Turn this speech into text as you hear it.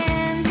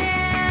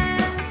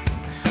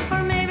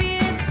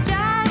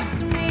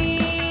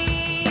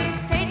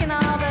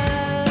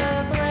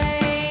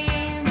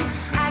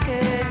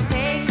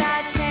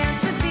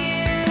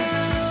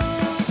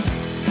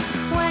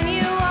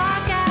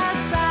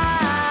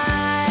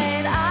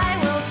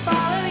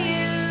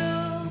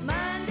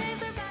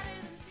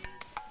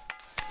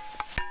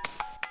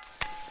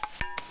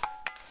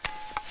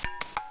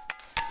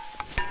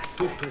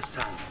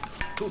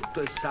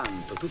Tutto è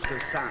santo, tutto è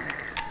santo.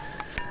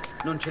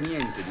 Non c'è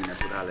niente di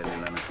naturale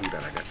nella natura,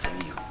 ragazzo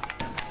mio.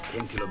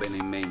 Tientilo bene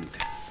in mente.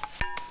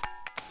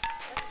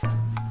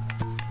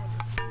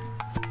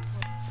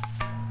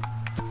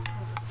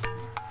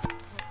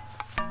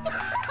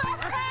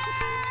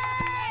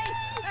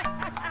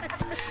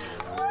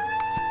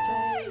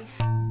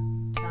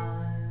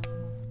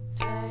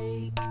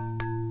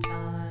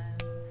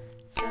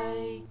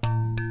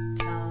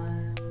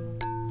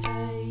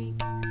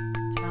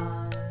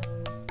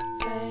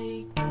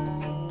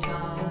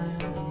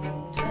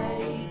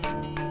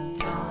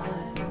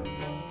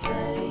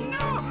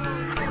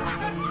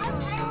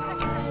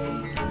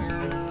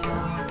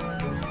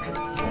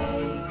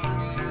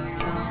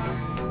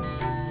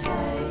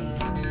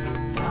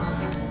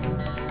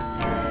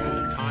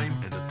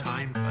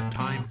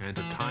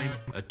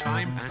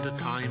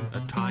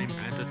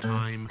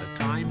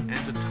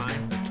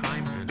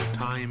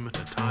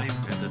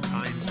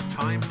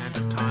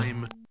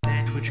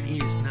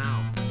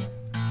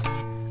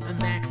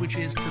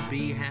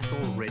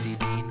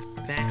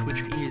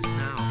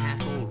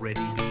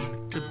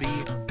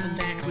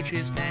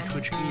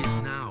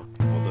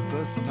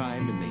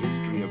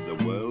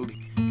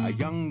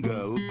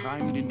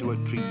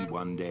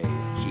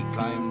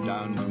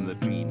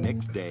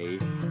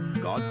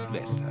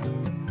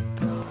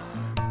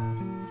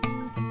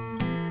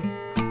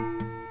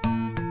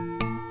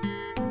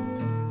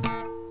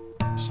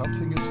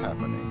 Something is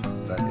happening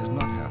that is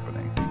not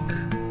happening.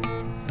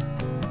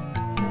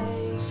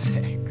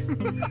 Sex.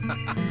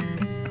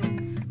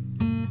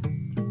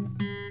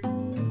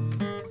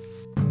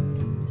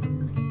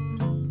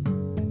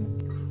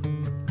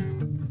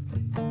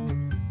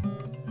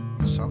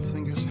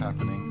 Something is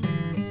happening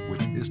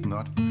which is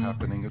not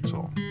happening at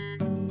all.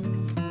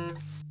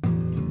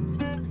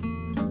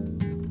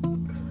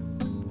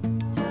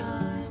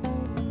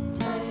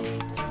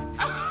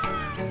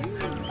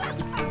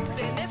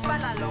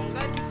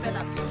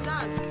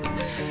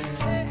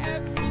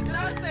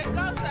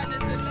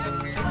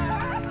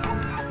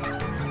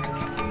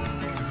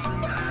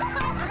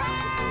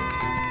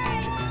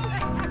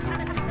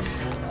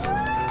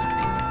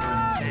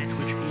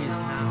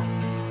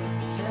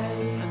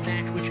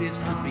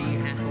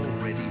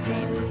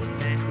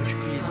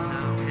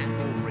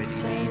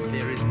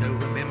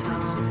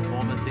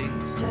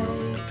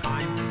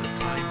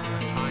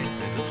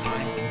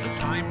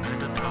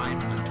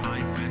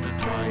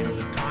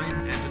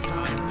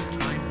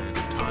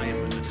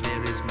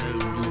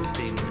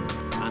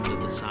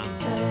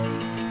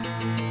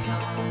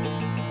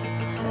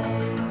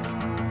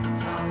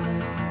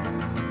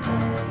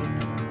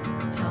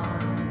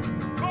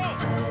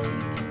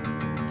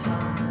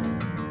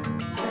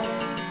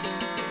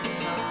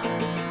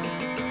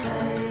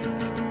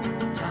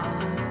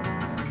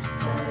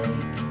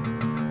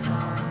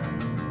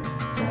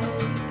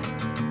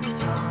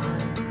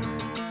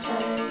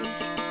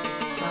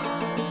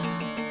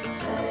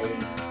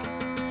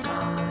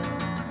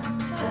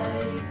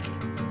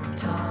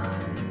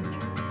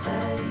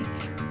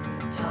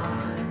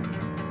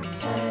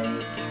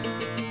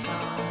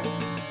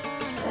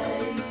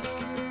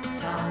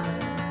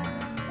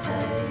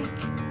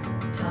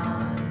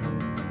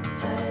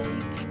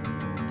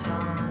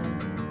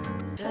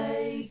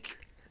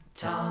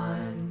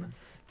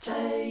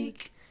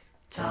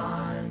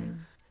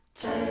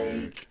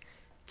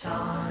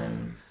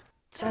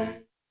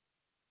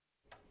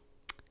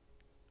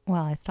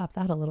 Well, I stopped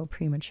that a little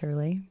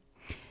prematurely.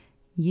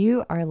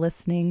 You are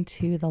listening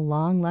to The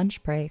Long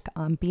Lunch Break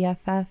on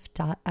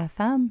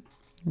BFF.fm.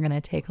 We're going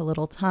to take a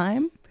little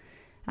time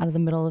out of the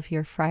middle of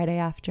your Friday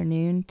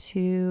afternoon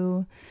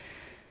to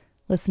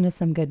listen to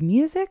some good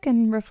music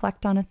and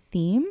reflect on a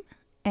theme.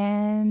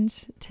 And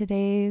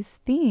today's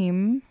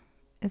theme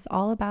is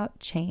all about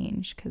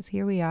change, because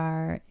here we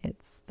are.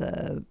 It's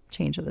the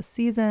change of the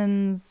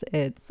seasons.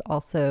 It's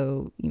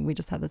also, we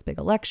just had this big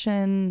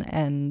election,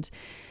 and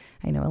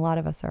I know a lot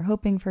of us are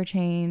hoping for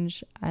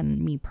change. And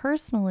me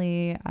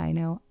personally, I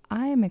know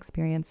I'm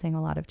experiencing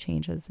a lot of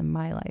changes in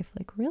my life,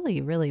 like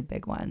really, really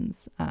big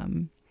ones.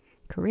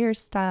 Career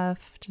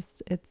stuff,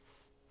 just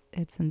it's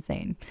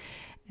insane.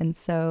 And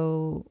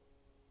so,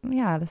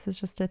 yeah, this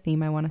is just a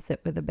theme I want to sit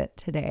with a bit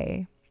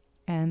today.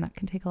 And that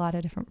can take a lot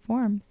of different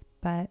forms.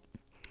 But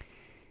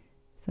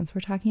since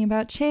we're talking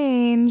about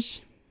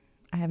change,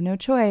 I have no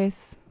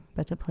choice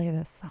but to play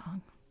this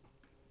song.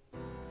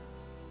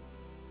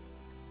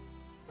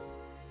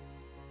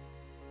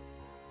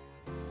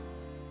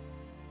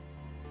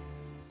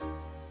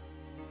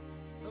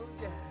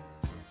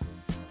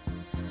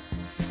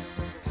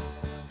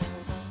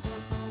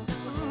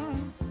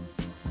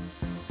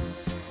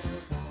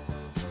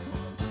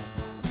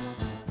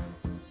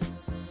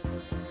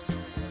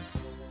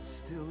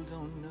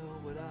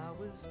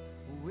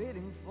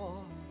 Waiting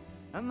for,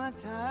 and my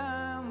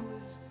time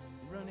was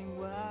running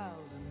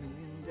wild, a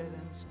million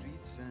dead-end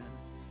streets,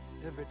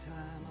 and every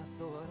time I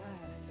thought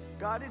I'd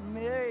got it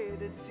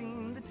made, it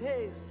seemed the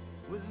taste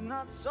was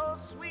not so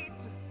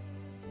sweet.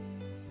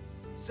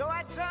 So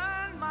I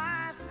turned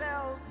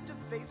myself to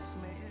face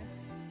me,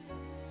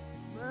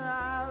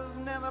 I've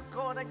never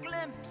caught a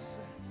glimpse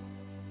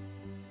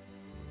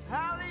of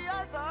how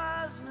the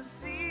others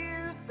must see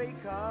the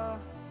faker.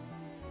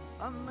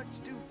 I'm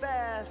much too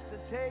fast to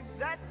take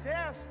that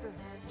test.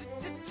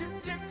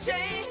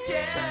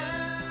 Changes.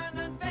 Turn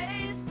and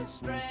face the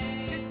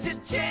strain.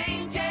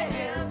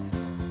 Changes.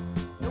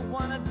 Don't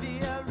wanna be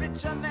a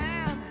richer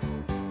man.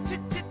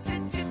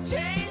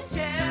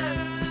 Changes.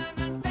 Turn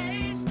and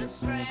face the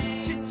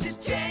strain.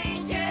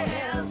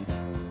 Changes.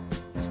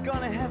 It's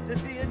gonna have to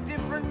be a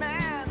different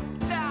man.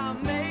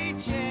 Time may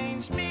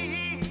change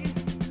me,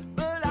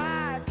 but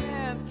I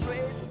can't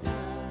trace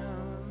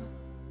time.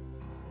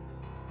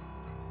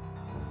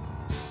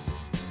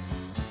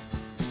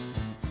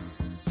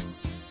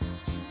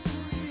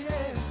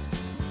 Yeah.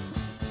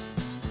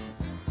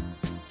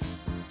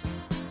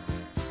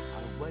 I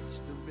watch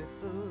the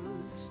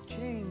ripples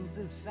change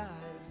the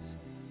size,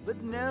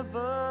 but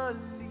never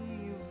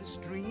leave the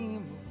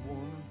stream of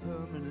warm and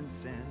permanent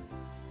sand.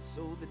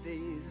 So the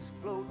days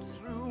float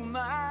through my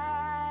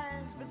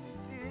eyes, but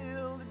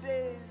still the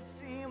days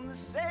seem the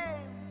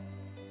same.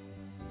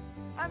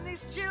 And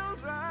these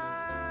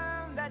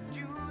children that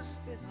you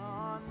spit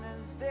on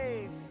as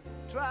they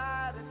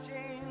try to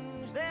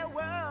change their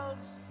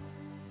worlds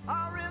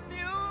are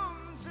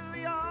immune to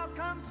your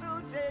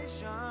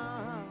consultations.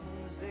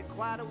 They're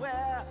quite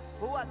aware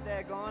of what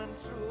they're going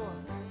through.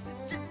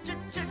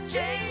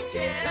 Changes.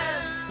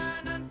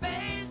 Turn and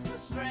face the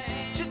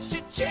strain.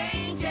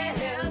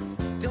 Changes.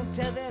 Don't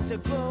tell them to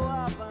grow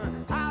up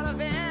out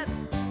of it.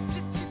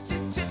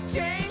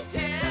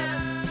 Changes.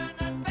 Turn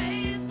and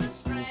face the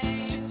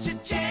strain.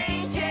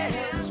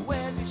 Changes.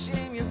 Where's the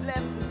shame you've left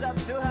us up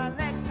to our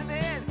next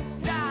minute?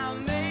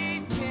 Time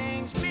may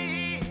change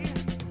me,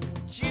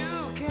 but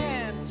you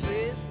can't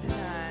twist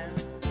time.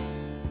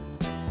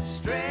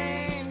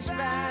 Strange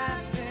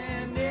fascination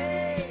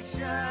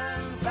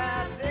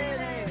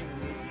fascinating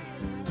me.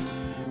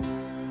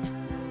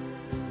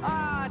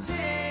 Our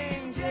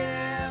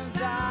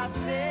changes are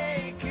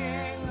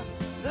taking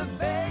the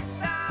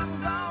pace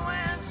I'm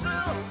going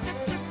through.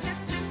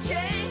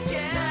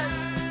 Changes.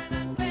 Turn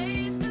and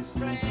face the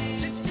strain.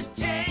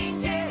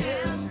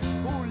 Changes.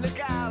 Ooh, look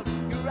out,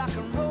 you rock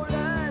and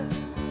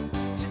rollers.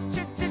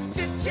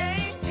 Changes.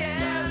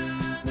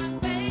 Turn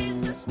and face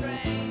the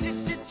strain.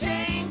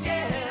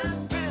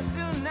 Changes. Pretty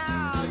soon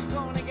now you're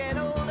gonna get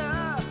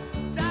older.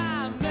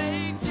 Time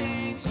may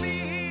change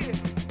me,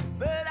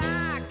 but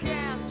I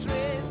can't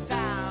trace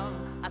time.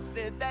 I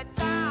said that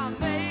time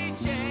may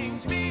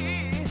change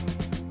me,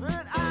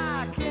 but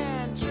I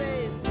can't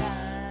trace time.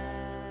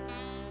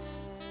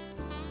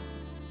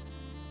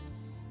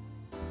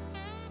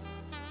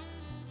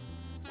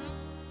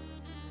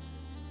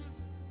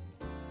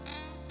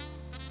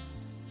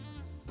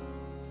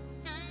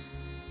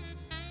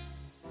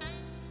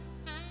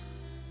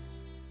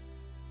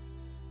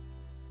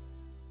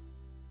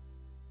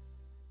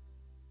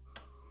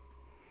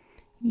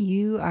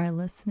 You are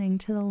listening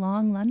to the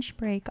Long Lunch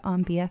Break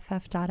on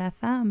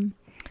BFF.fm.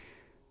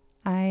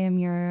 I am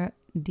your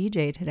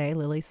DJ today,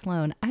 Lily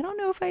Sloane. I don't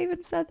know if I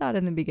even said that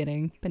in the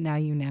beginning, but now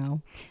you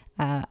know.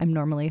 I'm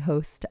normally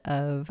host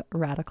of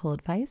Radical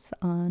Advice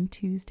on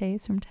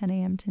Tuesdays from 10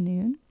 a.m. to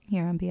noon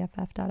here on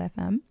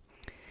BFF.fm.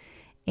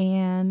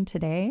 And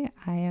today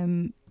I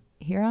am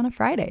here on a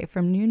Friday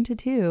from noon to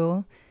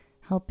 2,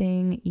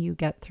 helping you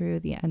get through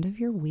the end of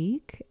your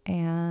week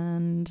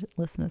and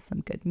listen to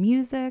some good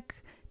music,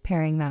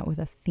 pairing that with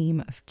a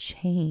theme of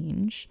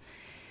change.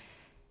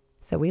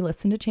 So we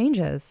listen to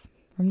Changes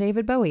from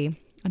David Bowie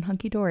and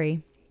Hunky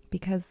Dory,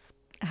 because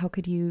how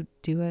could you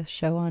do a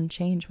show on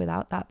change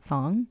without that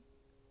song?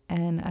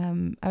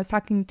 And I was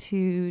talking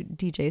to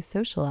DJ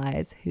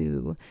Socialize,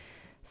 who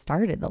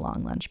started the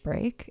Long Lunch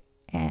Break,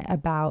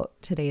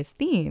 about today's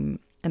theme.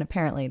 And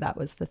apparently that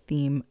was the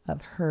theme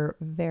of her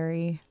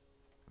very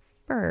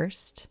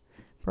first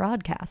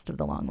broadcast of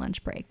the Long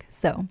Lunch Break.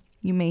 So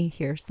you may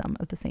hear some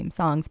of the same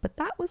songs, but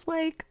that was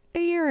like a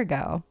year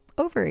ago,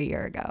 over a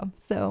year ago.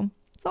 So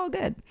it's all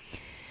good.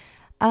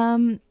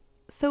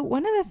 So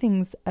one of the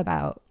things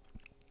about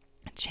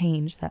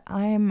change that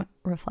I'm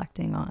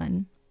reflecting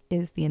on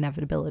is the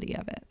inevitability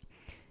of it.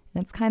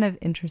 And it's kind of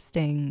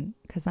interesting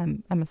because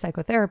I'm a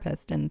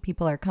psychotherapist and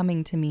people are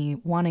coming to me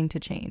wanting to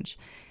change.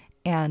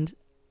 And,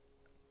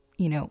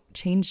 you know,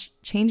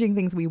 changing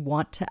things we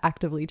want to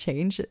actively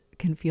change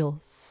can feel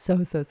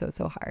so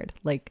hard.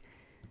 Like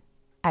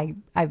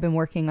I've been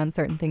working on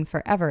certain things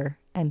forever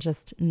and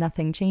just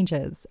nothing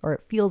changes, or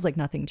it feels like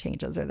nothing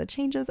changes, or the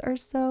changes are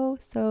so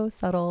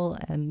subtle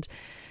and,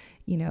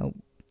 you know,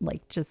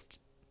 like just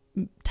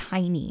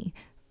tiny.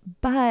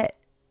 But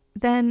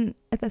then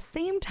at the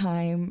same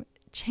time,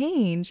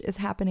 change is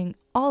happening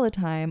all the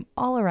time,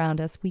 all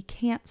around us. We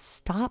can't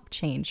stop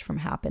change from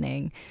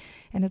happening.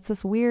 And it's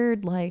this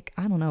weird, like,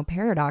 I don't know,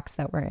 paradox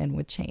that we're in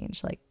with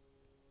change. Like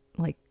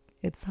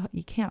it's,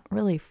 you can't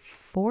really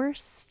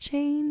force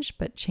change,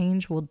 but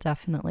change will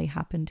definitely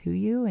happen to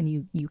you, and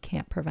you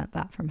can't prevent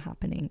that from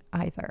happening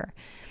either.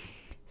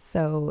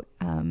 So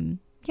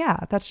yeah,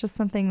 that's just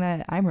something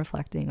that I'm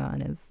reflecting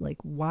on, is like,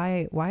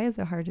 why is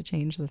it hard to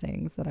change the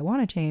things that I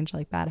want to change,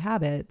 like bad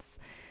habits,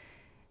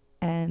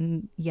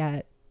 and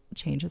yet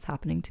change is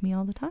happening to me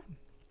all the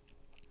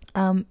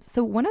time.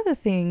 So one of the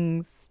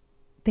things,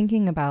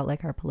 thinking about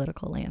like our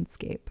political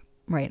landscape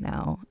right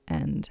now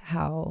and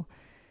how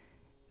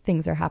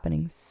things are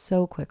happening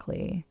so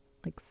quickly,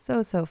 like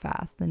so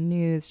fast, the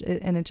news,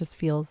 and it just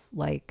feels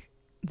like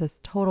this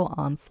total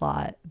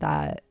onslaught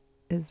that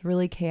is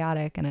really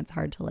chaotic and it's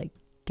hard to like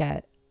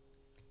get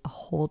a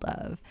hold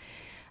of.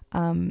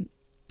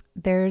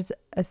 There's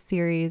a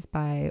series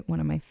by one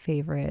of my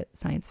favorite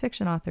science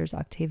fiction authors,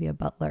 Octavia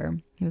Butler.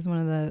 He was one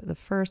of the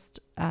first,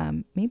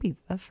 maybe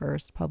the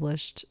first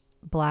published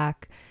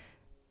Black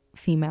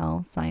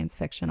female science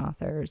fiction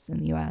authors in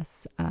the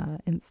U.S.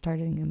 And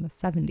starting in the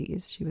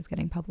 70s, she was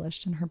getting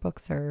published, and her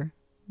books are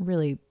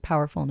really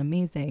powerful and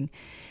amazing.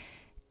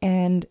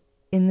 And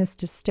in this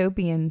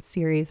dystopian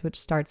series, which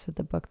starts with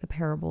the book The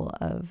Parable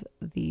of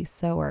the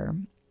Sower,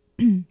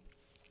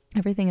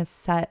 everything is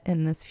set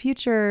in this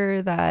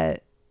future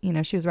that, you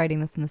know, she was writing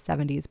this in the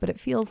 70s, but it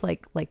feels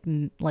like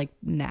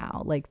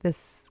now, like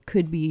this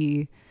could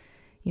be,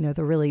 you know,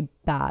 the really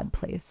bad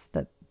place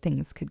that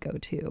things could go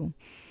to.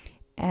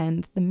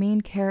 And the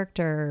main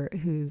character,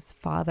 whose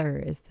father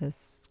is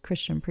this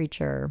Christian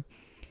preacher,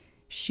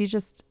 she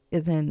just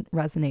isn't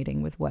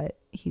resonating with what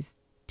he's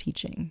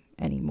teaching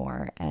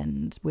anymore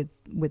and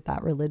with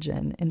that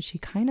religion. And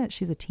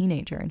she's a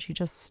teenager, and she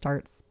just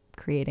starts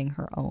creating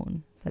her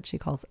own that she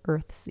calls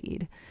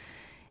Earthseed.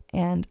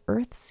 And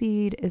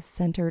Earthseed is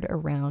centered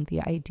around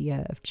the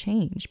idea of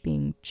change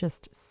being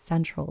just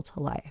central to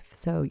life.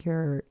 So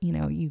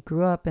you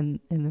grew up in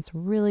this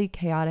really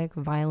chaotic,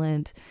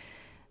 violent,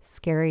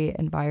 scary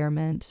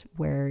environment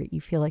where you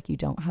feel like you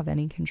don't have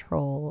any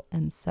control.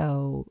 And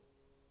so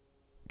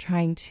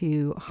trying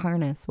to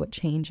harness what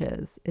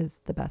changes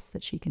is the best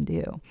that she can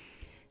do.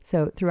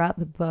 So throughout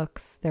the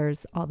books,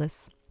 there's all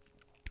this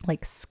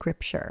like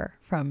scripture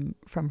from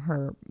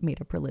her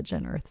made-up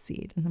religion,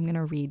 Earthseed. And I'm going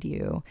to read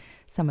you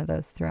some of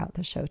those throughout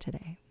the show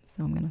today.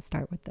 So I'm going to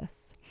start with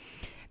this.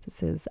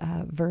 This is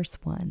verse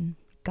 1.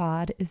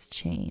 God is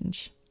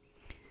change.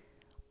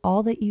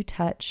 All that you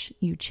touch,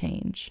 you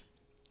change.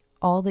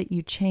 All that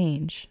you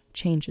change,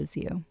 changes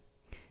you.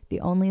 The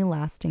only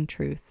lasting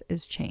truth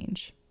is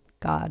change.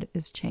 God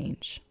is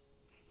change.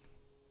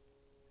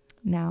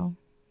 Now,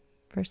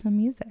 for some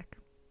music.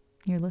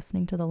 You're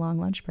listening to The Long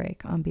Lunch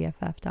Break on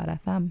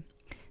BFF.FM.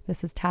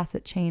 This is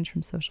Tacit Change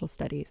from Social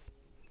Studies.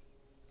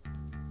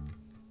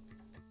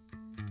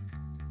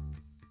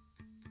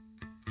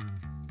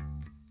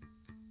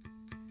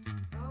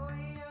 Oh,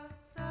 your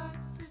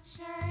thoughts are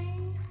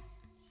changed.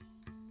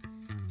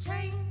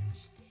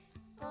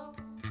 Oh,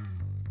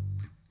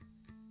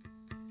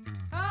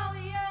 all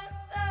your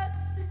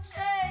thoughts are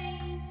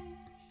changed.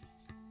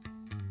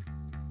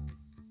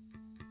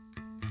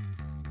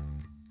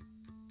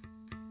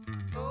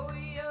 Oh,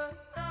 your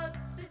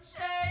thoughts are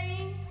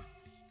changed.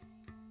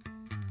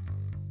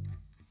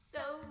 So,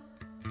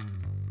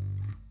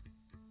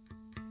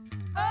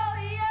 oh,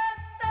 your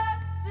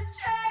thoughts are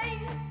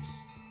changed.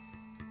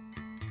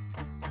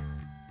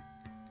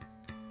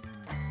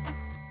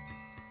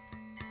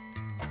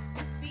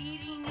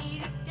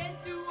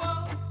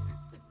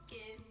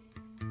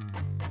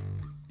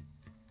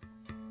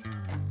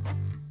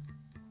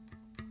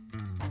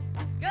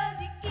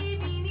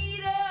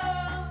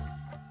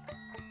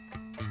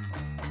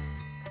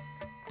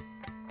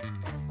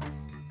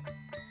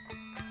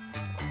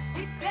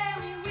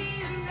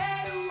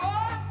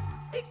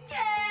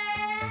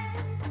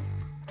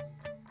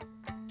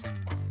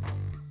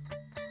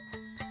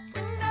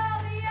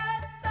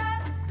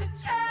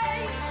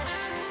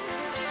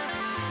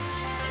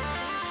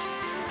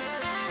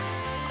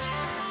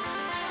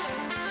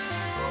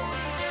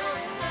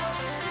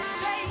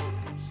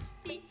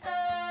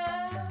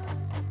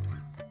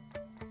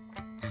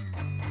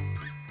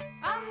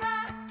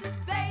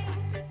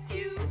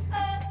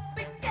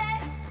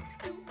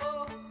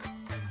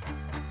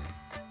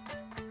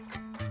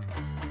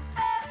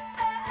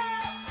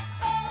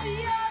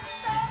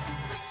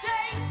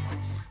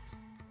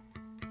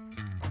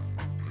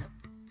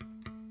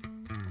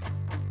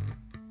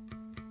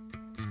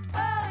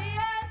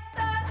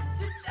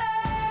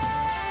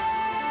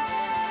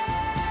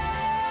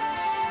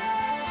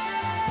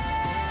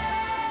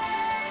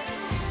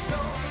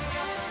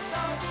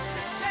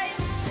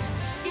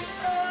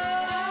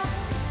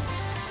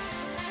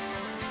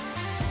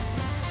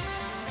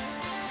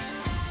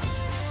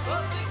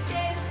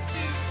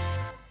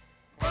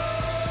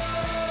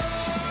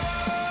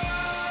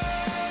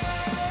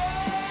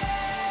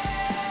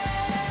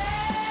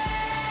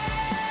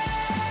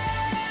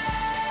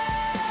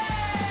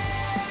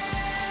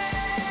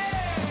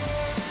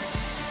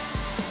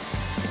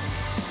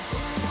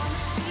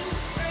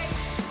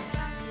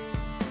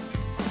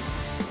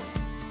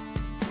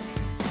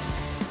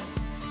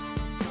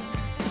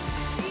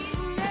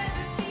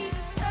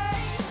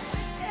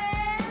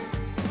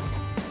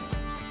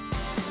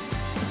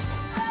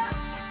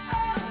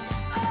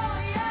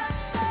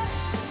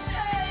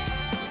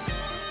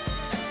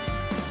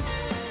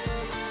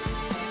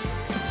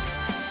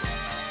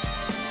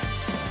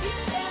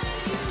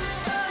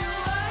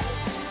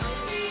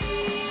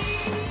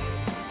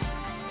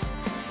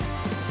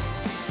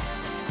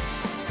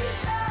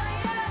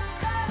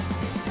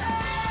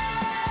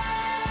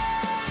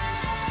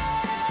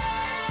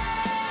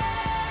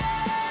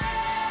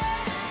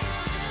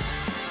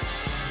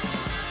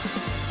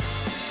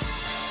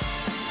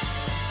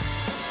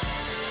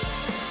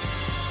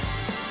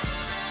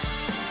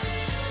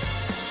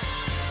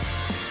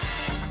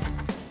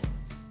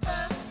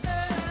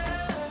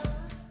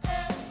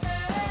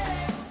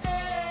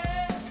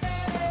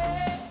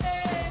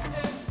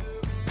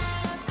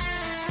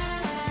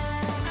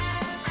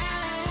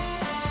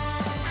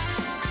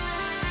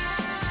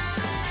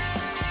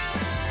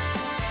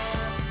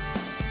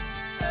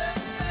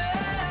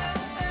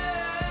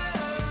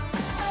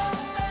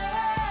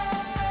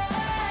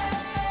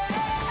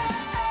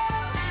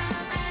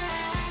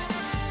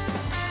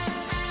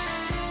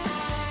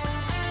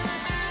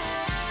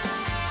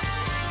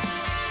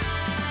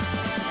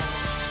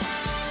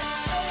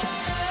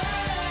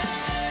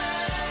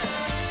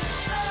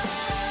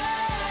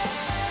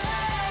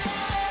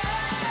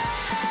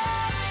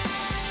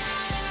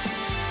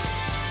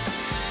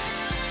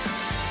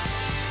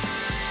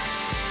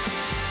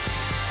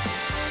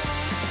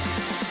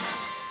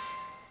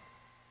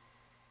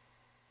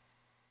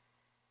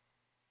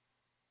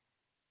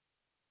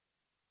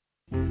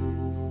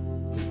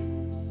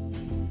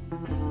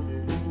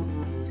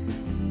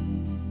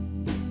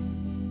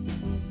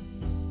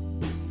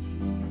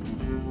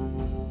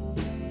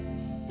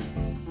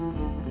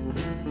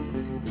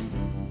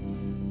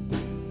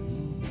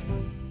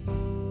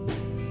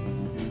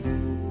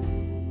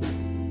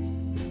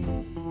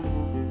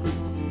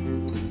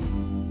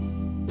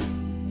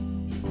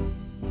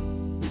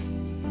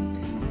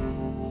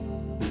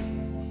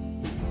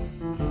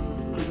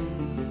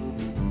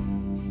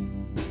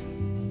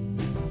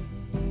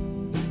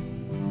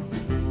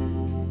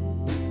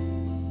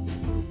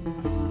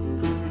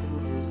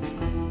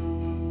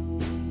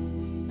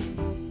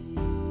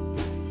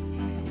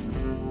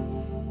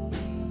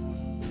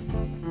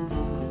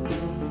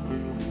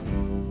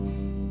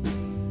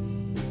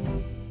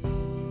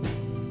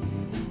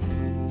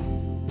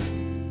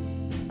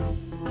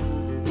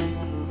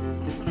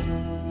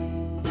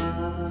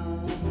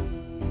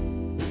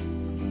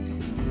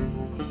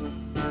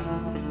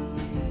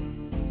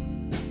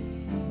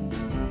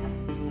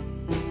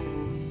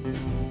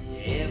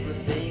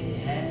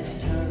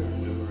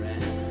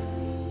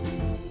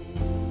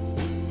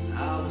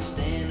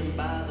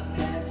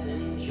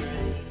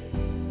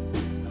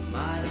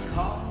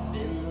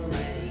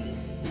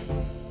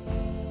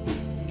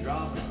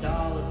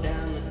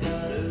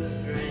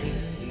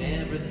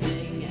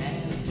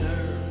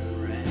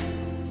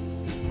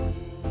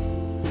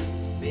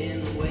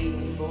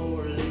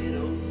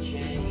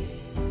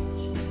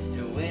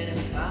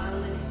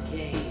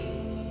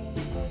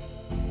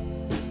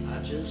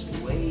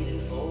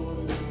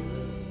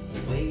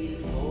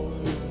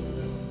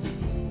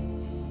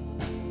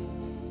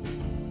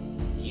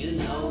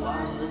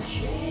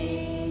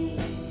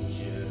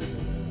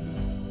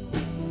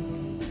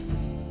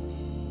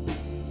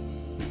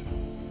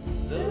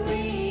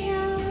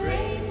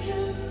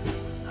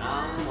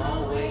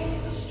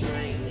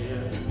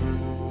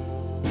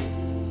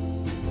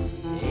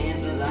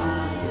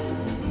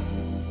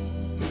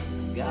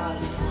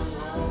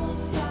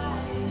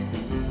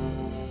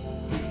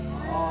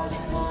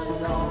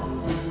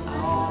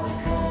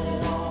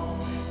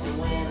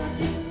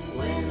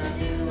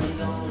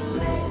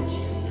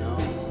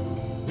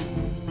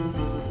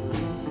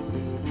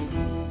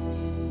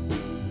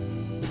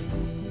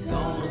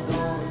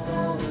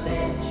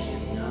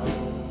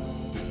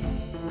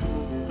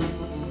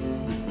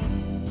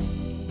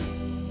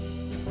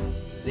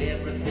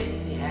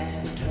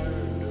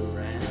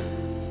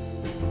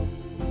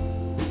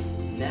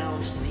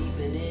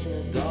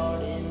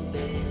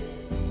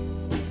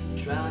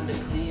 trying to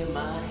clear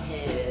my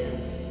head,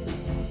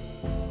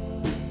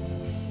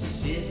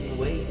 sitting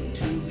waiting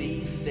to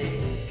be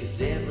fed, 'cause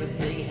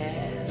everything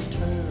has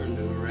turned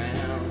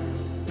around.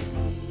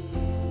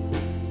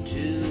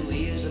 2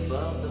 years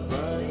above the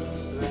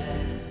budding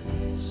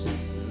grass,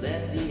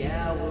 let the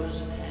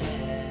hours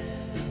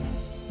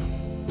pass.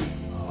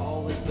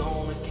 Always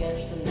gonna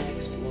catch the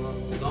next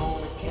one,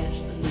 gonna catch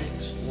the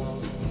next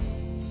one.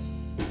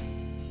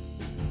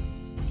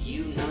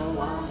 You know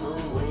I'm the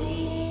waiter,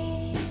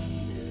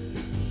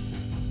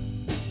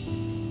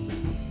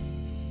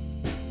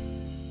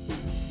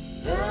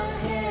 the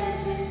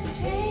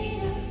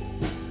hesitator.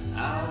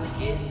 I'll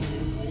get to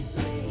it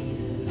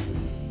later,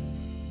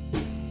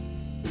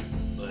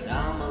 but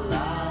I'm a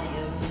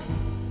liar,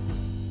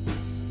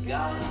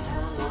 got a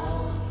tongue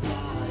on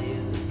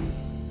fire.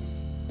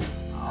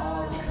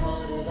 Ought to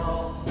cut it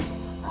off,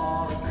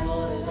 ought to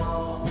cut it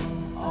off,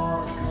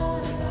 ought to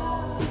cut it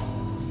off.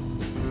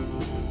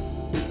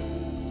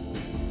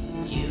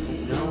 You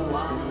know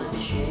I'm the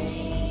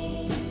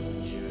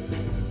changer,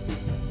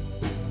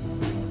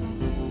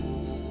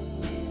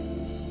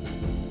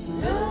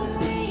 the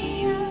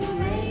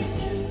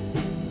rearranger.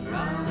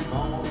 I'm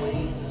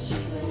always a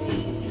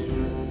stranger.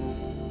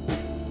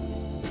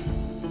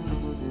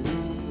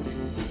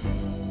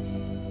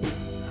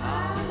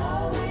 I'm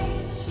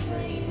always a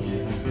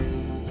stranger.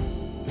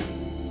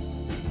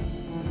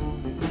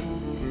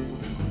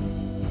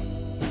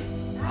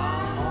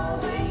 I'm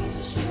always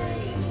a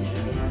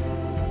stranger.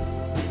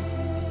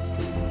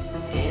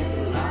 And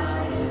a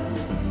liar,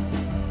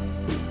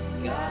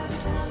 got a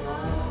tongue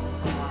on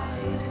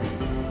fire.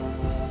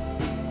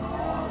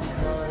 Ought to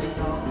cut it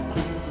off,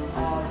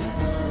 ought to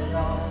cut it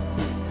off.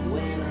 And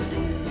when I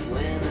do,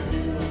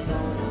 I'm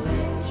gonna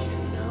let you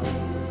know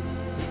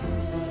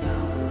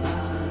I'm a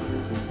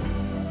liar.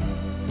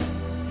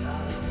 I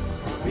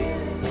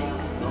really think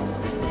I'm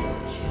gonna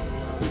let you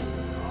know.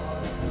 Ought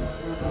to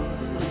cut it off,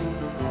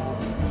 ought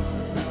to cut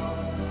it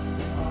off.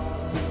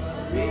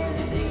 I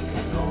really think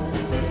I'm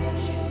gonna let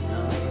you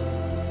know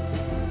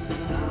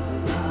I'm a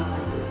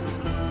liar.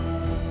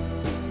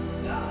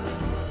 I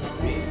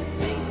really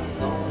think I'm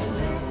gonna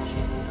let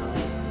you know.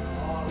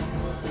 Ought to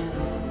cut it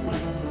off,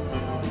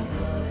 ought to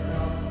cut it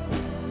off,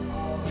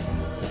 ought to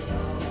cut it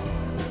off.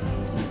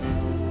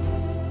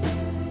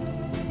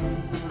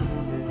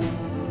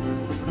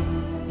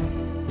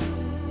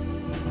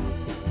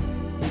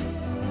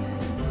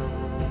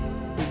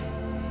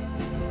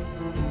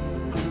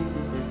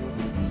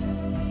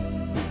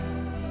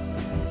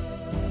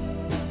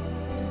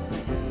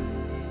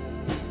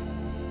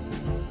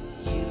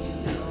 You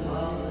know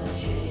I'm the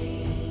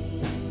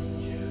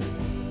changer,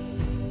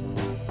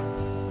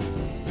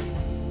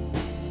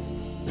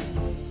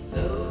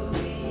 the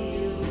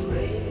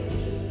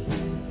rearranger.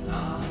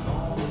 I'm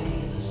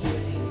always a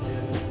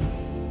stranger.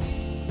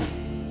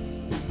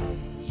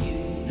 You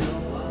know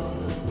I'm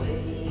the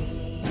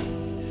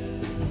waiter,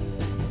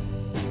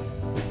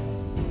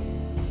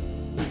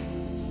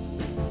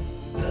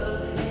 the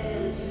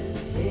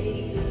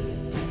hesitator.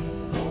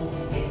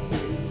 Gonna get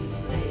to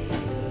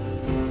later.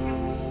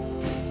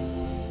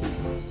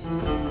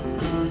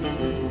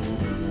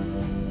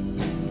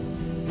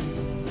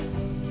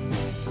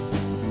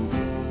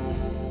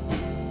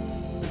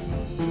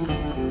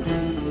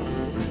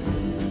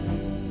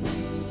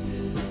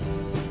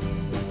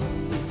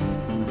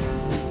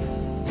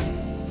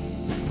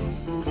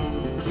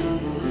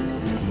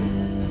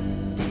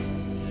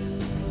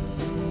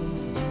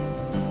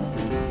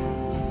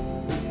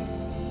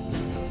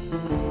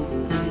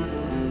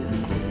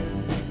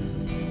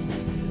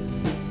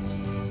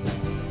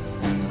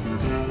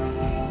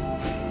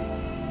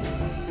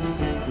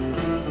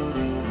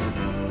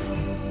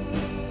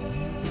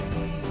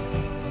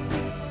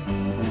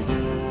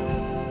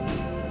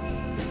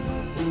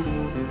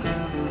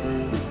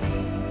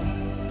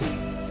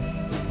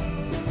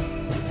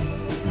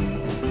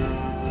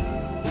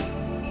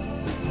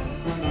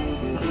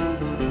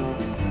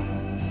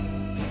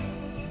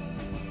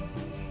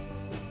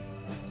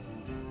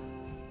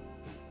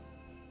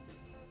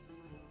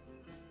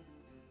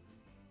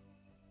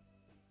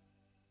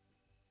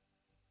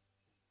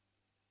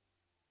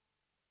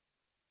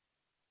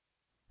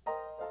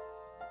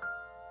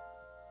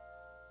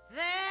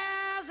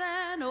 There's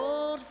an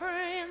old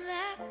friend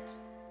that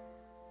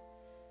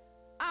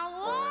I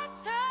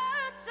once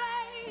heard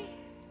say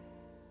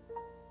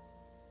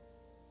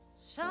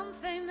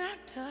something that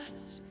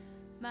touched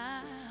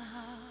my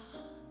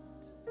heart,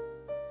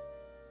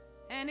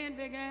 and it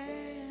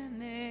began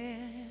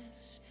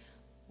this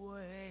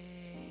way.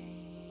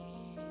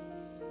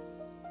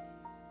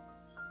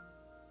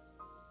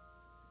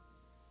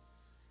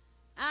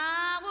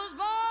 I was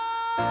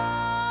born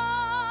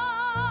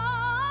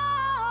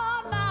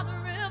by the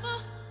river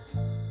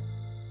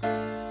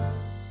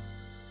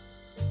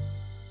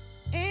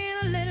in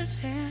a little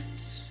tent,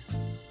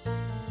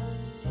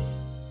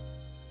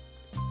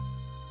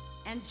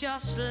 and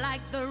just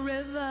like the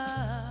river,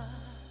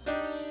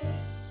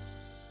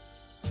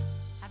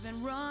 I've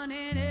been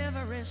running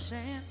ever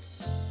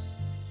since.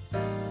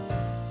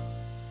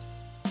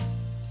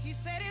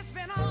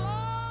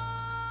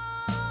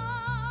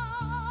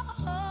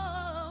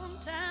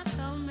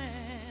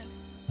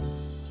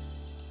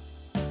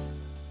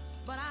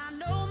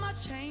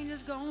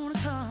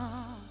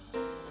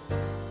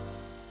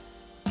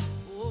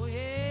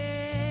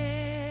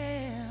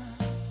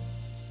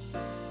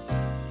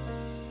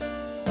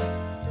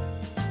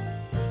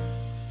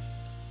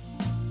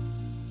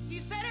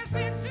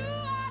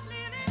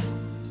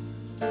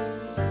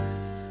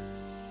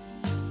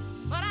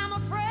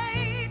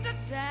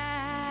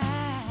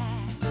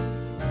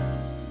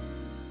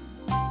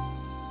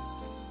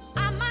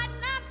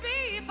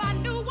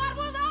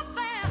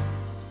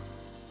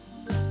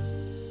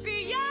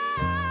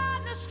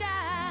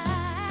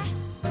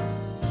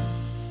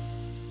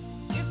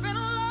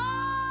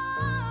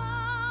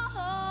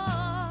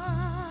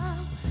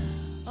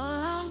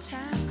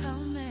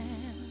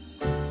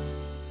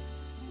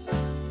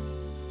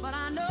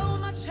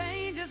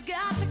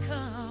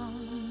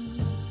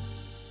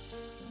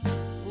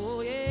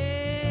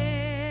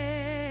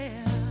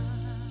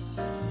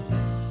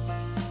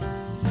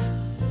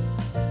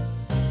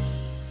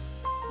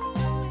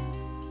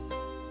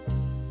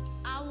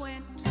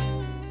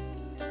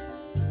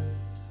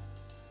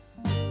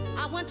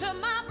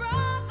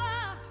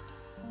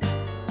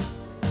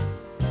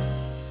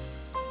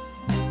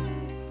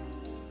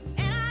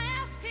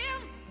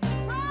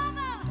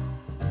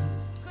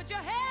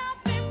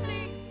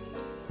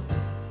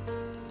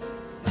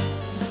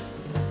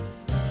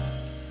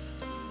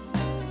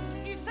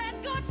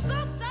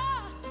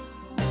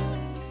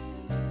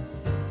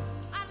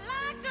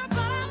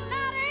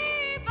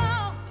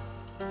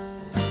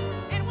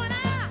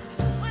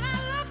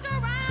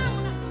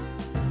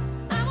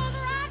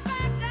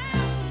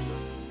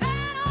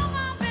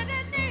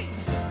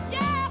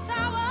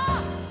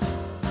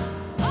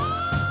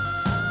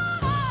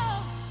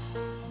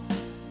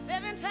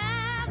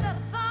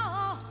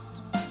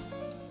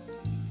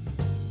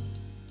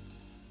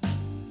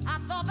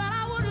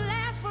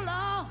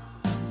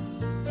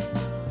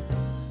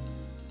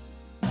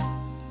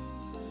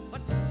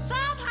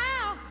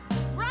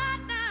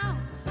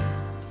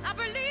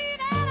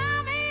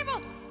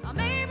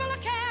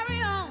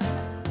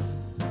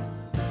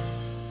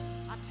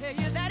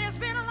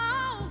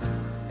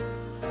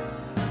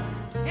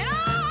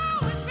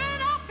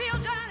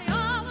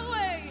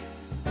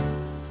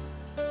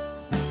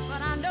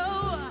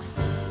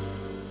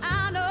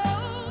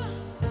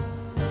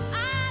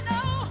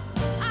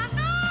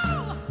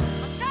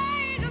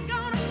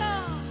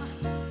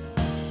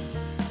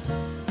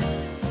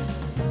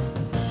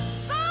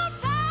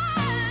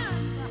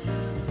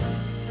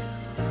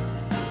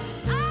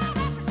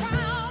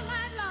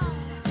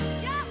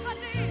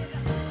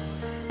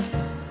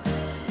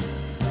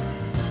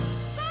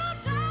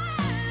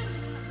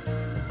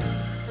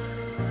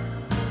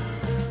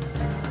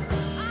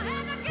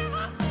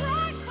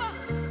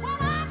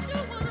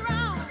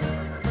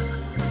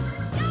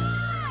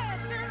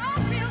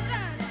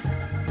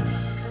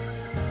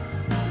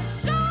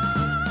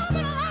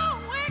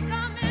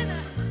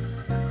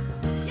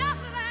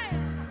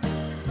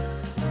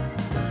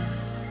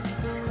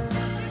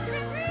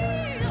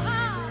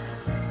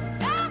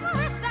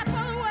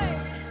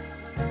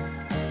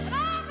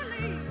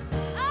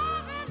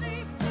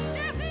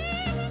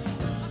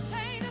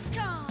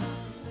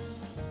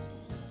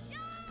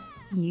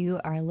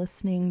 You are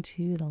listening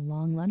to The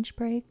Long Lunch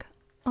Break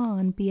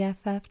on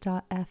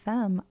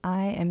BFF.FM.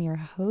 I am your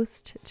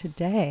host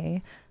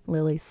today,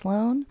 Lily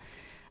Sloane,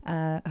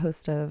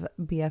 host of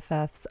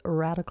BFF's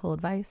Radical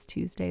Advice,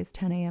 Tuesdays,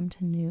 10 a.m.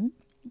 to noon.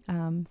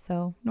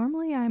 So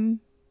normally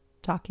I'm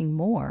talking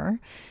more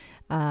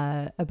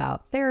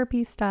about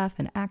therapy stuff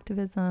and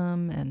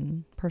activism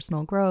and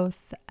personal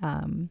growth.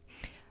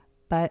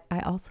 But I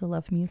also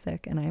love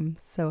music, and I'm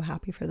so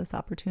happy for this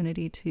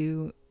opportunity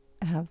to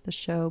have the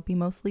show be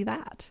mostly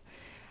that.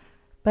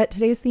 But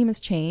today's theme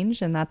is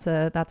change, and that's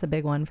a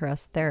big one for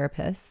us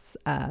therapists.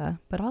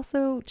 But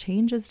also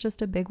change is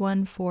just a big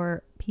one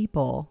for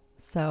people.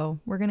 So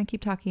we're going to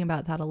keep talking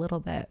about that a little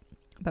bit.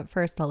 But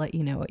first, I'll let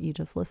you know what you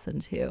just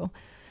listened to.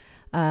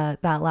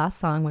 That last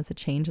song was A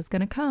Change Is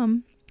Gonna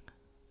Come,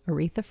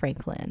 Aretha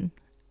Franklin.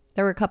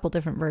 There were a couple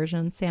different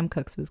versions. Sam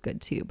Cooke's was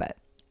good too, but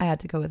I had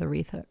to go with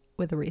Aretha's.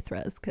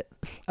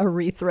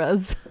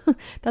 Urethras.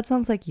 That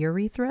sounds like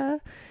urethra.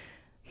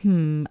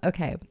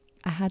 Okay.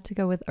 I had to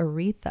go with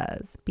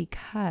Aretha's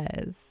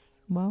because,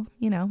 well,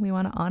 we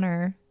want to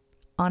honor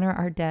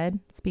our dead,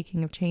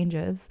 speaking of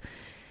changes,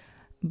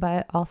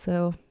 but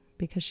also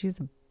because she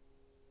was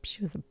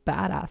a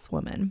badass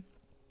woman.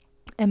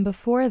 And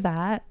before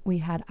that, we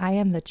had I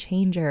Am the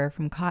Changer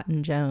from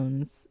Cotton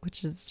Jones,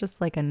 which is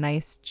just like a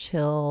nice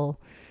chill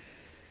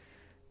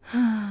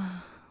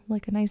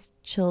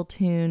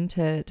tune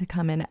to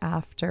come in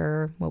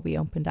after what we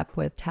opened up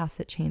with,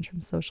 Tacit Change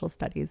from Social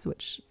Studies,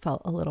 which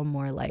felt a little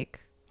more like,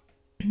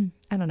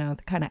 I don't know,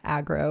 the kind of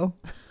aggro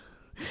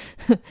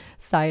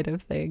side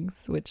of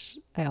things, which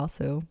I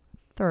also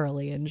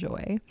thoroughly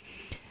enjoy.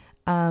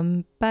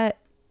 But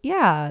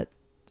yeah,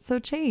 so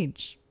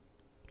change.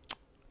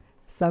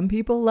 Some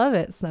people love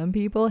it. Some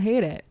people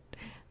hate it.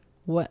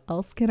 What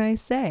else can I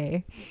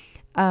say?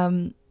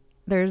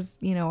 There's,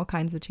 all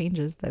kinds of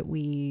changes that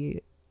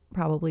we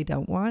probably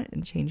don't want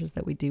and changes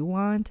that we do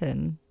want.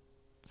 And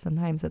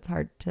sometimes it's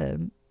hard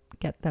to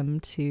get them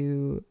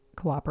to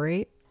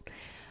cooperate.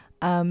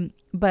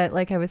 But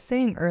like I was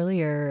saying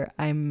earlier,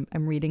 I'm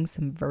reading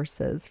some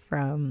verses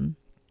from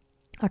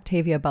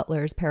Octavia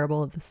Butler's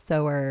Parable of the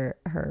Sower.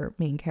 Her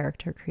main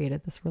character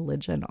created this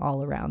religion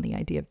all around the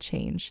idea of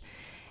change.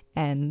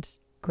 And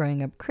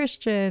growing up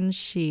Christian,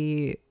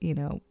 she,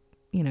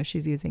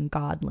 she's using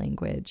God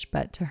language,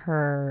 but to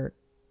her,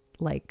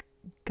 like,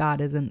 God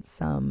isn't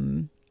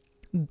some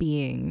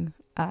being.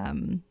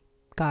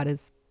 God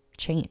is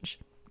change,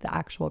 the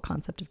actual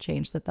concept of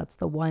change, that's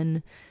the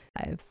one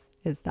is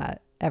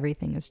that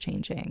everything is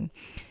changing.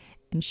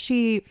 And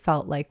she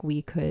felt like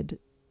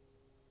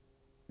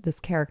this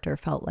character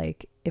felt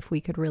like if we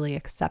could really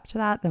accept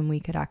that, then we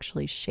could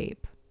actually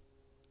shape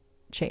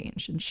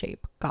change and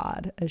shape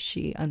God as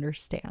she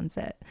understands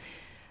it.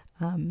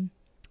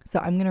 So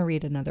I'm going to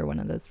read another one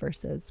of those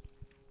verses.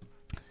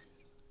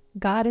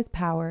 God is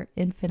power,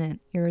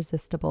 infinite,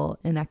 irresistible,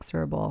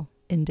 inexorable,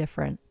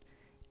 indifferent,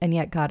 and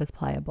yet God is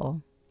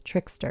pliable,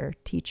 trickster,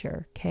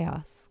 teacher,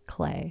 chaos,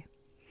 clay.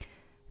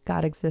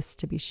 God exists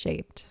to be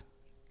shaped.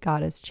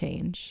 God is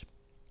change.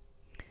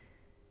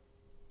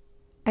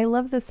 I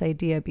love this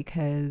idea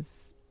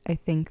because I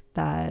think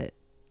that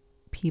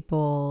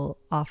people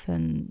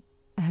often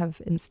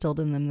have instilled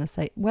in them this,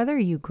 whether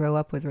you grow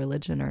up with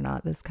religion or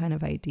not, this kind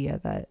of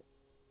idea that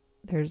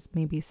there's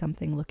maybe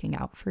something looking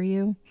out for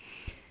you.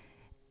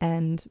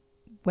 And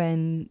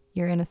when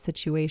you're in a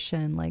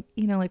situation like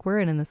we're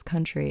in this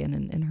country, and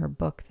in her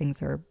book,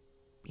 things are,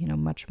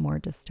 much more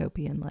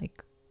dystopian,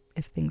 like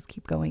if things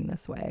keep going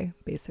this way,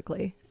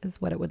 basically,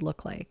 is what it would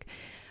look like.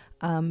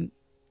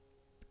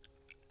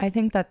 I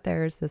think that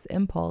there's this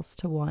impulse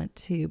to want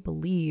to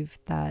believe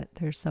that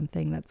there's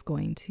something that's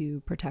going to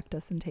protect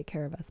us and take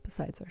care of us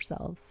besides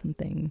ourselves,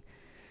 something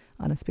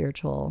on a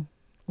spiritual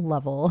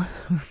level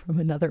or from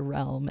another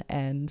realm.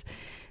 And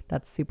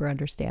that's super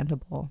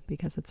understandable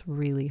because it's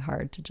really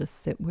hard to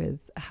just sit with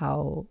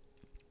how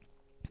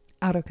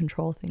out of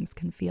control things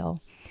can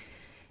feel.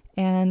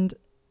 And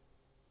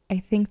I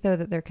think, though,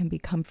 that there can be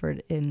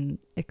comfort in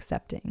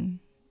accepting,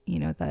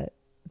 that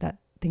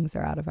things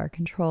are out of our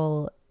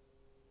control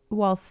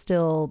while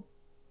still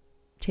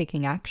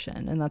taking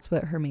action. And that's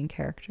what her main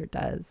character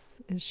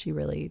does, is she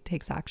really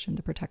takes action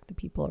to protect the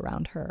people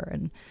around her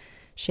and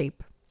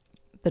shape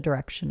the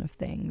direction of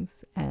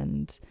things.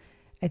 And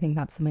I think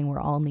that's something we're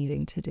all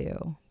needing to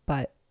do,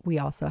 but we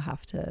also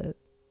have to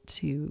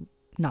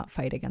not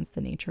fight against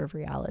the nature of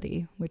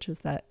reality, which is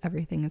that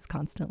everything is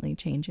constantly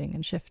changing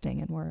and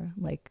shifting, and we're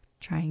like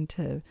trying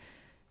to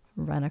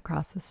run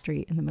across the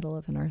street in the middle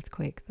of an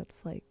earthquake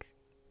that's like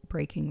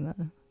breaking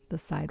the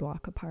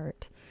sidewalk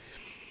apart.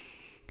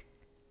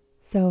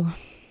 So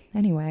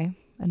anyway,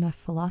 enough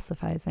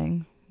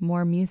philosophizing,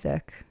 more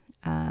music.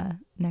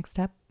 Next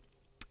up,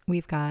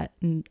 we've got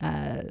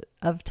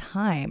Of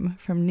Time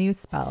from New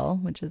Spell,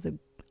 which is an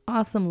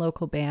awesome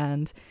local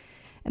band.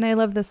 And I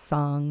love this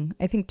song.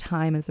 I think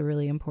time is a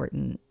really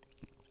important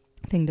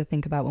thing to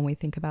think about when we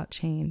think about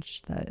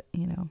change, that,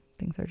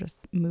 things are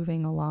just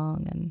moving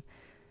along.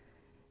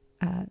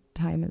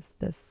 time is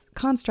this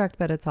construct,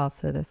 but it's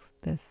also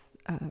this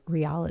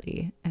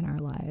reality in our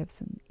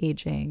lives, and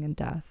aging and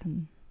death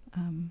and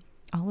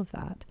all of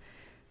that.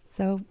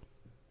 So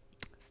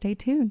stay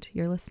tuned.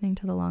 You're listening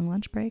to The Long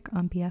Lunch Break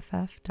on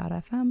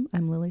BFF.fm.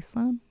 I'm Lily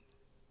Sloane.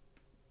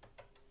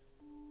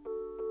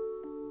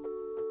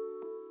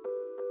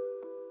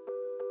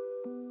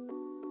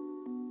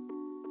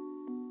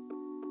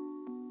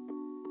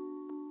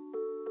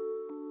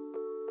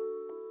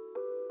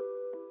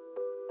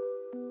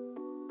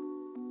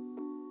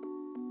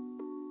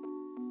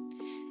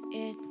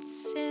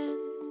 It's in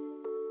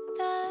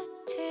the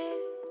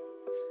tip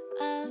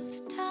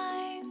of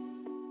time,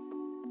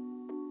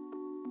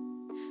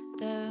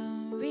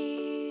 the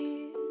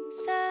reason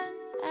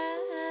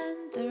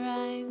and the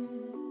rhyme.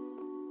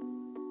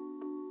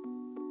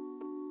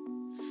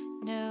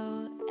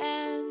 No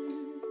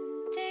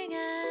ending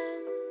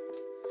and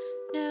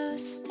no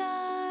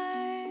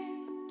start,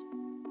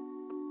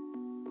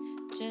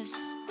 just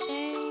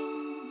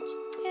change,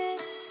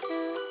 it's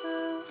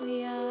who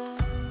we are.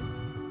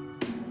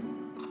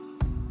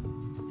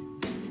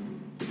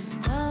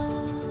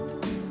 Oh,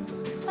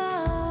 oh,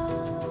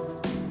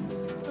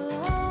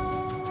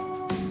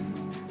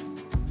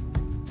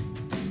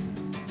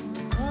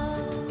 oh,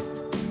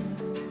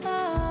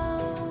 oh,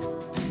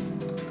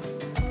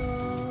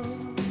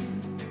 oh.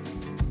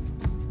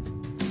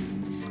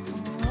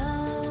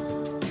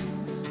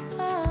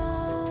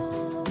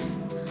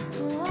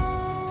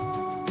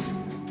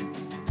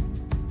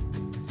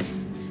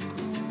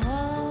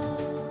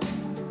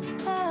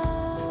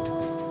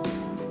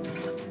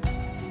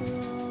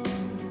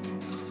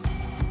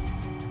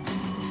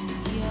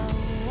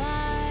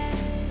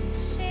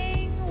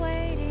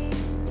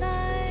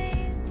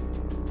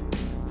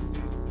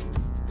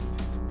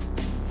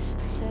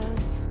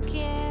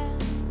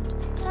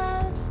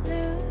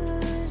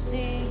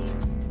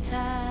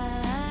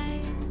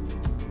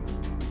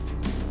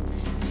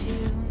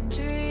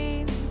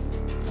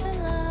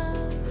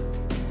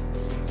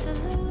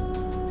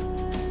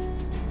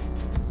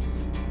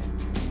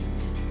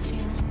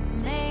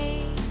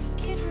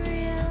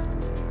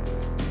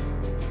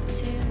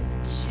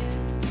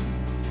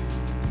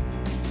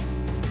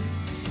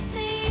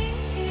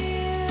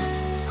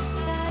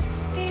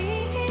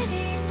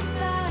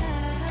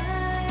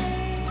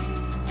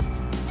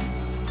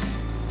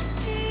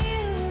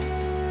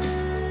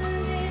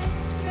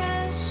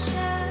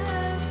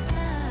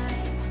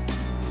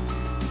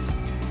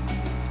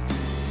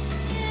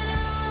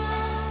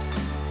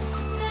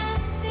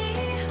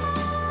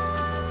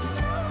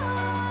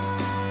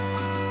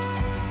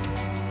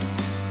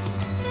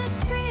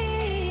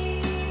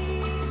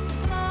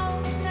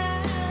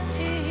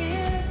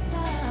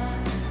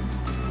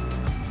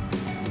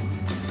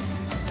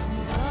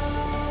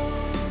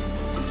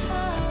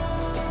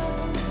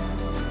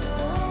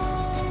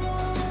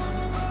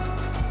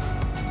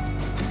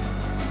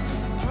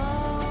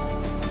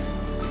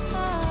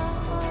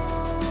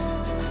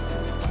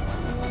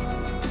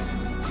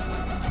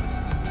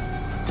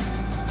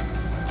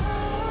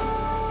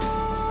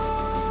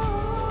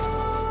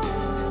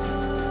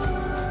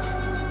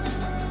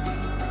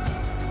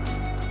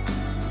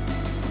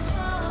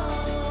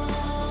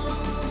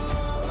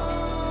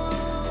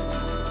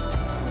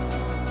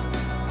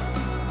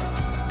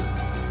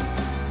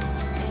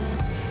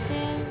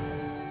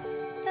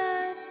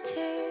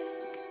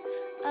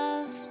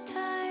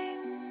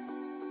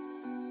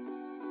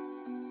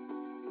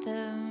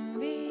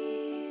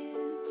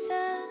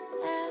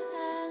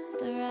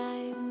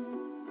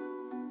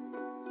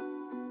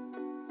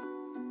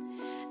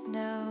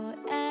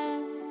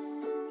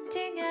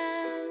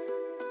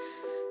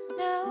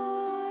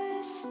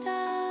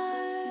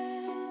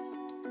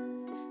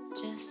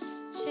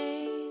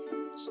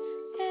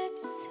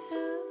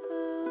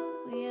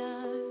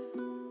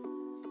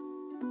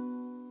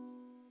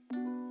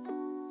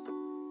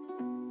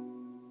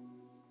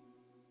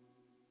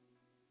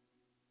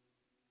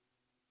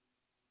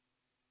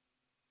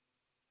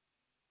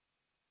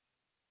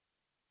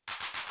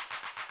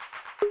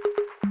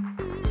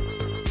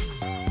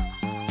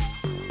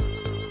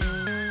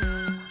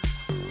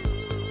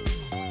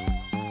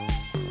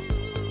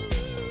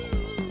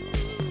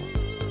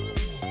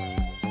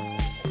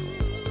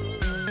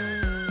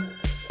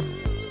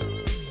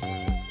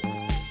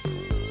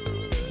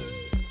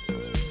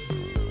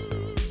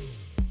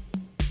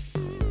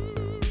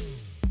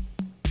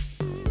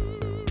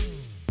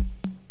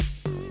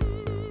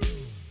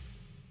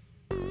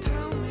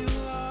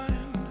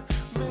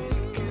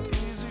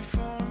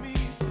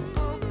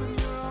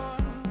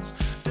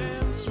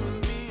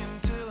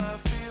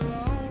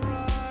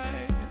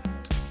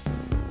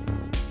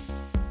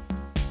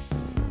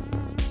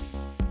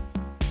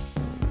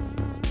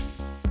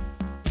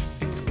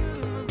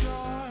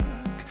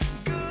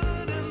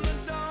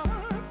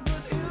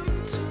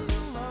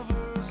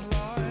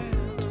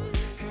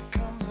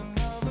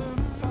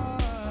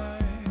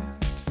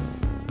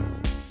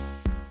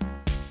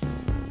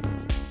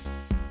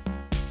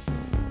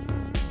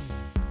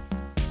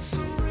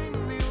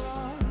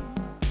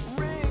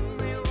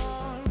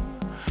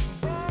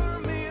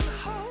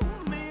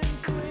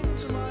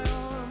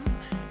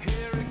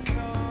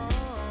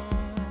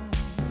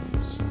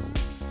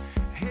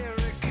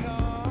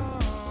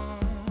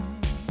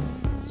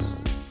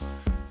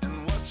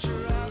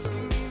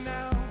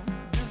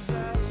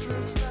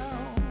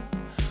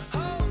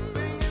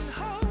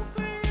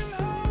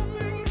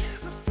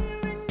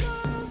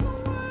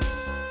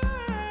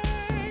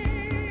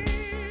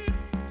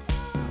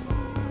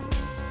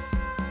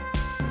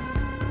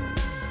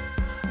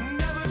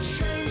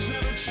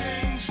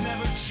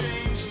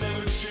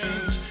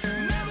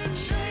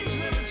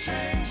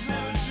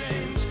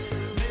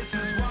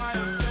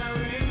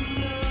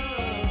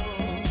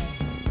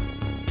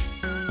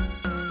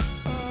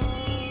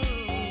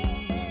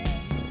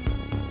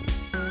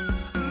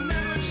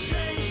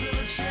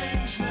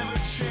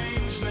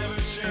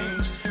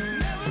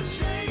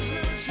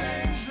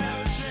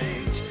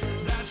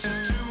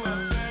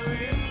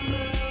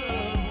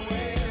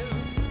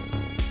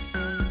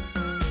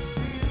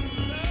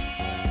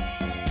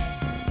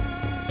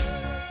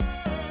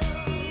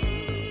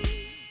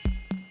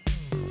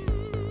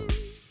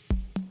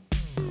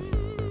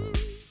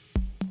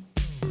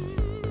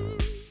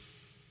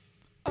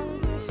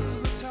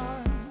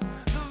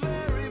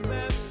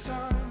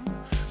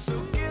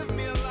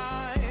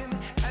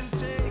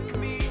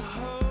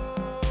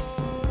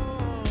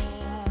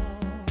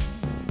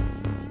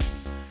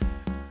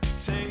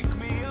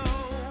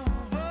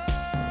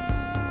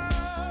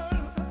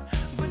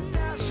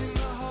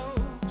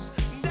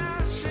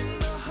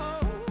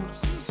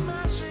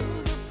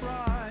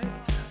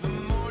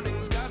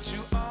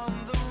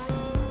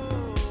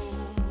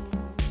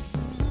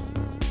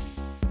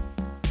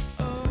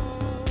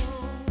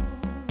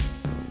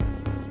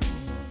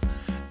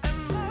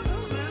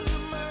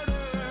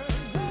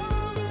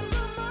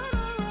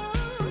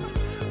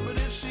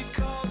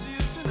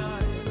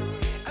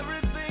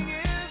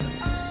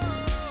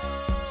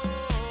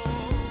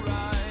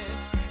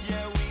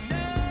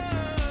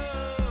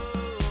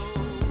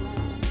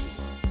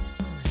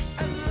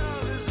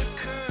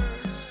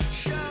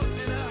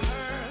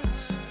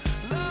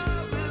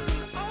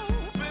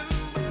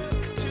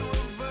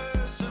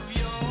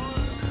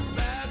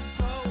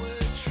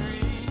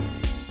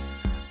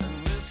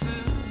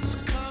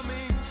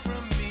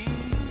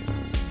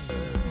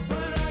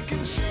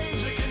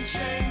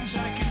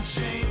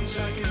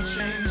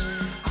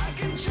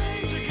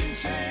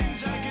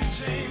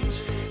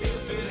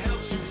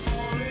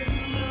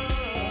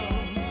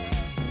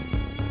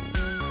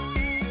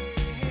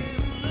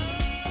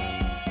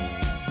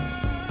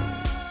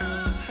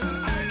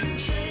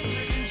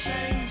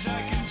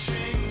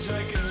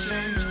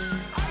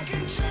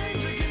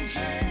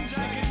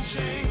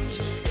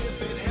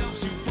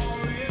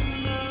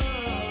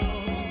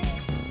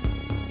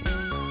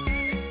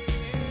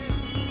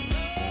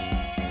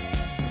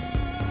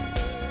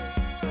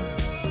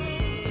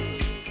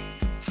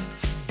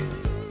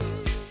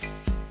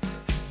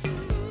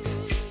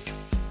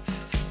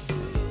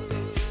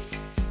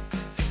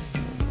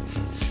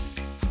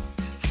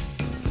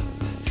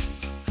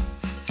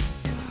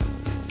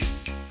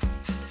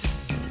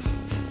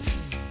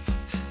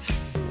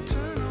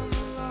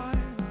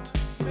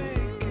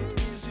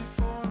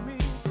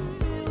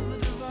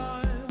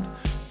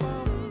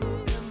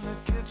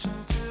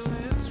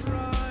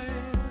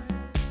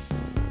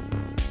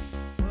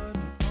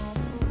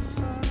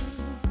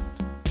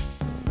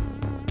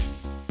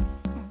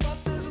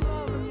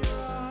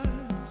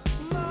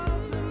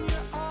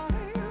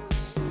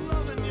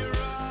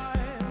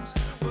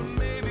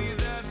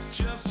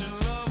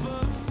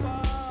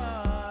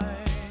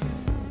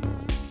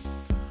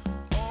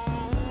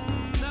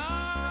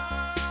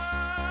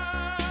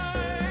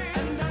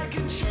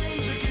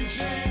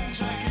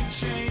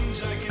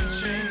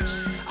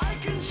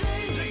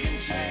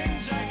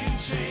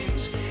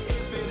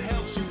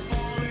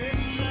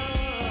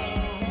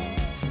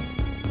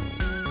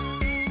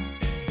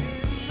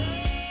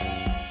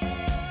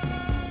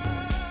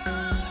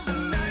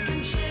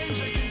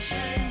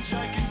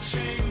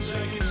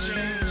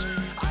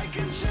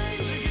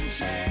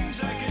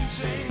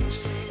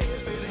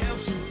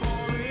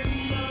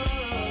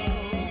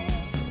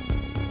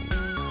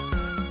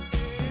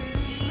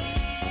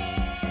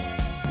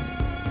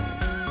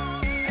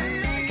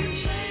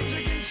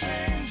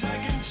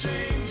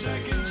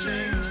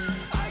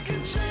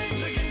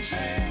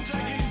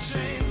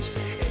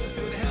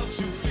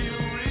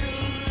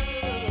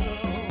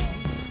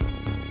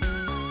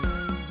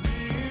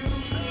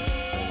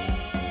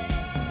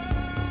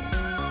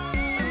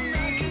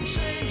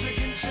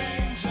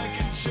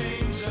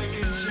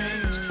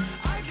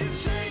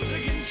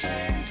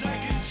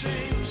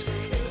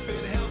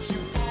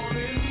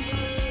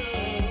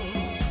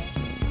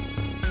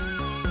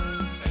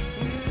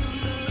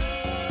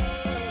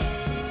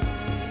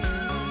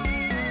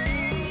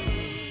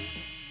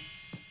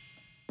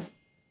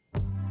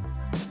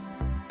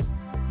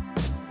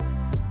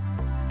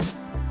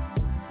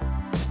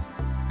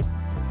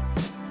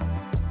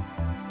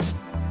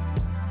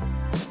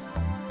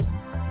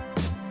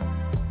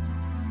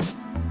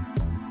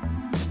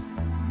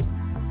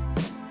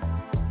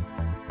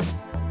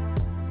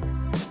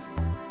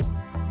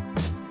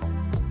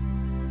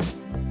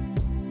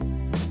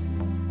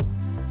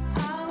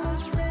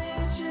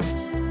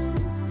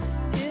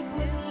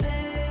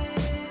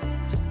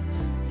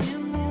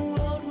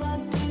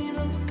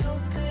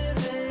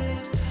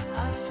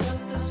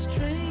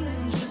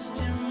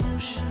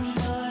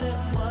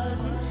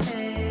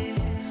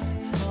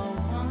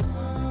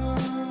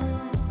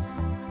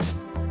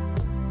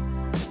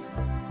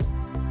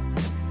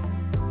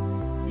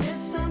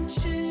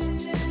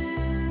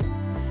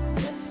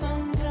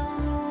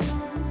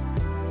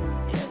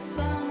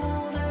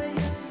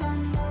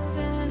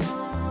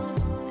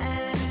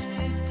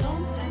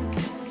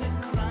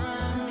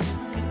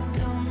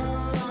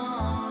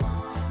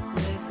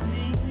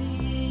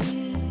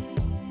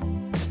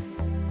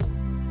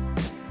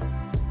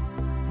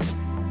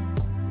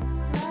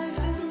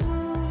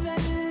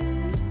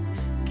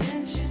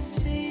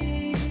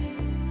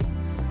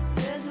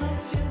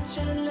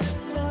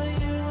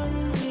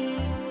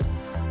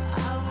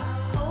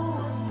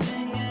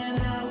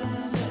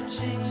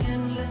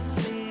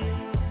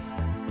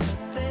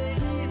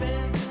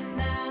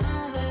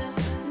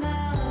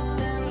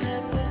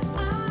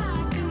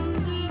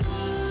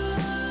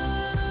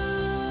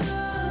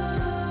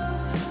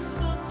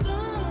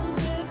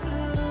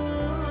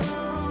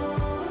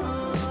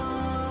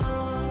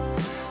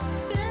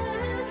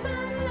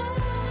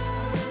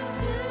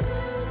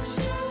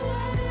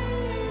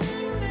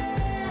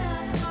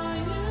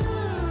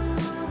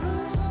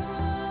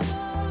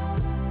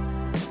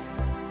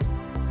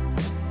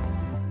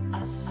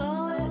 I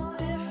saw it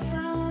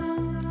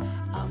different,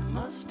 I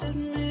must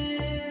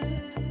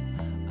admit.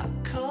 I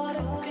caught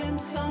a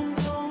glimpse, I'm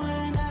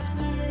going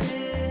after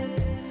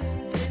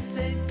it. They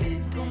say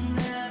people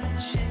never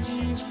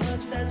change, but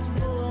that's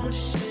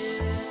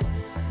bullshit.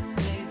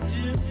 They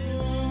do.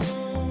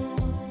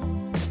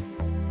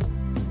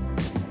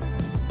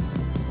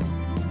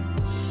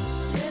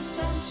 Yes,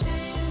 I'm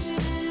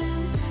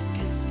changing,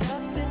 can't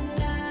stop it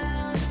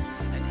now.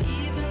 And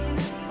even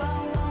if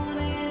I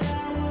wanted,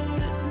 I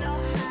wouldn't know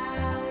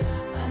how.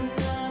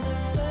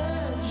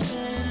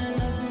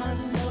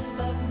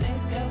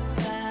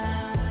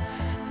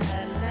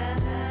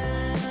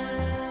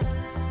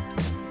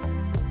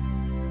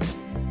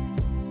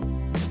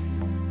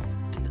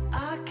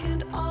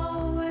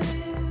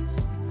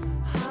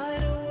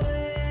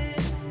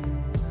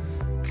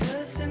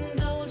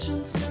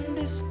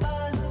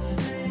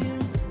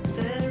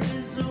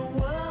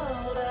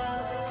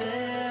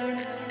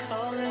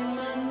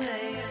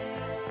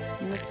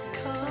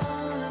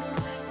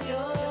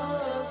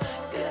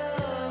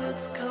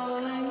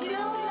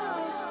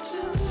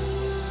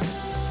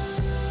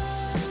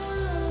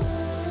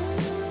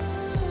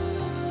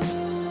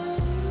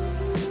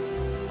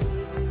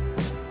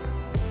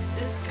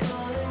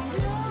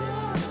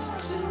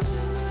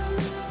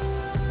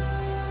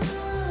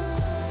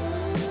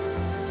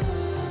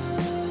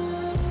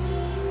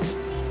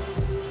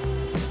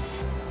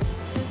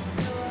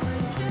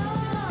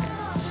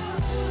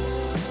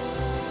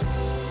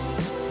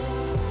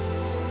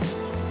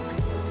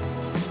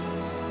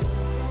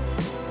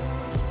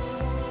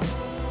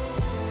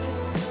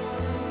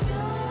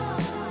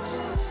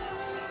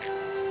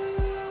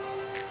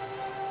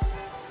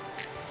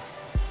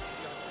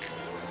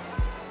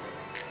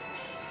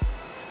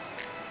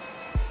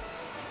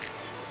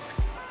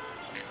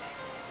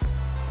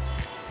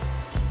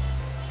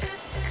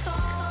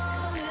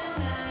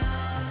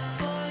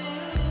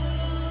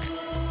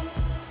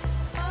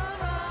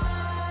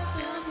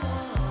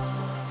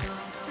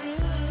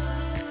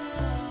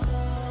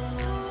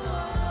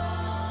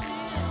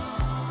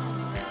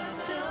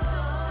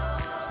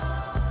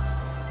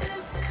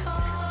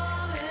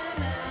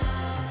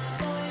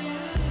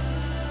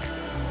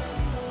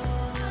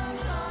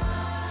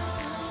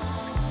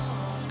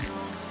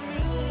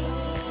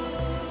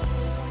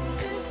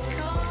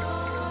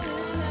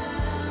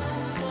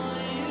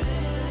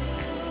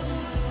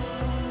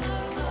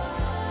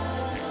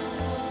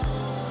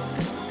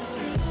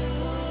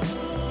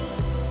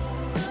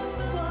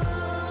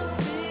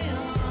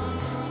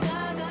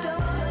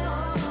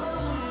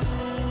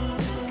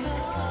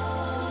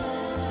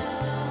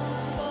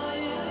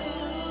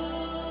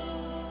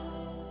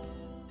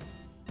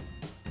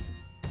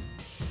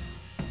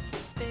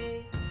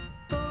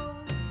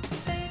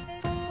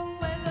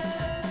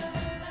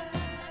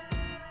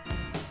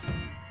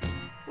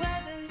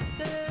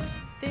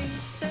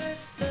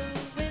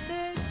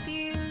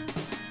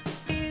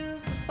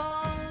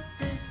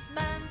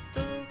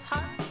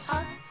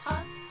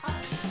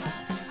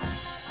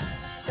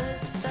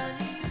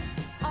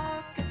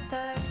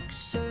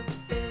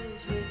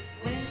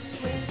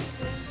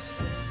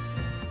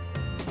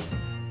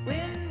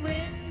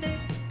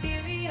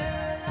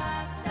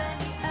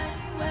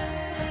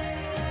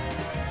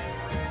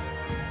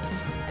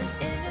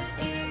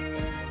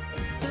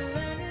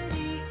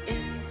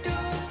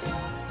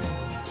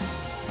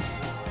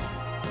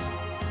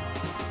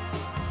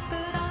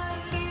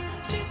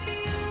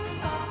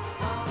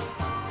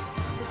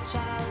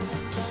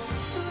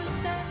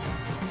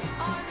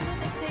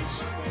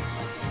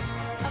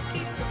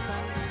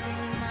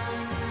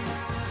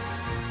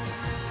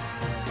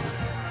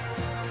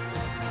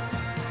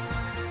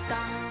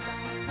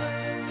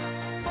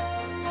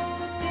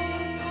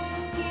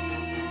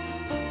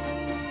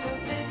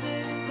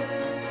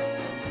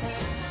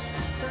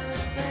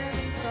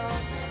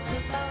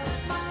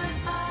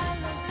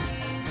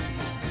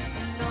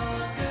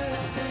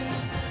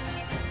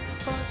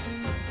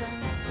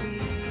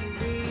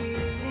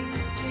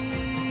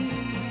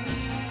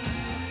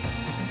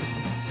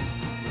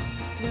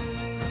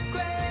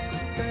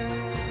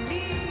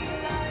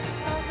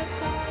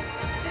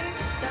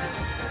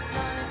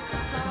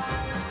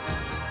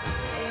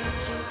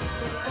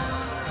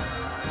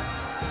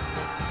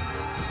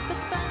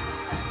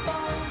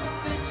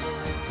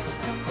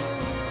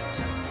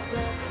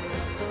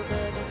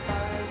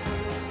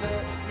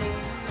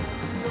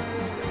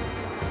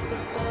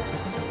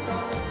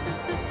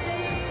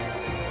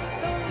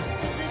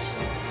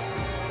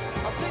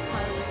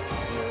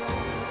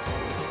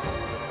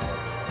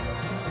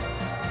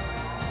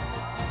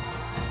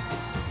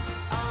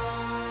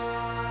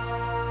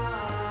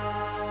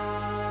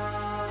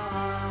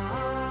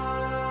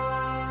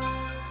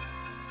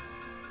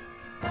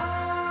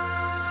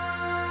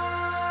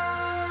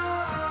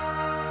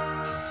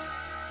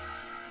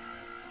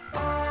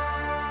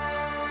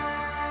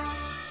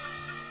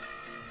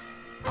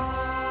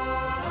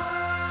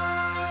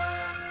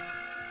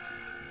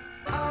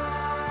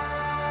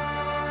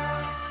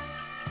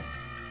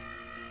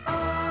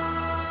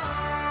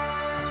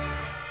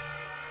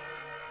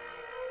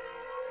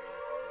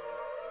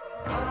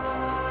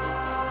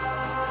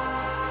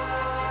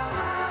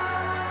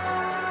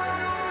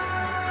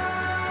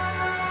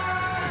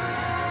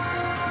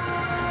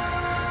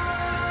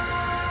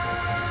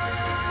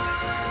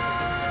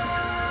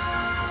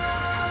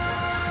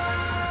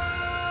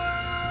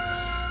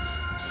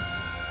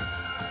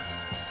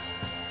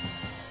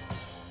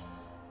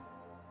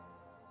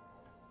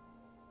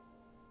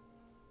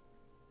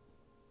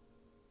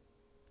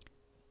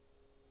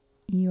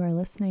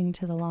 listening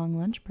to The Long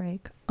Lunch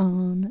Break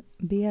on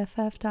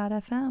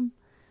BFF.FM.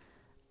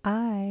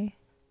 I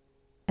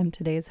am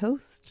today's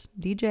host,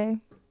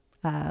 DJ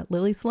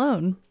Lily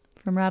Sloane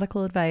from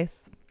Radical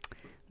Advice,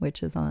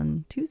 which is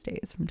on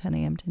Tuesdays from 10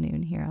 a.m. to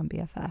noon here on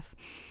BFF.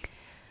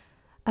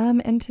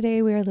 And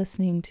today we are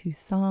listening to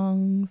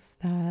songs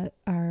that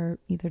are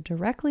either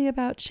directly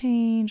about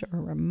change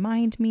or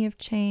remind me of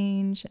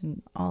change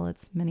and all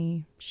its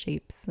many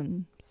shapes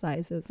and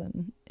sizes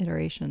and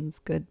iterations,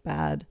 good,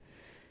 bad,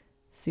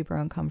 super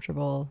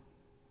uncomfortable,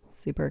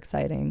 super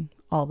exciting,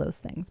 all those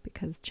things,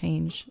 because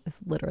change is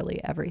literally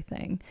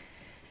everything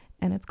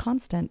and it's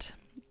constant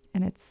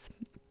and it's,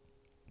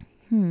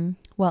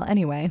 Well,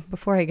 anyway,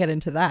 before I get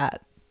into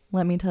that,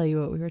 let me tell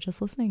you what we were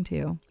just listening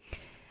to.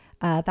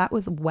 That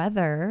was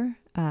Weather,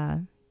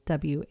 Whether,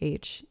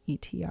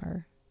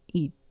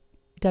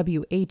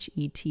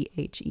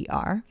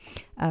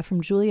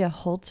 from Julia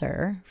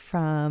Holter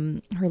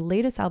from her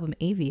latest album,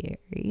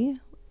 Aviary,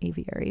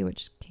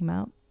 which came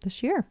out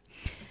this year.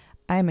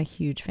 I'm a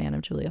huge fan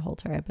of Julia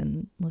Holter. I've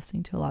been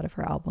listening to a lot of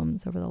her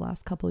albums over the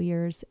last couple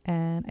years,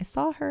 and I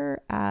saw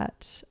her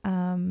at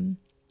the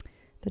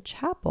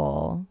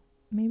Chapel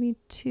maybe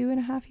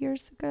 2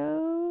 years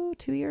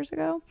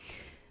ago.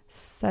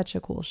 Such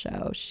a cool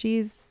show.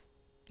 She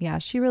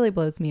really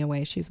blows me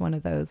away. She's one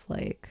of those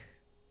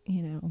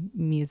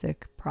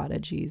music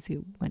prodigies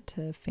who went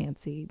to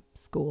fancy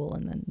school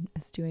and then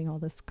is doing all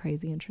this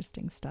crazy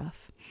interesting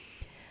stuff.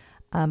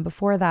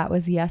 Before that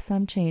was Yes,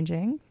 I'm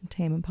Changing,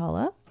 Tame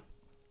Impala.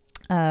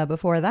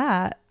 Before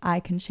that, I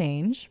Can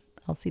Change,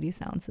 LCD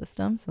Sound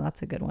System. So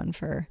that's a good one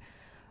for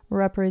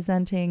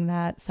representing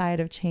that side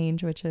of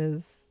change, which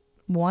is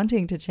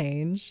wanting to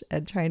change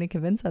and trying to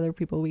convince other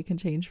people we can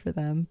change for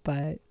them,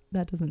 but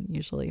that doesn't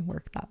usually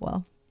work that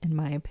well, in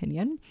my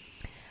opinion.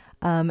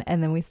 And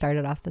then we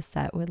started off the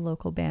set with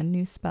local band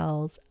New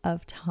Spells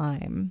of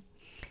Time.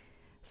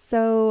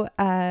 So,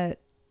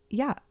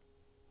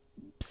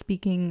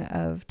 speaking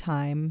of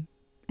time,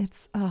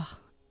 it's,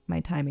 my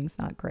timing's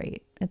not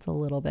great. It's a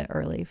little bit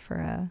early for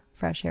a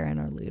fresh air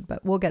interlude,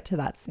 but we'll get to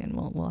that soon.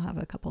 We'll have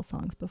a couple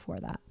songs before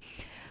that.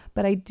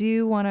 But I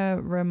do want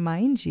to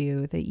remind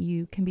you that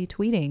you can be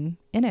tweeting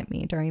in at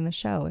me during the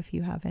show if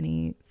you have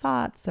any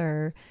thoughts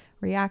or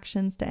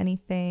reactions to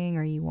anything,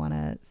 or you want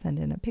to send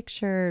in a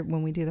picture.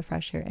 When we do the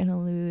fresh air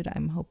interlude,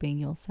 I'm hoping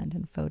you'll send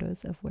in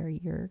photos of where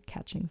you're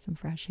catching some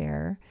fresh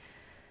air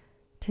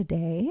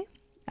today.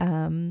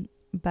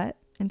 But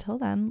until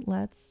then,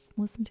 let's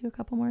listen to a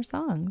couple more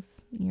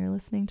songs. You're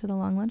listening to The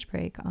Long Lunch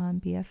Break on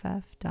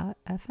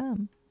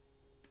BFF.FM.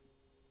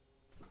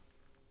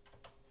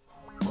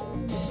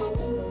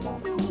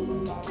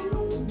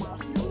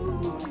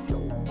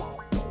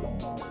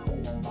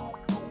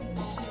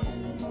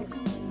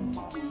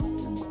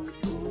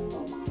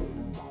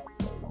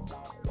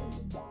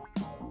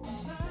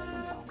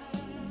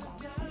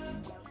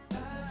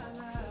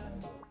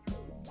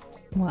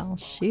 Well,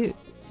 shoot,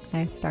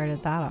 I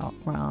started that out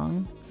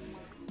wrong.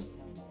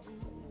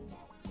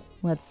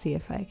 Let's see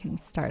if I can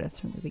start us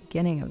from the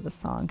beginning of the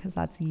song, because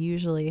that's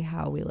usually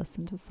how we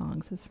listen to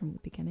songs, is from the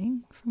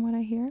beginning, from what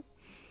I hear.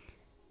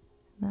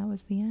 That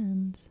was the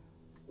end.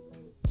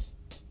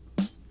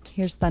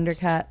 Here's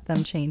Thundercat,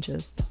 Them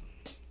Changes.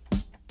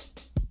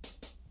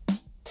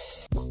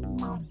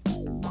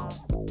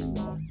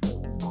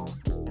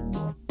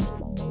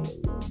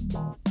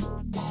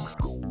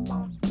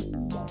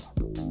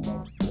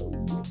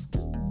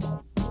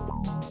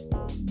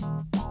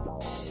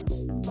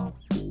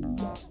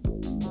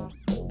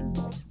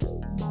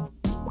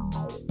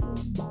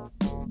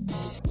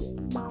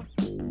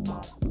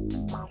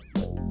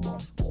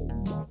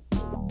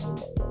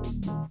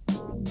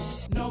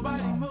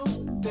 Nobody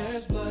move,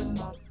 there's blood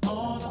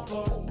on the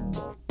floor.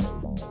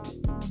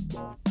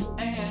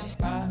 And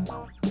I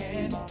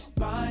can't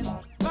find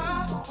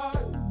my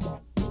heart.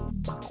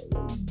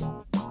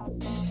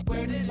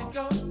 Where did it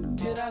go?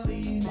 Did I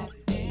leave it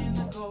in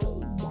the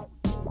cold?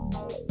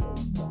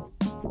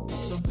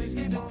 So please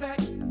give it back,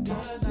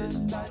 'cause it's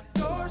not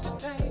yours to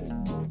take.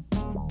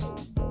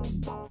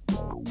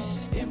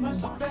 It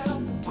must have fell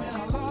when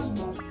I lost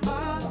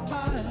my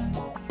mind.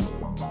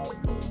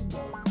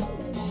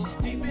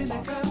 Deep in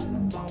the cup,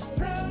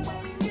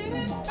 drowning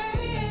in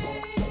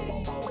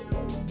pain.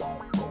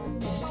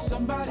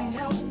 Somebody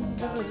help,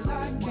 'cause I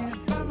can't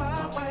find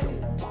my way.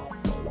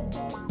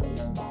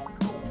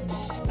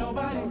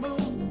 Nobody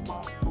move,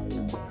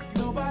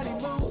 nobody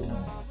move.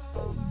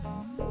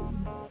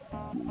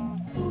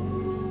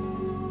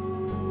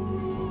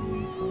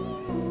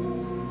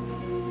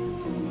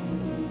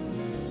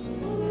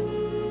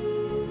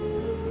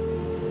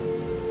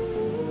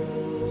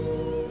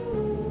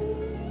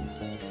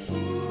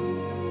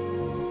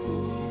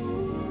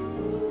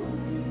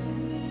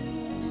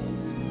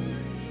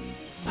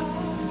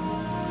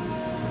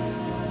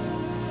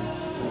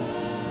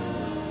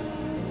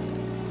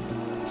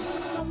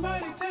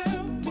 Somebody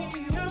tell me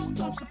how I'm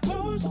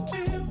supposed to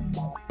feel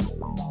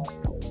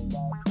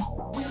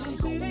when I'm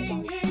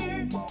sitting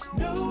here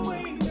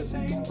knowing this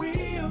ain't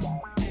real.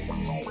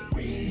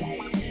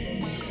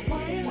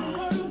 Why in the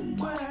world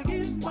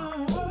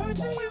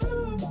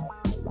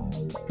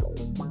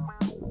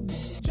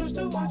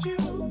to watch you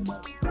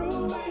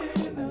throw it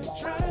in the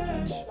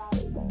trash.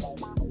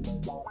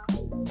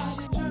 I've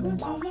been juggling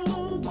so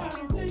long, I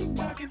don't think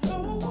I can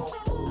hold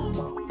on.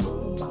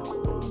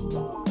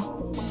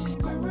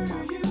 Where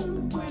were you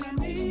when I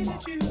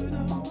needed you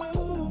the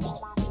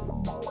most?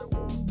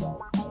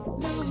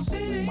 Now I'm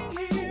sitting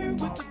here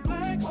with the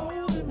black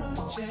hole in my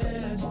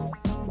chest.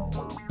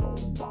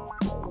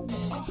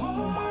 A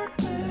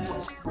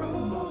heartless,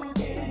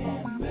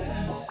 broken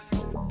mess.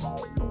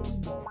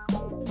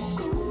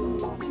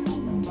 Ooh,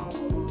 ooh,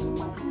 ooh.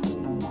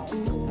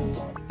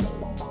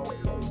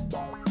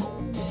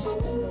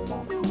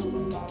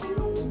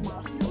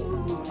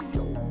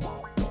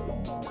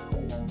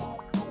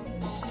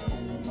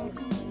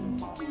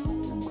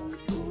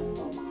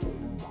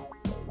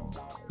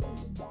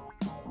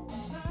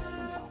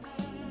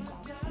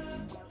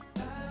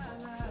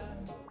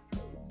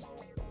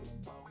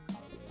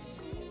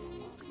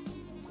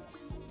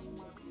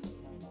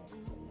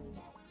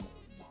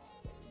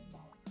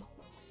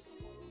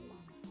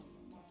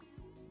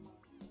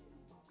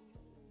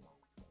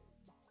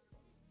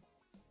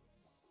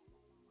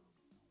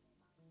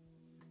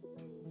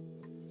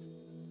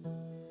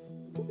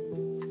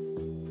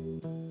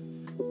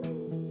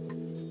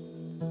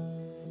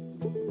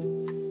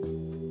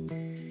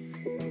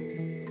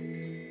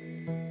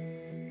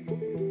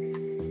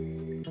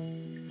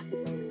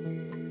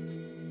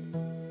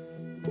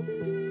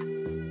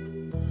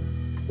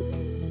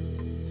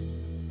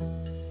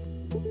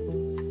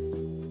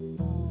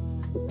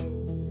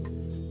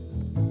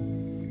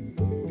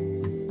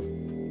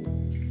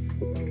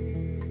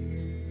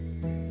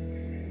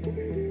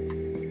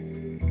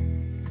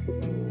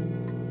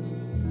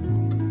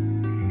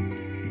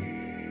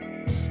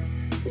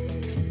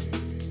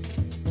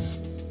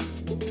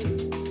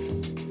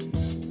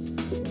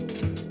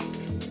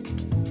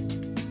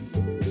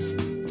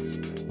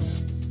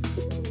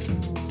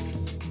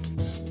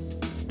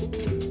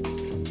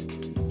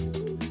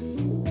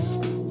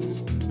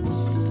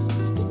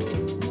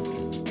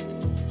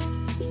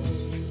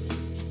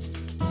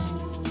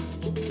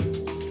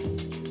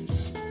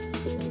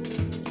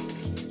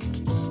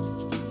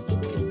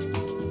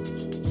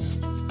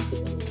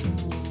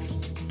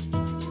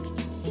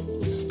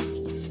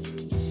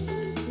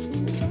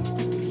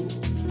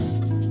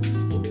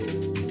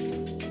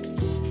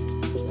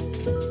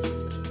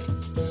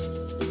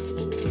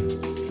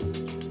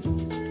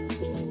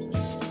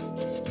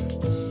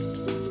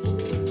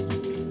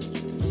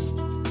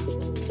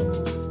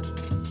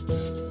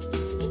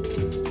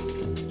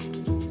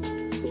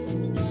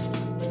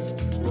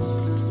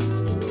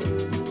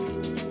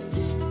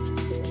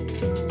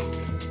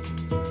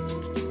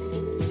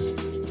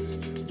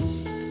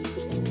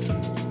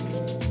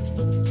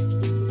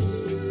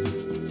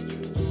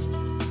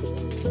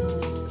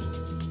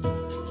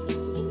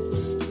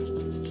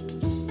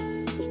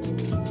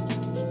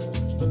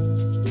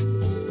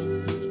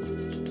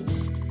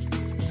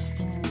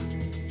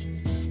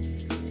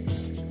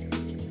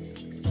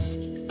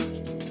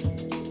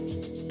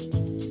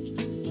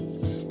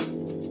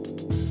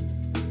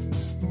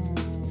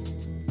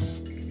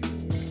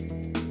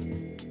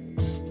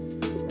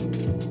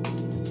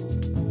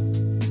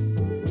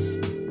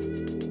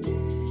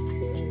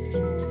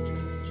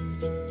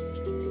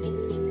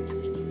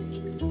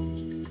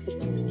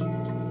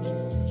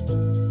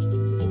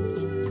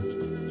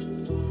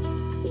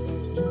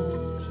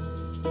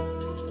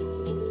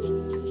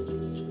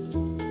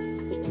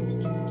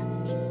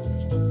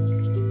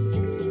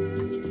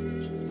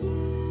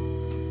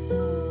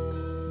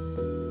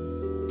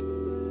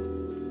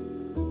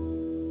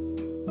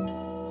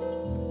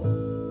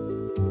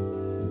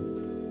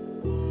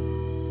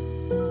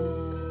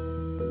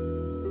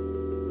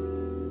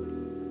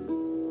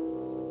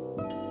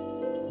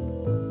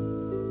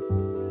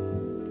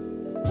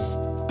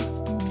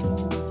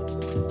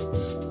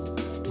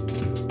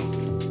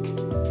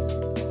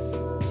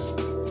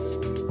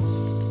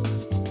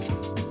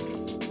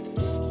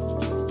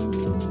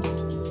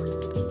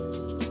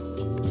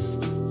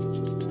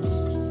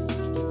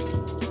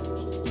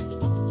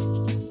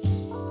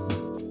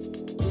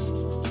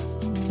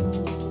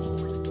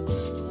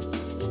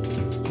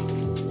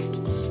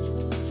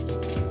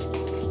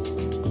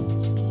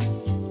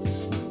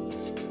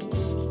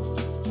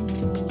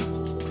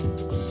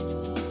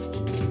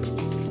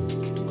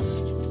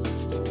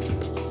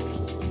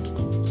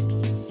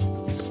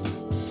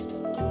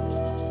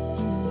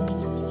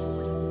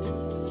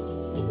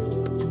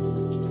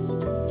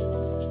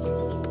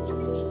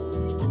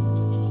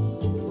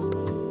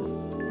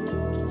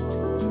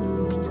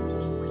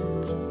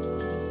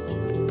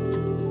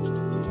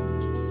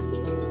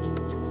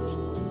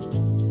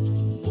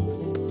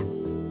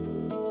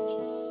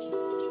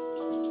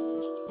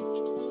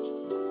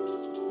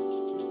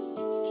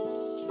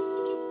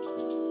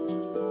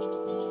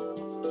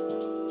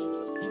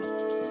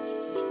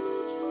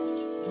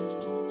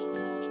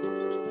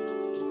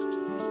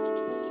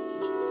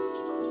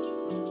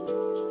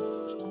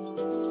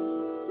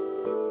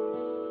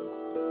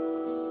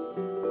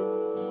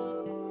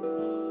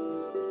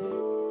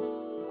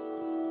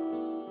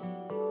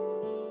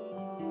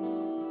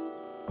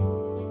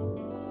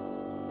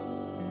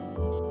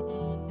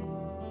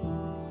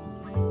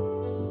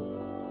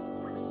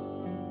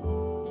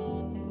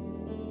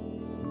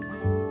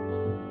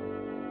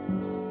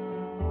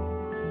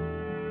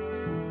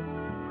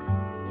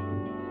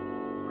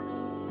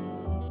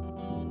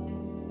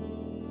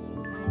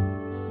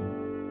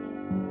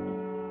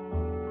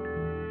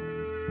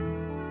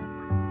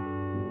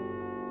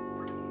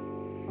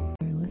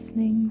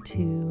 listening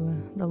to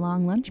The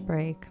Long Lunch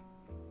Break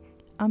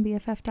on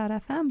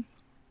BFF.fm.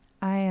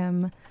 I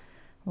am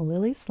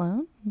Lily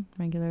Sloane,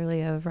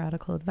 regularly of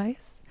Radical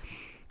Advice.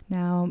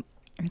 Now,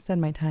 I said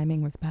my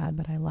timing was bad,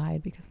 but I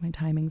lied because my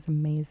timing's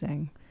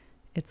amazing.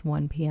 It's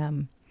 1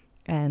 p.m.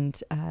 and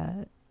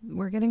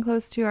we're getting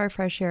close to our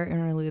fresh air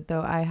interlude,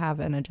 though I have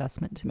an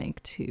adjustment to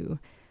make to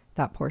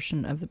that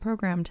portion of the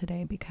program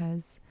today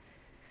because,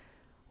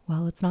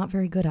 well, it's not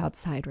very good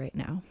outside right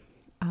now.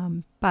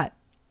 But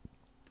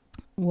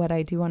what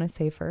I do want to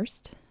say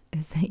first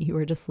is that you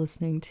were just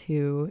listening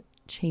to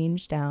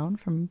Change Down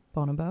from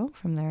Bonobo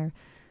from their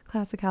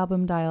classic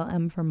album Dial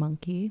M for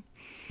Monkey.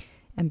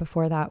 And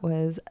before that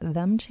was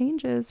Them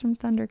Changes from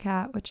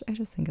Thundercat, which I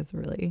just think is a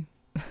really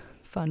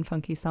fun,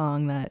 funky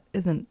song that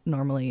isn't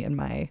normally in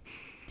my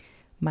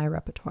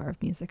repertoire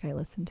of music I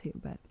listen to,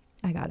 but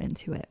I got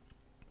into it.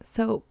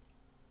 So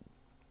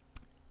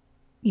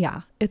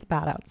yeah, it's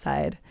bad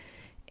outside.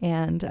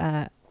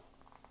 And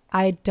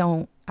I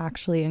don't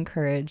actually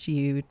encourage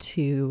you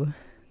to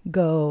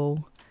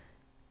go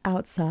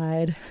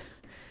outside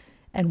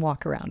and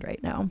walk around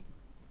right now.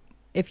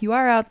 If you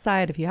are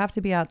outside, if you have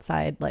to be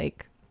outside,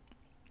 like,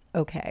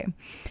 okay.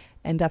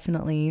 And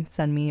definitely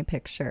send me a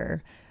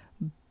picture,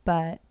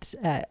 but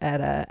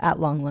at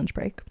Long Lunch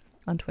Break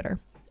on Twitter.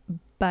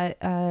 But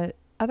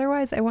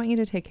otherwise, I want you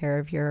to take care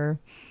of your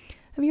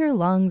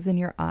lungs and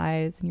your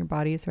eyes and your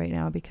bodies right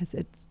now because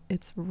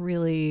it's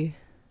really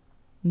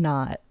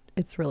not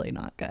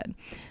good.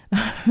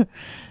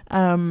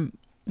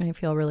 I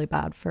feel really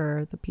bad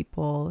for the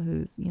people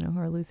who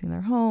are losing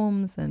their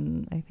homes,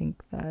 and I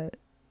think that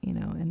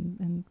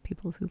and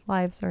people whose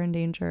lives are in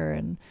danger,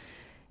 and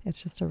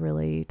it's just a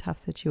really tough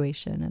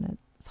situation, and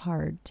it's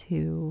hard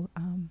to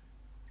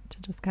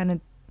just kind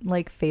of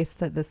like face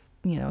that this,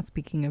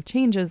 speaking of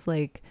changes,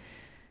 like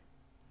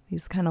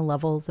these kind of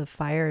levels of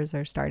fires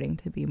are starting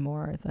to be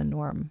more the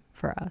norm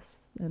for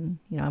us. And,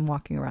 I'm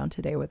walking around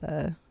today with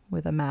a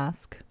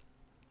mask,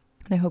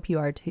 and I hope you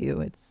are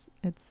too.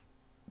 It's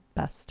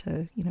best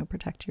to,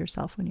 protect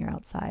yourself when you're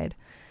outside.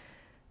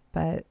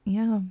 But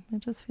yeah, it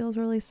just feels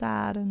really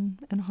sad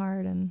and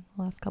hard. And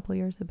the last couple of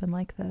years have been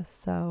like this.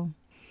 So,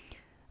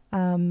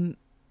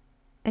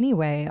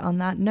 anyway, on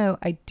that note,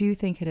 I do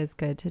think it is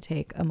good to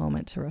take a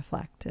moment to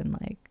reflect and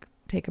like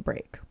take a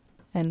break.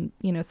 And,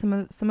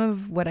 some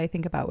of what I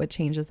think about with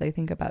changes, I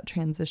think about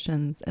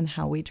transitions and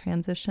how we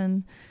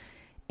transition.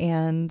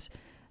 And,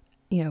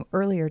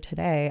 earlier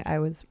today, I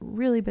was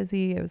really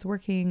busy. I was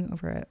working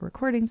over at a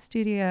recording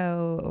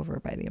studio over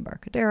by the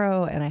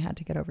Embarcadero, and I had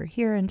to get over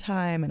here in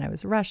time, and I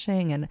was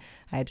rushing, and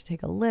I had to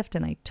take a lift,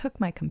 and I took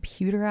my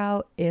computer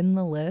out in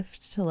the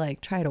lift to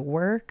like try to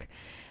work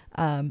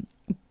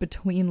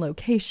between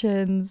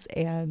locations,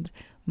 and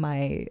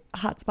my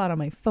hotspot on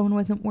my phone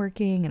wasn't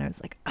working, and I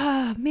was like,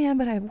 man,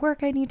 but I have work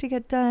I need to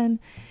get done.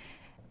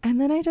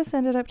 And then I just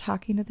ended up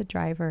talking to the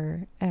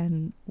driver,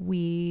 and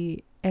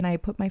I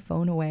put my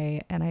phone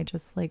away, and I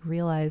just like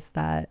realized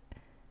that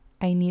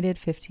I needed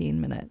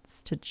 15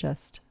 minutes to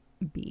just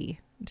be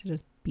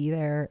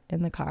there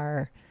in the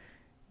car,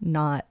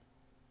 not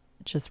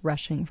just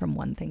rushing from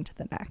one thing to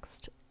the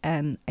next.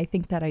 And I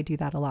think that I do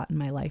that a lot in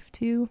my life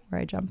too, where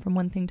I jump from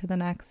one thing to the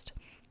next.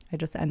 I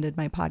just ended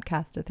my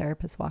podcast, A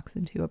Therapist Walks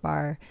Into a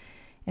Bar,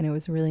 and it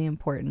was really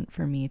important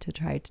for me to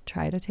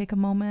try to take a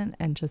moment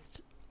and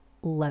just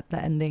let the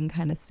ending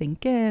kind of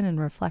sink in and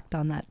reflect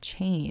on that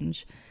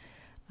change.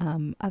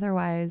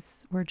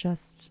 Otherwise, we're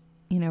just,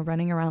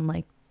 running around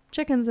like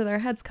chickens with our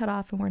heads cut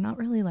off, and we're not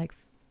really like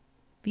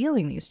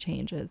feeling these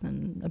changes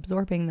and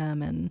absorbing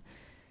them and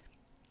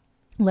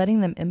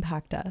letting them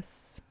impact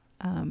us.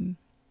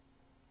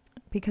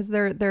 Because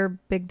they're a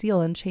big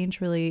deal, and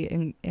change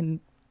really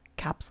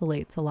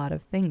encapsulates a lot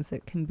of things.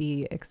 It can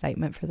be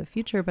excitement for the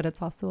future, but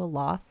it's also a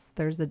loss.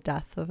 There's a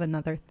death of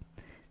another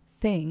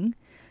thing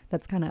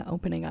that's kind of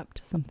opening up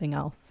to something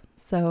else.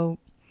 So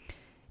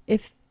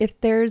if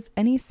there's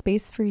any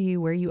space for you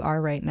where you are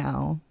right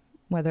now,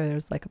 whether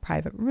there's like a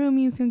private room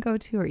you can go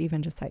to, or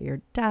even just at your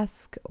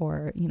desk,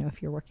 or,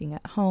 if you're working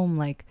at home,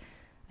 like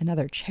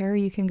another chair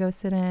you can go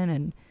sit in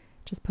and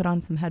just put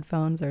on some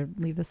headphones or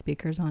leave the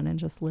speakers on and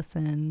just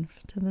listen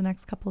to the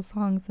next couple of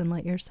songs and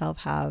let yourself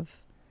have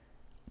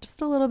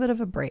just a little bit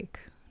of a break,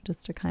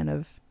 just to kind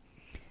of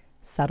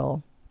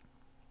settle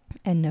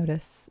and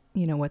notice,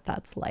 what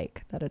that's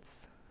like, that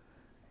it's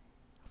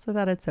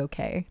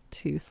okay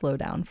to slow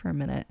down for a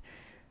minute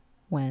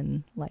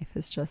when life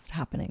is just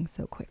happening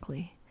so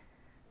quickly.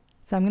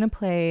 So I'm going to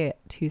play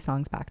 2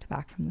 songs back to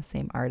back from the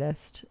same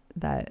artist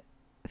that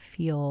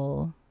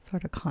feel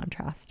sort of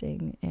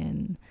contrasting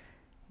in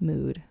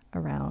mood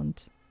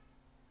around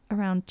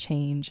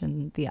change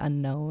and the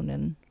unknown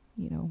and,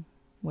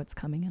 what's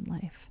coming in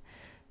life.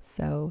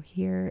 So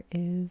here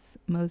is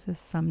Moses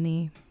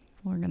Sumney.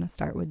 We're going to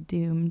start with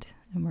Doomed,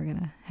 and we're going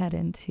to head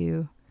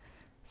into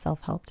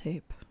Self-Help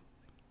Tape.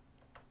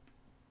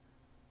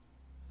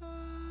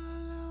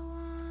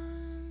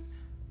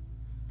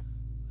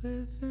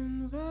 With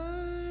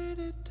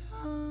inverted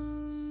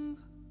tongue,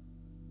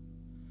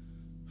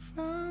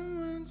 from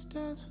whence just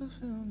as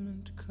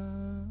fulfillment comes,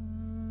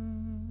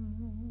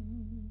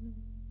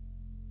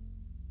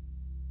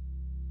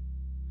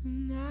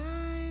 and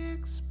I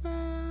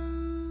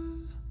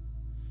expel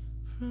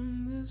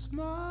from this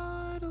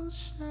mortal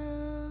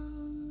shell,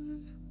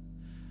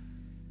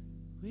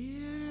 will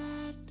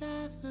I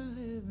die for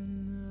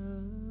living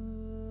up?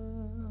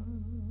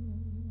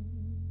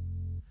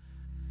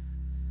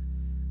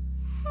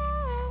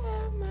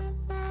 Am I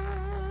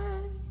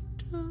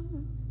vital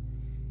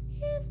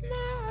if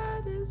my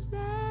heart is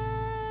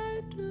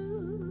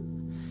idle?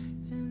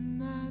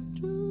 Am I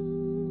doomed?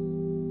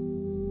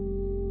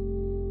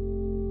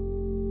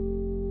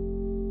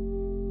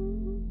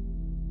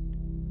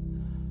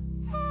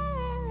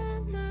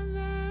 Am I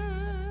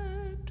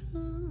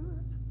vital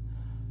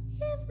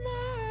if my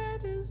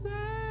heart is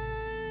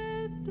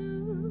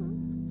idle?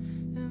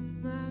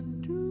 Am I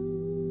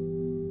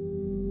doomed?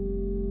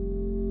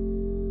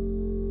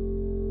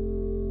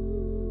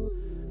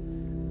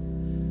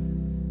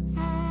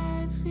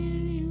 I feel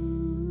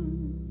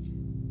you,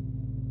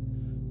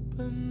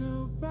 but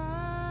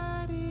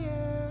nobody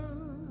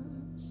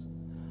else.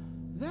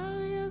 Though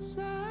you're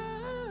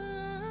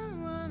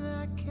someone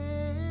I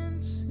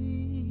can't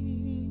see,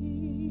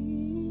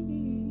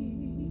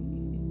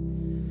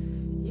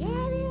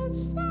 yet you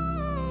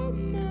said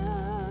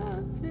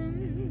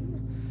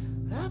nothing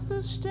of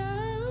the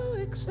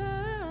stoic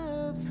suffering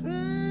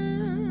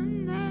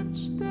that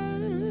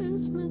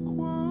stirs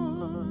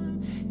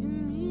lukewarm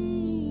in me.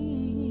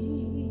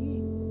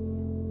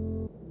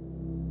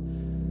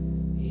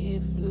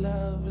 If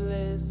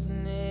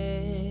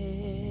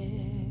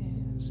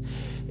lovelessness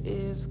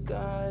is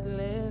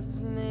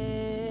godlessness,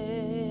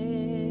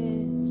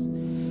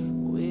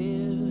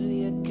 will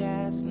you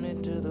cast me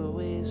to the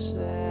wayside?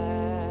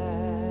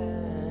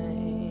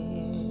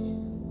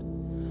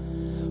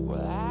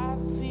 Well, I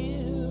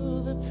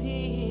feel the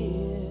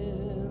feeling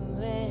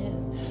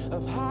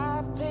of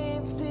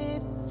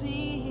half-painted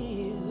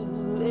ceilings,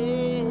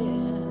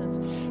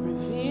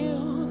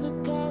 reveal the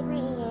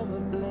covering of a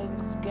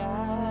blank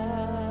sky.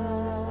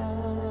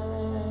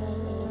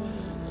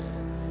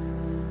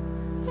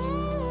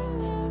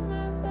 Am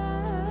I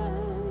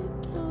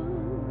vital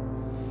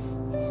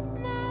if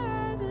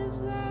my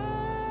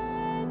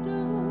desire?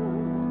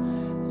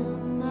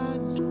 Am I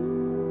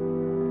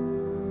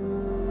doomed?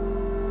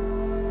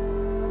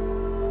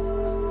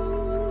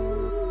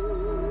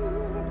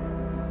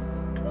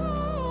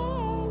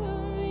 Cry to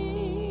me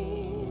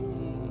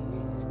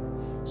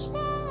so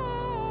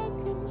I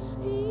can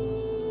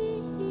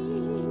see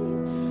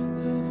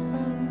if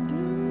I'm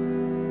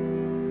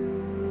doomed.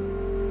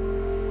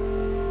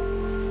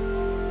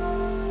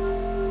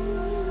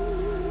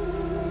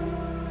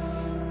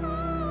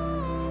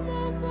 Am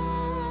I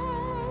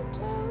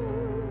vital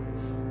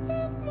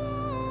if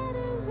my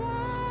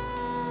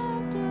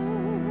desire?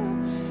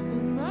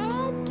 Am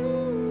I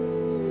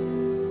doomed?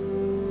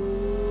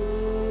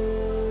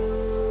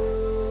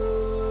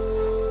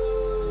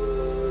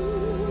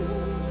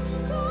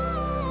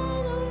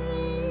 Cry to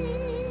me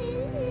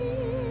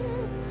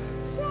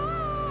so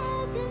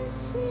I can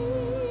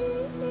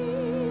see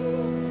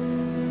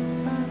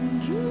if I'm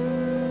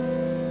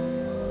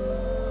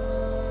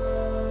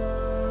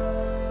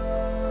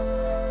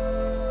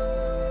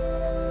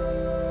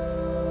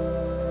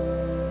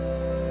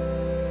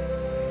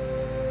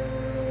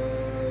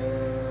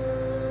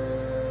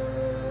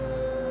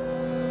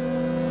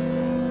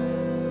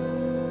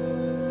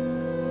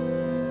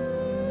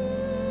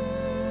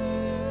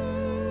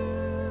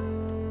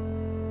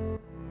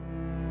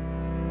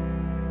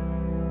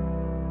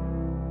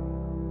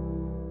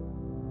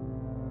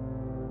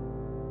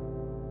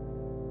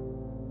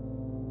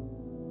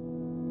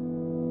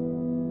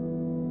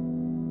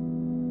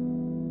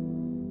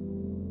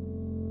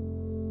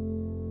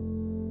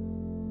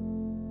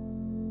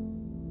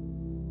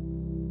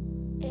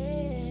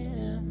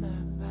Am I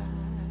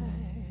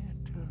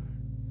vital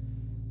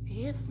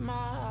if my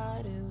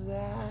heart is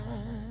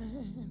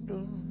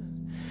idle?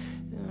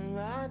 Am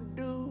I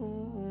doomed?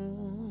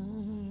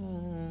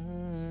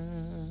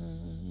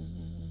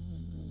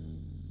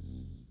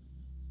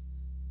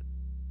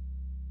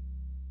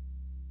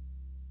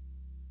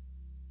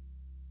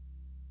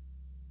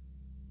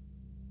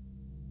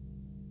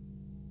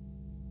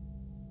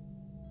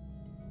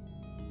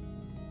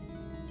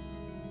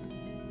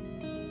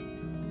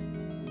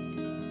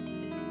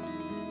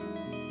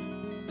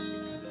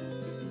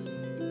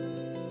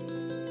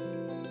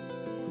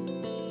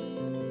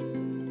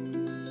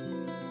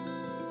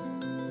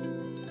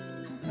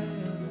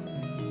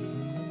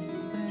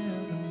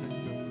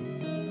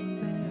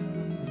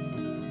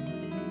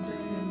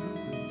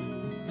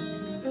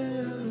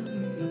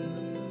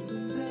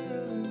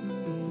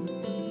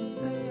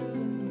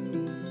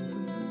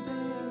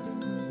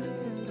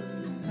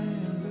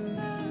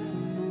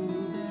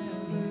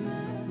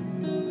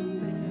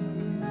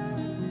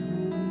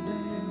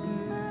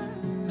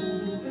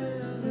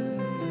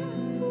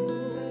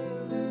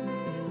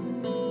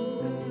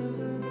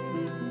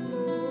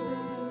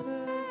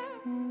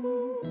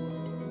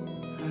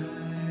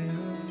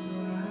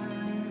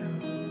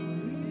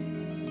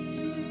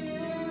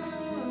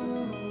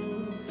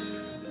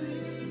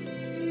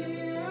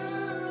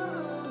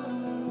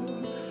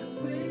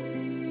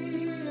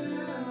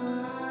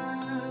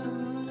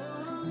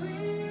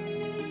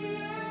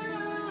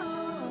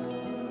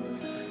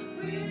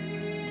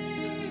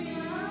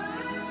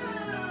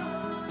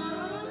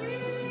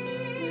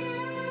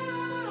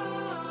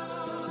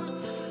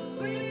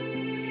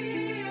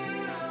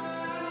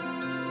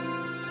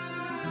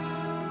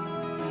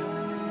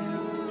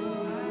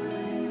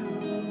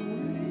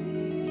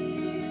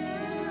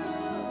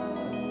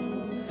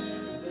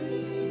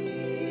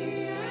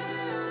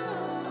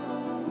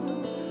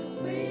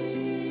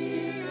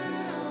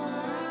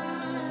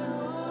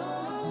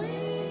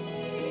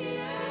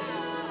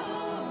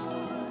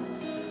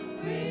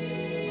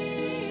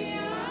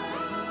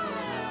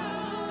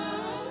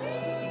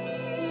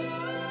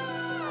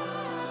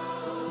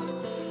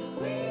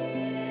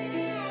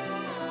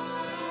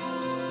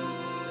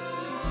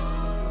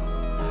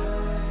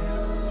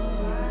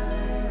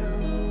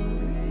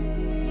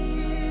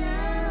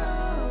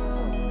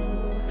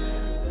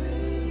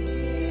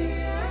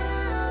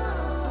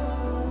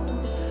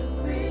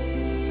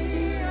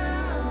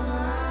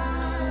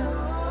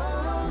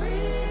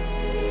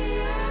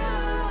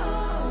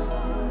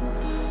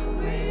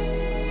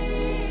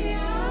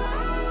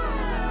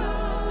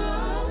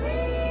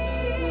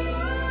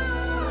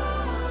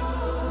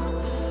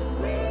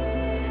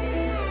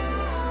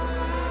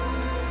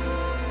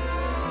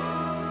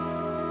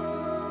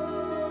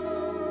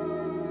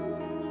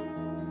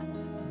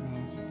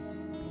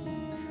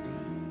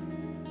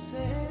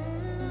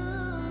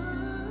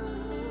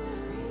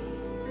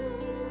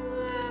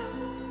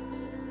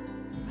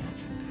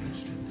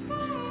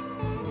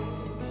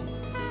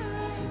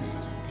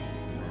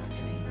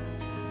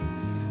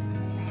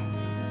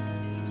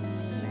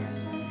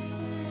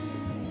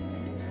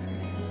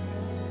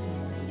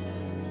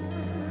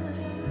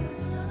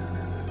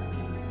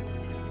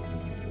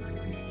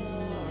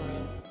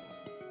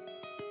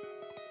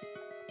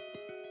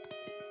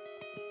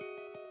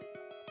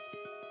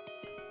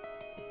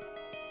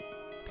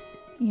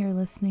 You're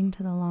listening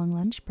to the long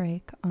lunch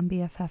break on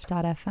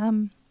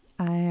BFF.fm.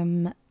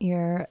 I'm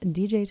your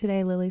DJ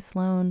today, Lily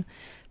Sloane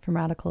from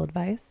Radical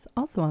Advice,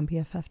 also on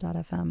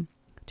BFF.fm.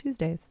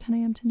 Tuesdays, 10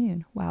 a.m. to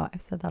noon. Wow,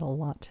 I've said that a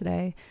lot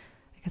today.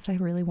 I guess I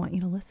really want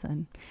you to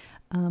listen.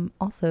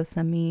 Also,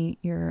 send me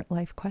your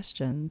life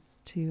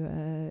questions to,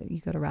 you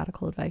go to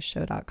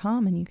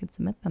radicaladviceshow.com and you can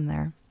submit them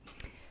there.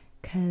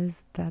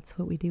 Because that's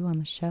what we do on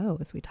the show,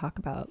 is we talk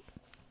about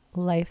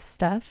life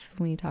stuff.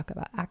 We talk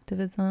about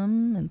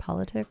activism and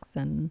politics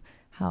and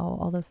how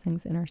all those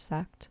things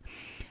intersect.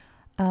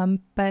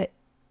 But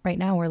right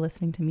now we're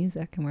listening to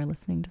music, and we're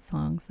listening to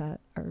songs that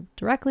are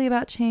directly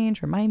about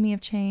change, remind me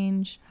of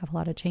change, have a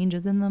lot of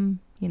changes in them,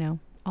 you know,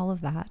 all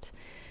of that,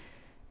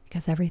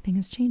 because everything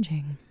is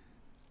changing.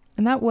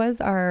 And that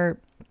was our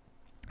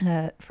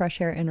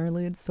fresh air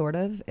interlude, sort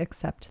of,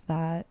 except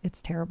that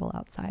it's terrible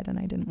outside and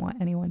I didn't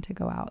want anyone to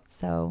go out.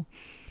 So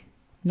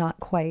not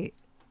quite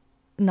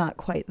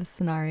the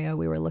scenario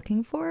we were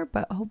looking for,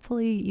 but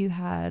hopefully you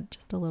had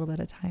just a little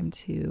bit of time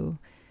to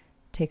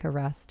take a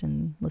rest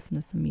and listen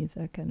to some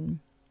music and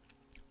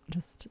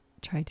just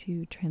try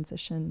to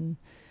transition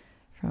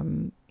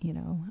from, you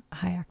know,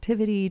 high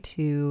activity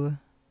to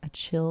a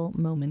chill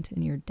moment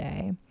in your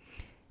day.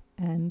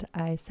 And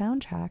I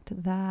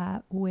soundtracked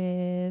that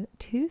with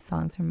 2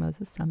 songs from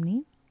Moses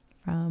Sumney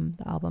from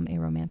the album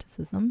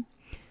Aromanticism.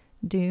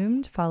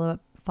 Doomed, followed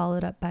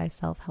up by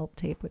Self-Help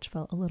Tape, which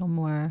felt a little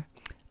more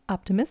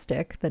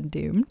optimistic than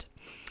Doomed.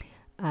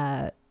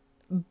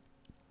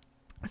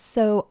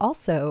 So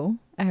also,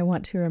 I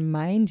want to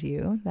remind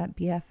you that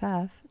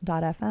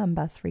BFF.fm,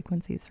 Best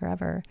Frequencies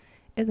Forever,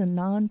 is a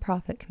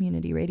non-profit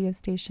community radio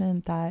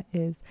station that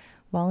is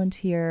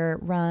volunteer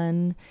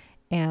run,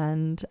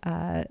 and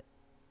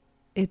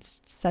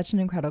it's such an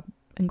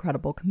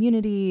incredible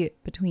community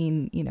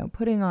between, you know,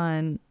 putting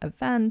on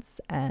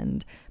events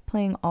and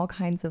playing all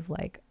kinds of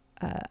like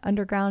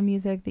underground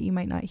music that you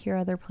might not hear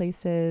other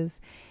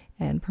places,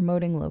 and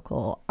promoting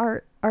local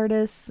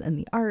artists and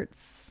the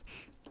arts,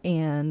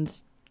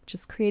 and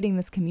just creating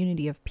this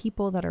community of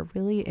people that are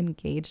really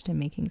engaged in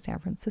making San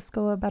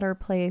Francisco a better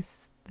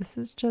place. This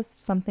is just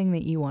something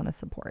that you want to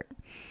support.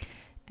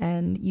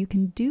 And you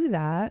can do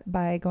that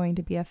by going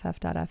to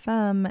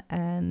BFF.fm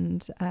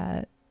and,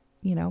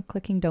 you know,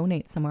 clicking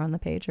donate somewhere on the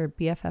page, or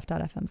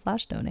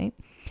BFF.fm/donate.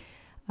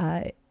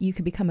 You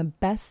could become a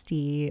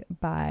bestie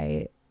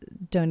by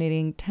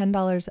donating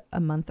 $10 a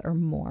month or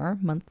more.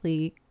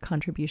 Monthly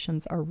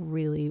contributions are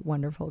really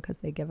wonderful because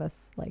they give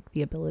us like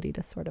the ability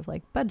to sort of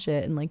like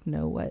budget and like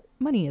know what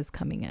money is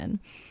coming in.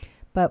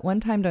 But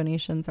one-time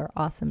donations are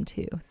awesome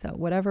too. So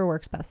whatever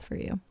works best for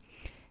you.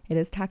 It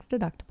is tax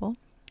deductible,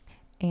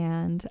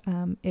 and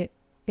it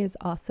is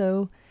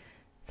also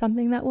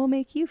something that will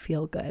make you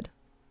feel good.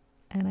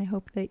 And I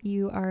hope that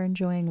you are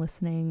enjoying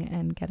listening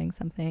and getting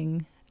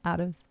something out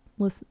of,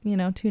 you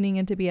know, tuning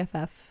into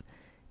BFF,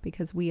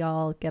 because we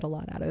all get a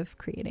lot out of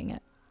creating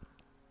it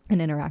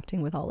and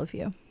interacting with all of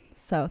you.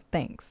 So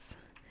thanks.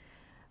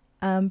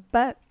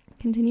 But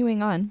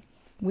continuing on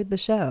with the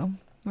show,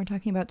 we're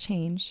talking about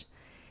change.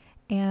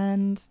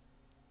 And,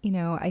 you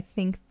know, I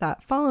think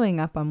that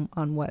following up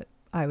on what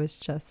I was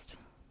just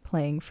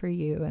playing for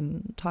you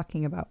and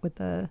talking about with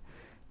the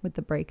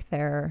break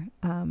there,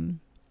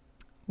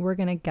 we're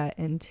going to get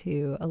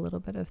into a little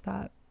bit of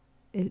that,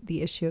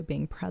 the issue of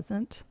being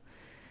present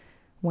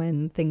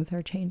when things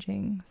are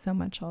changing so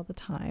much all the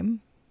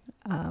time.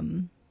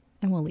 And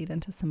we'll lead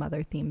into some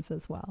other themes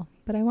as well.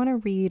 But I want to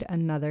read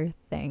another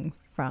thing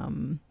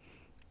from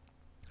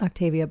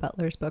Octavia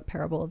Butler's book,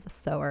 Parable of the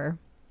Sower.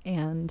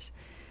 And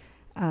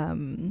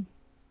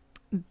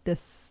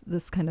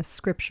this kind of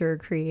scripture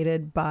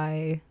created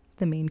by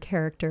the main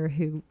character,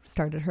 who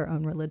started her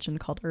own religion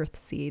called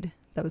Earthseed,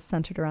 that was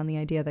centered around the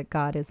idea that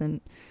God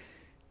isn't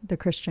the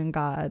Christian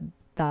God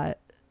that,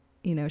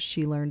 you know,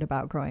 she learned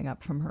about growing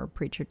up from her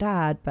preacher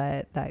dad,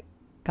 but that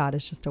God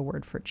is just a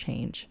word for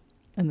change,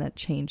 and that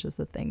change is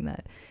the thing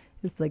that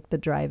is like the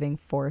driving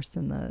force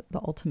and the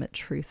ultimate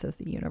truth of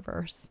the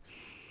universe.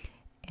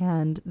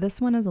 And this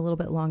one is a little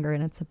bit longer,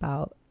 and it's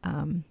about,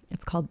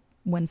 it's called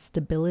When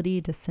Stability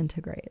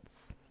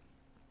Disintegrates.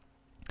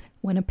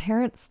 When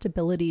apparent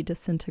stability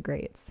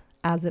disintegrates,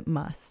 as it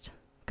must,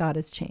 God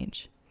is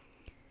change.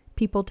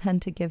 People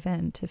tend to give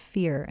in to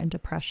fear and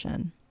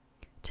depression,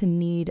 to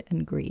need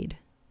and greed.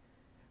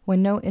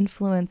 When no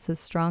influence is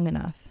strong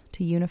enough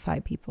to unify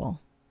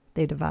people,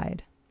 they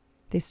divide.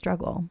 They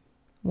struggle,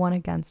 one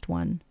against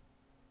one,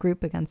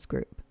 group against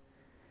group,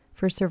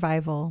 for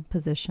survival,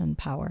 position,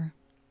 power.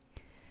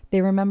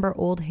 They remember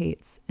old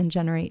hates and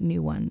generate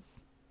new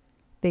ones.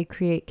 They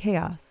create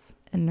chaos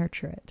and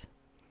nurture it.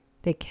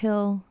 They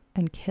kill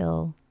and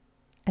kill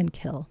and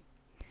kill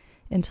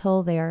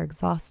until they are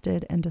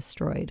exhausted and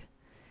destroyed,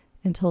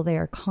 until they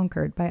are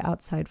conquered by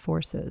outside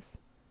forces,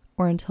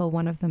 or until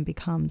one of them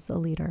becomes a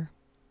leader.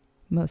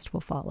 Most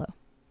will follow.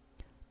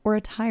 Or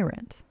a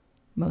tyrant,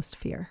 most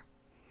fear.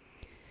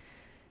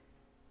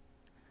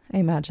 I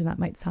imagine that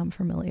might sound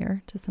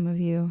familiar to some of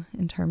you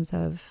in terms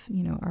of,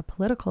 you know, our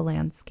political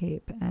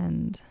landscape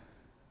and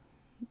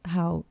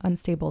how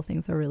unstable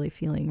things are really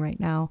feeling right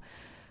now.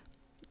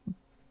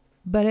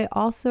 But it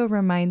also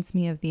reminds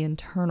me of the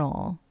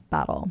internal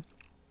battle.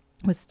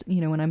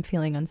 When I'm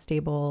feeling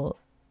unstable,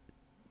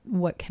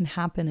 what can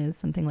happen is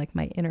something like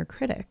my inner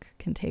critic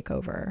can take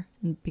over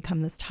and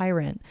become this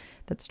tyrant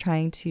that's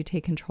trying to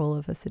take control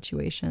of a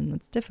situation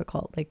that's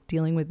difficult, like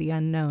dealing with the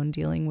unknown,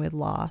 dealing with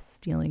loss,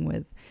 dealing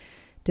with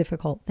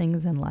difficult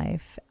things in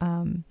life.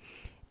 And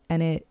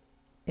it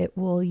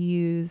will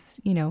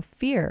use,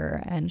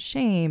 fear and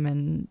shame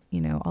and,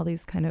 all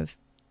these kind of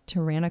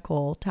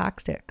tyrannical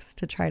tactics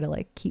to try to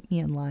like keep me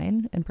in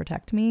line and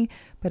protect me,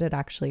 but it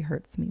actually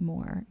hurts me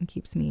more and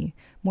keeps me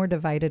more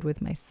divided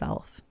with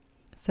myself.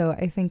 So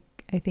I think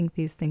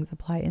these things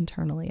apply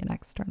internally and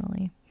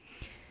externally.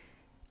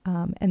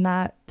 And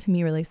that to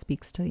me really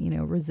speaks to,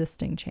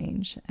 resisting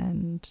change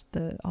and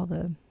all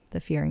the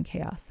fear and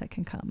chaos that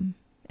can come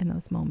in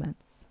those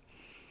moments.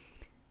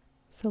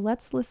 So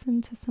let's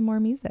listen to some more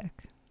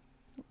music.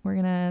 We're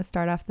going to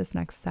start off this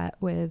next set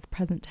with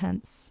Present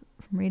Tense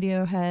from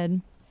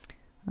Radiohead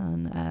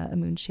on a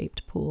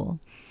moon-shaped pool.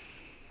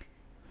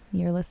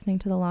 You're listening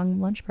to The Long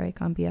Lunch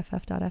Break on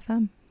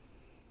BFF.fm.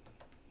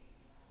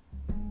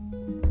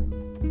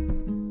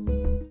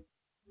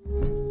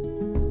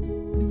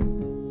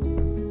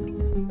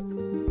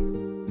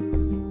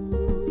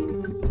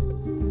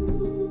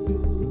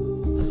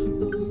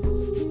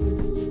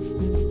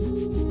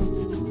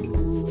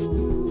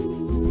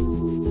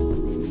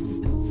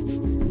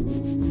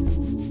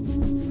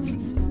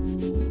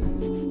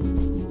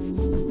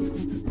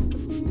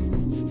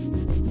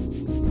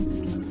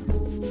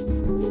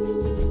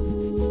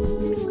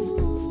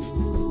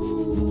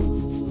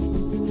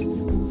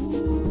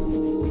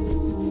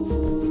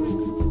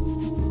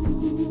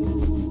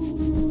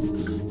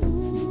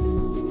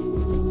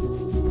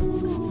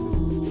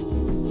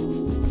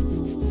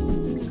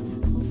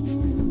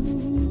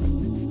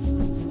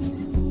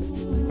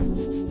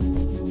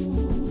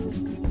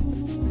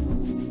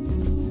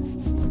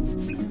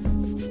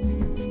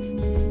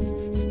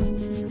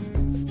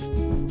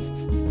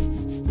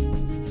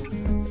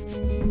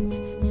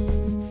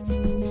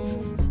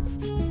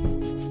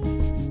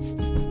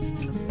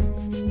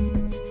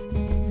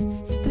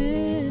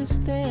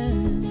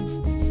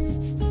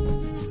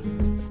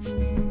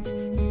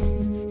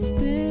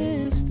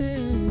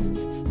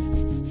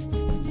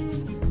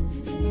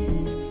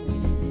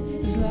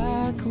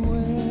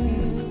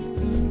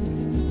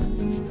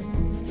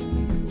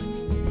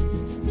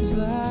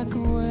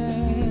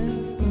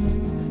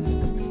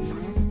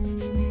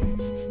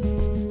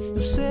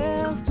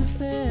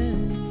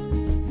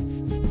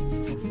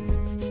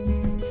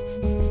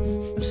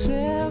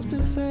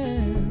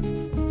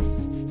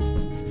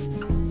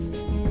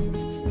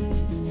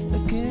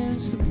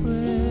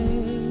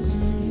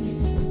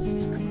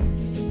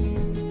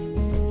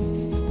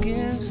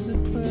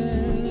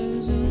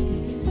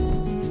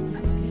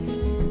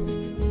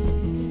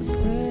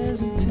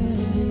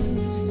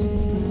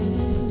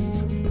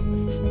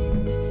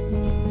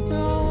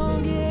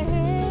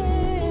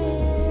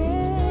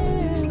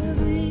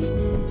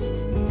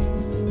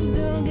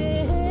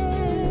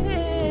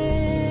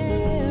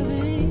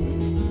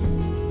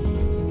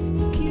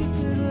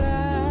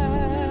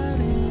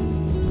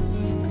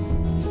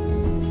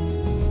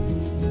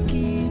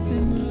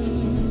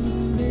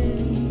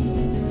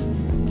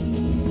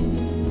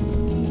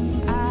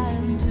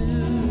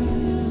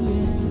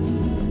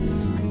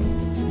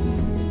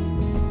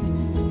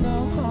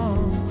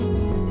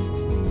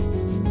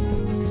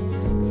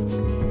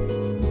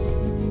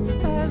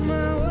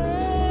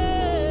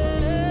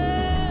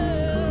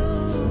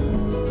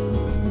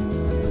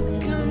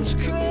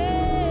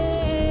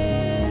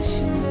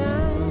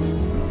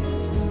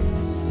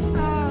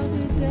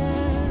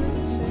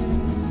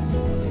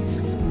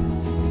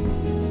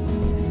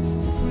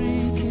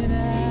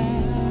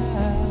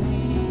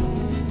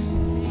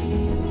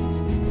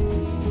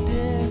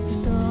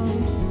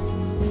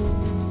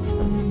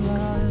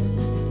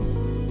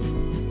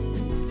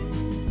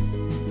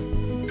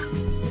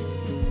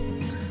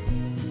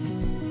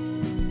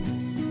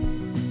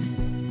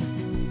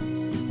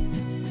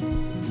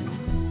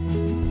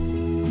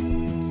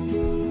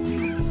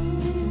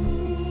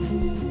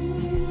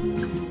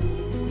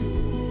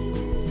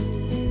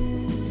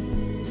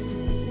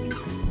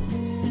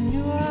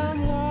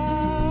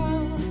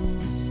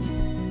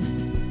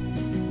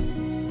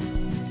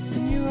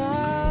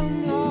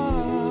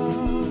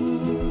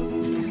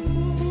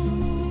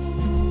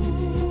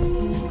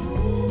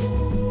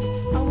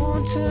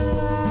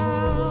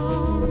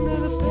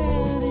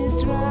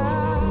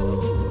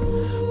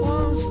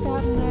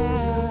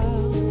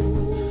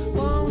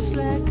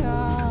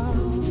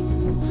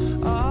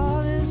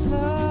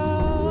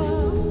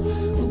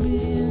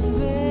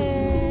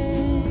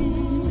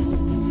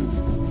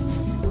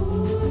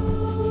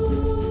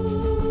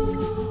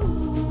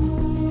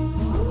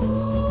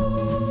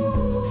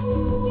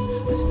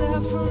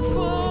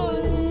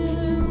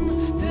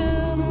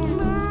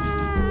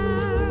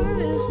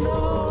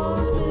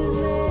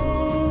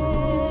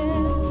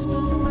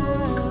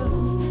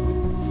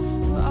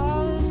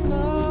 All this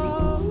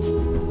love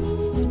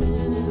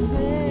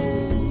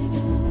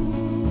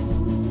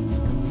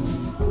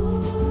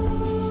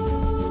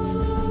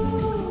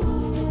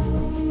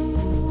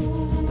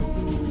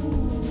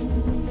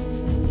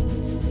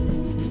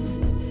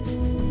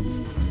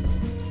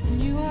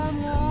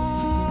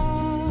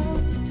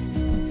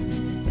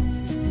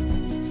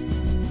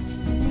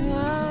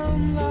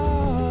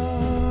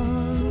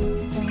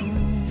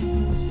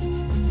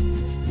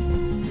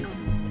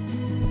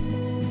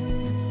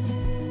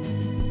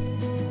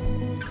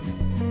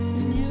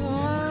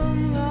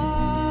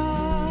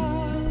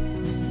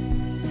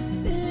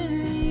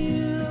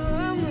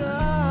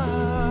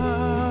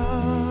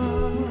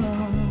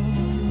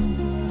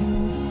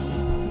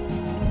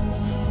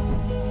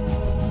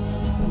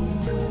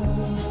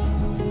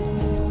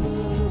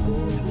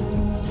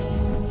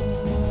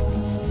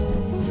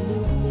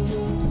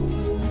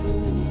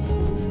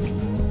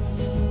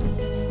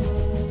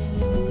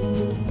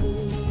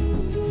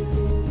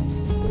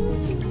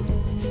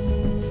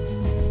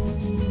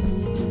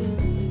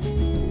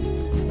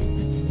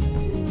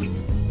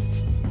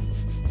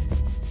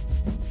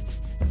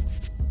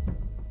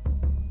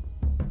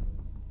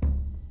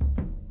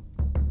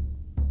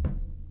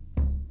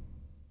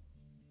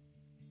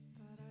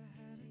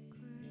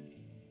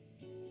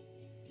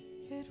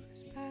it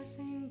was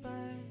passing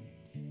by.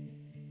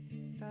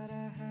 Thought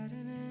I had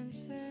an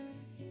answer.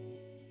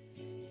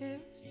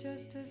 It was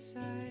just a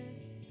sight.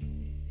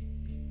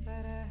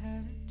 Thought I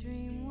had a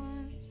dream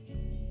once.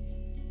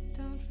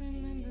 Don't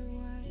remember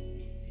why.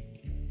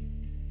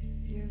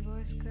 Your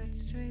voice cut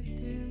straight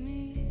through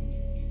me,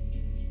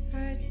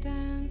 right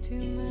down to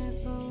my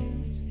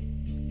bones,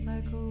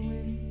 like a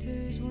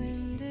winter's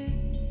wind.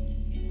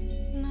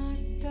 It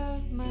knocked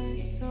out my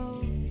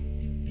soul.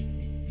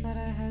 Thought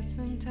I had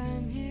some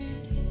time here,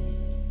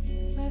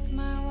 left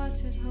my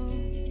watch at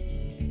home.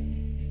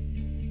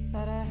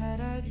 Thought I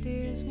had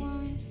ideas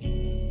once,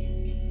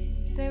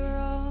 they were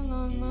all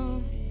on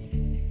loan.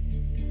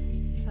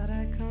 Thought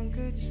I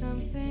conquered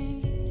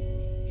something,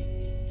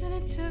 and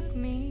it took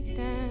me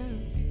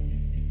down.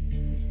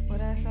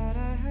 What I thought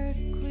I heard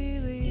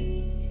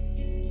clearly,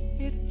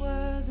 it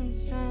wasn't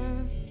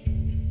sound.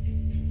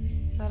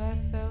 Thought I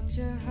felt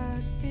your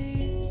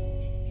heartbeat,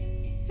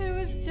 it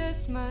was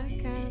just my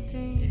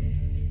counting.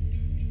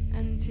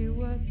 And to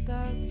what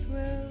thoughts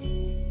will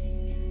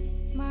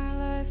my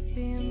life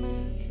be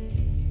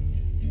amounted?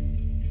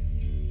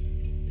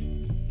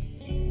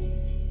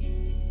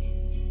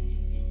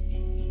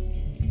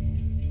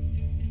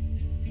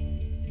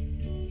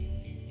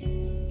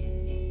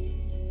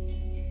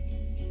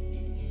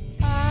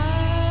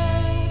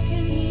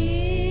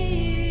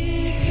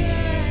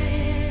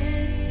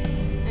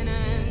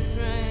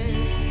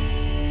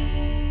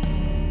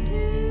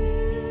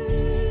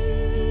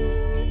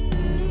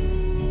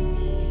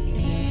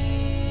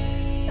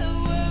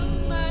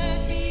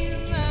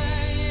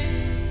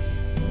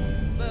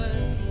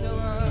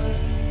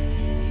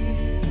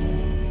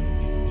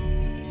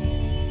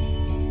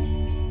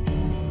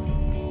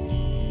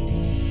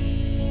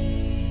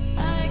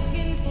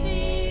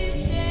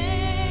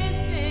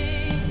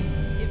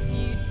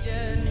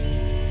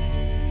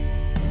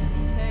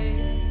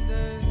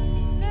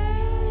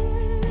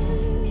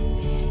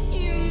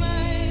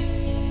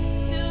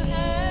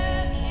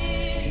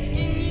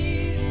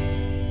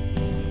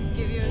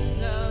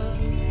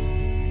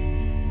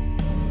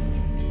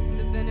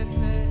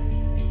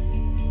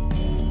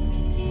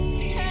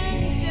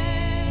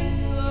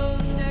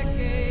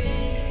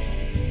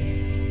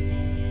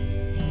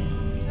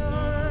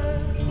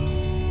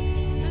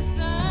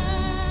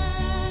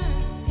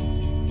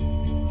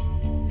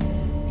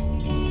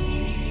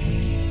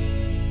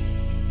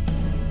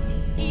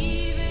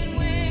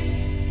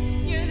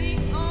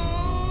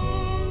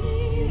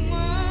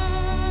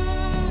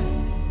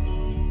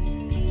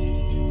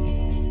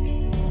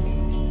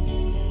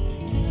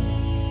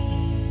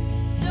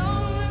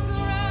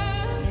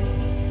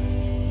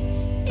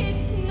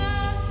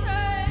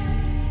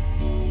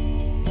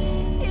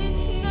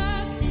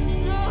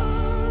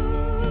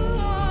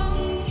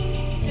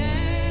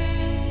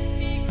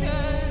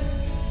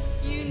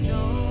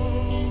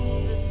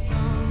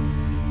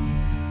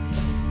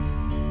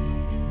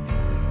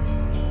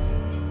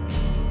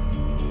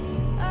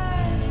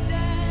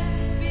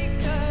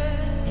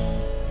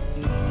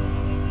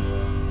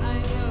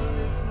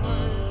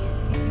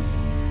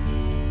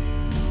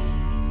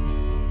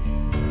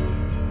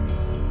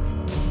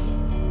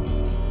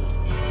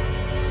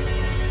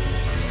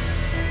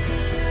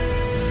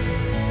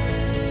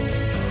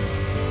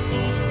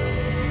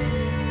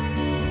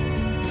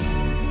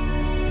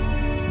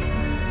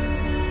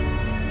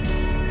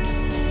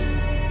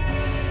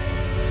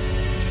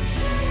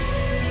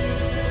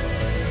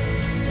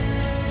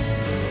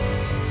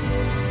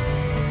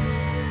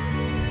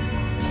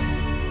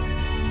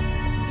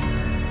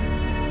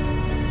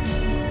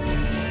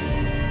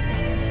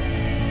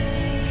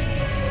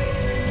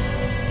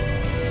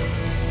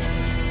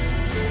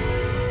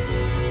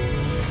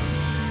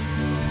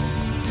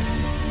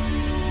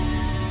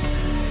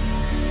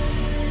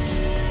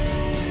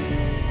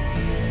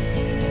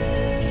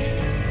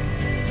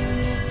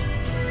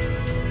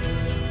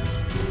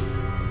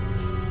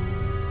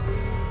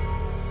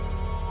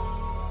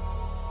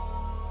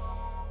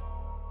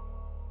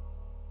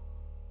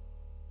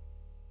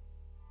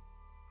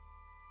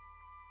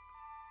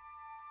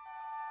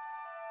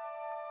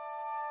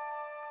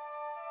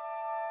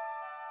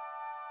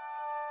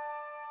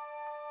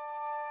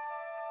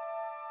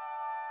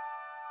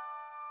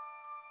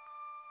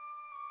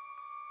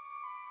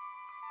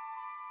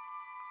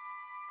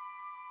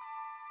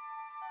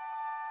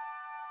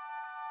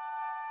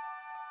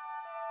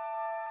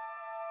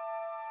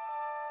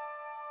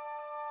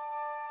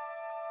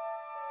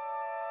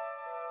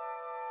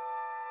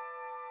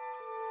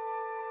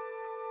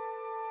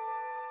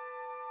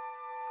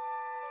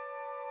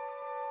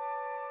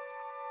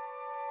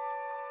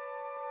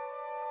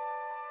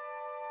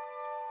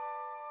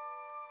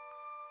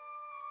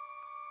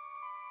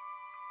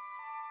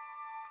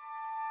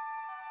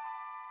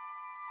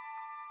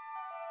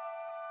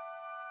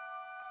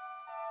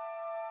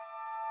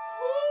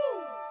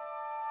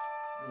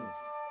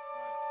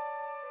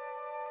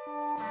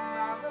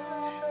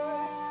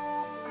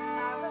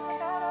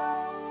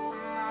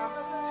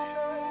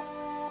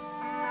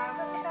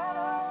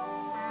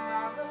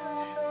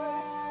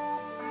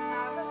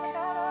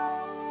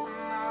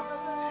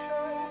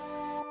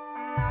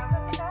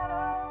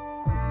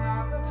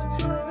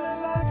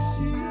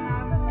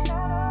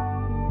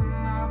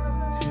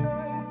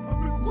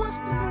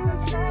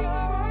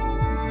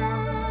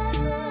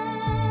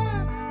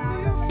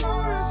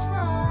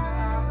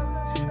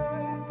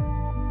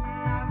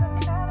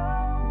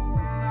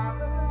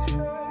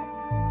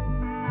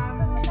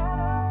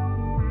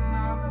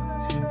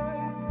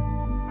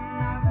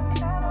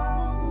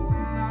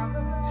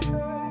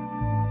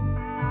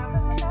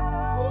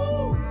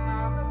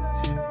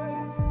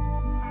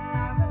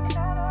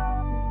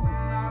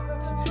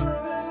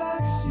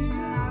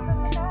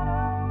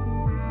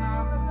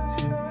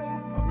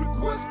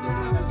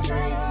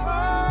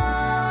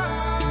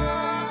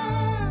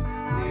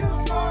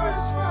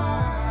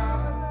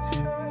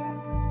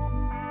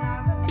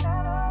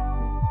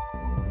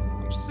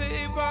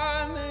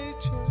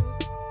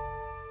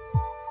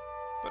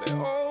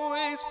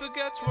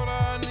 forgets what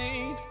I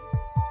need.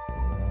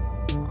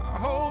 I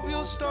hope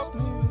you'll stop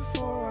me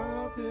before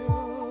I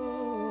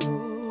build a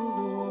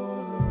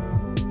wall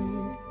around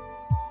me.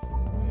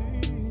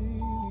 We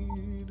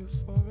need a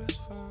forest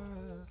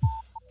fire.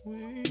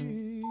 We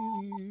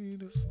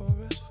need a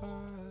forest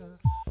fire.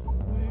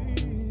 We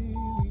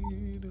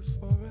need a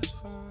forest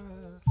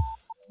fire.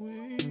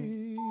 We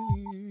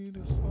need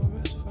a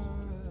forest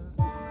fire.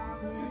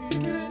 You're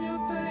thinking in your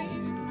thing.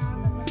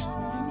 You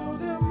know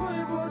that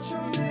money bought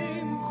your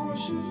name. Of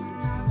course you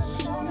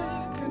Sloane,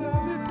 can I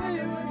be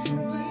paid with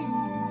some lean?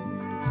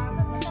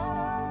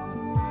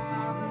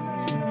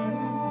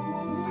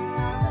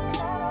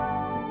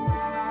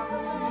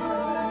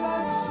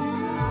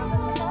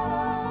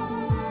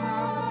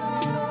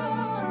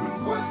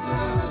 Request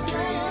another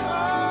dream.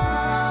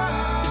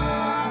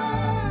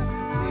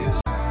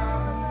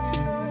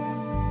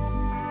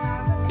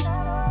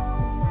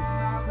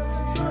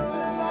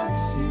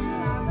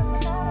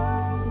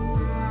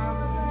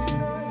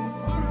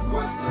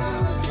 Request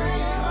another dream.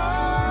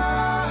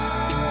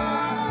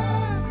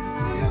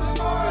 Need a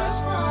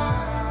forest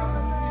fire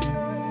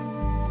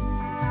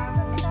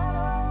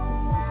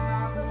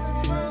to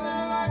burn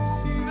there like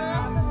cedar.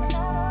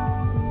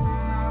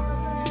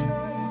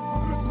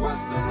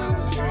 Request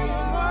another dream.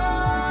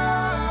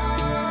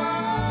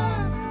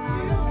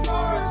 Need a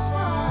forest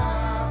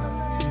fire.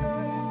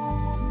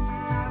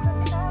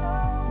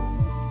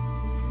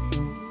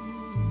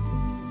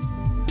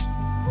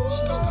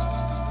 Stop.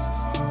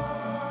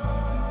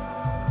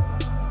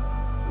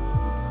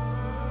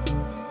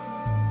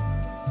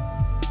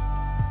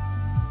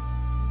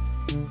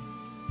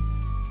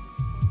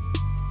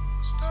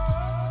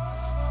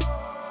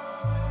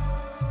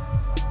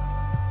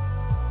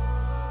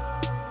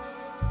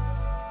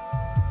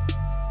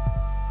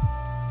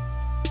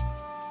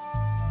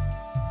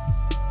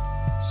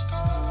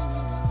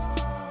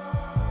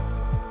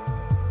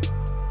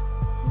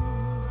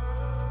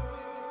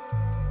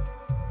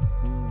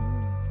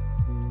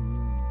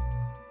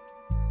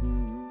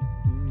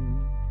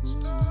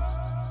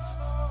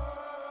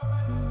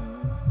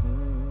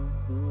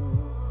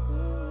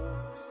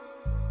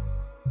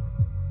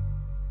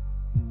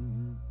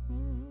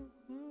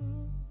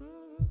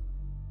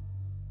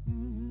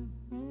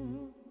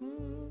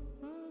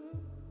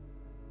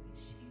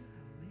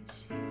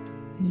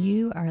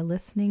 You are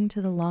listening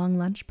to The Long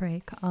Lunch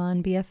Break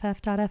on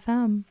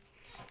BFF.fm.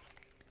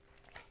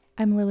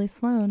 I'm Lily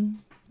Sloane,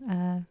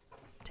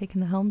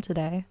 taking the helm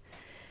today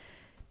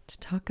to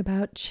talk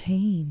about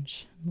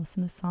change,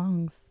 listen to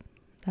songs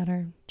that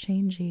are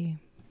changey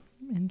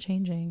and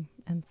changing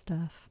and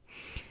stuff.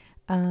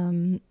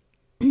 Well,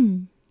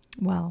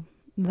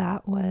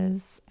 that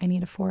was I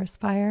Need a Forest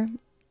Fire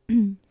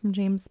from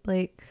James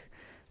Blake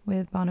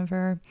with Bon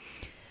Iver.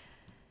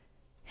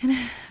 And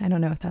I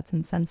don't know if that's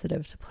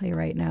insensitive to play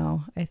right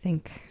now. I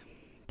think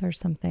there's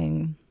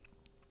something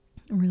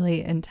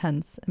really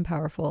intense and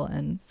powerful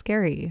and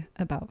scary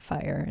about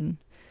fire. And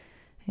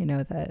I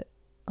know that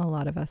a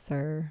lot of us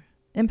are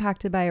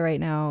impacted by it right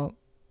now.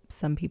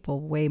 Some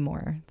people way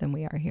more than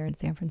we are here in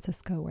San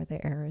Francisco, where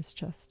the air is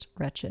just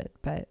wretched.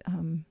 But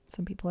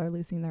some people are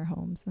losing their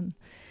homes. And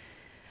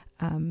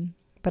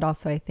but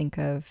also I think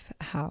of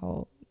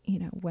how,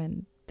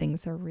 when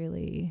things are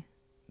really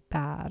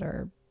bad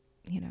or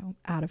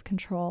out of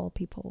control,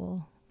 people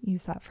will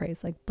use that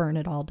phrase like burn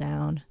it all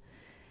down.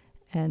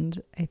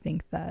 And I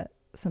think that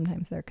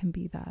sometimes there can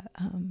be that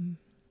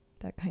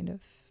kind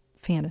of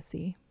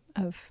fantasy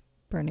of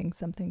burning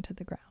something to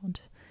the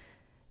ground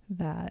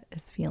that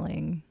is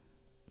feeling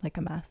like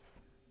a mess,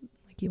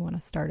 like you want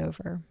to start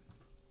over.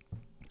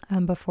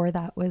 Before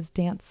that was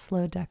Dance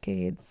Slow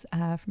Decades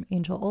from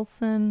Angel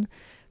Olsen,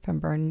 from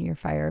Burn Your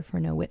Fire for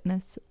No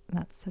Witness.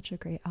 That's such a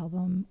great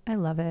album. I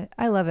love it.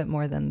 I love it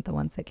more than the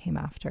ones that came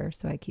after,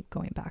 so I keep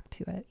going back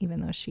to it, even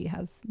though she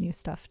has new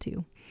stuff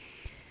too.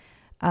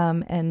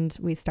 And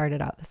we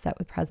started out the set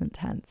with Present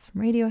Tense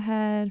from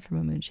Radiohead, from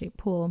A Moon-Shaped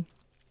Pool.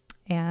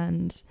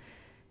 And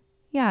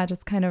yeah,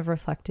 just kind of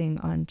reflecting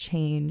on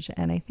change.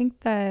 And I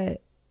think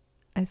that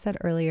I said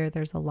earlier,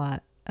 there's a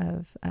lot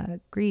of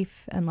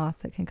grief and loss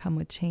that can come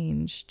with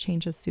change.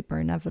 Change is super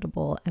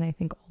inevitable. And I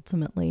think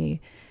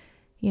ultimately,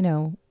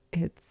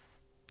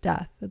 it's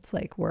death. It's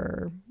like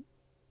we're,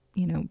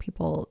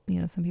 people,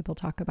 some people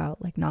talk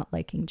about like not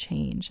liking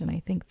change. And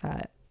I think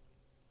that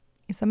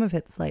some of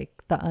it's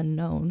like the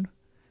unknown.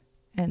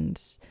 And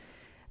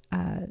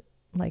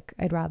like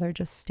I'd rather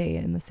just stay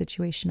in the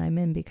situation I'm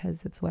in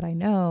because it's what I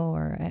know,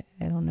 or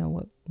I don't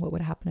know what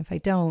would happen if I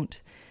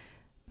don't.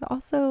 But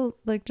also,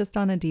 like, just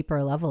on a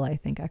deeper level, I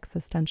think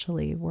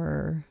existentially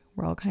we're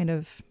all kind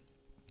of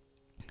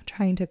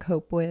trying to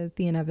cope with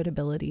the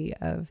inevitability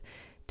of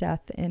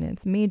death in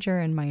its major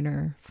and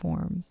minor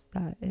forms,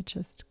 that it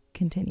just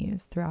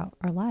continues throughout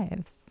our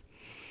lives.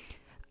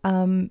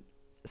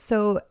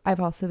 So I've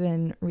also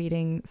been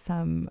reading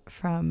some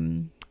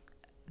from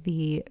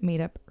the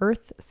made up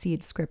earth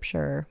seed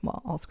scripture.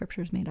 Well, all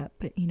scripture is made up,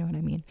 but you know what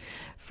I mean.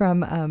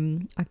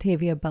 From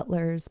Octavia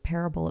Butler's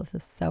Parable of the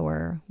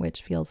Sower,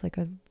 which feels like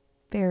a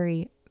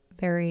very,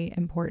 very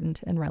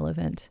important and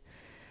relevant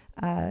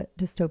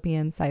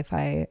dystopian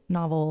sci-fi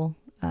novel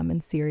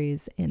and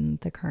series in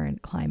the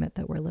current climate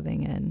that we're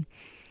living in.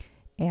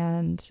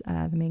 And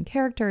the main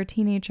character, a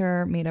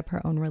teenager, made up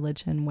her own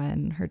religion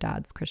when her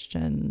dad's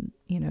Christian,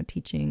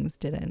 teachings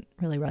didn't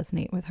really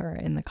resonate with her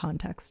in the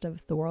context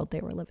of the world they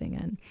were living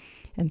in.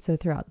 And so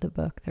throughout the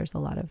book, there's a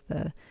lot of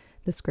the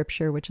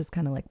scripture, which is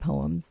kind of like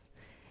poems.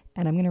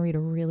 And I'm going to read a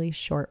really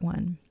short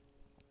one.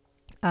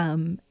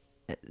 And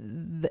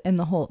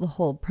the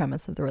whole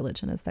premise of the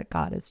religion is that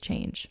God is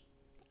change.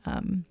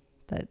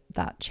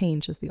 That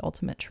change is the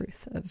ultimate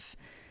truth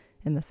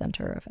in the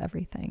center of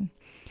everything.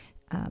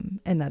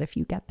 And that if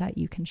you get that,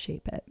 you can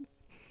shape it.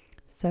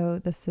 So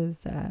this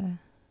is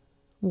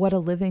what a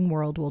living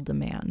world will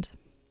demand.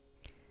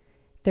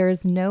 There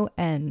is no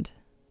end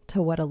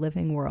to what a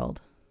living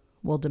world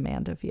will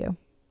demand of you.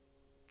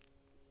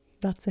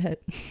 That's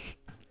it.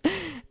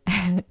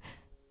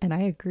 And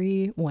I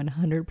agree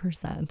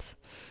 100%.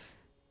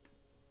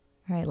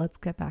 All right, let's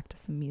get back to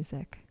some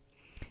music.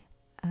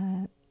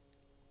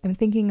 I'm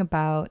thinking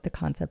about the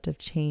concept of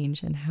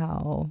change and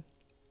how,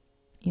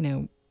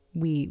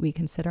 we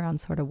can sit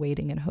around sort of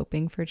waiting and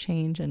hoping for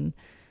change and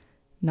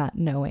not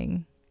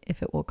knowing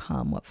if it will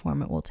come, what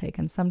form it will take.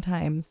 And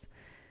sometimes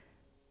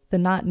the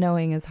not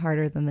knowing is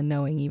harder than the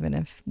knowing, even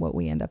if what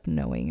we end up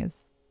knowing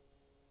is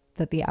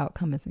that the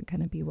outcome isn't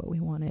going to be what we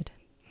wanted.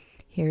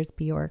 Here's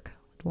Bjork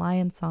with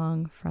Lion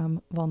Song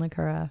from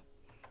Volnakura.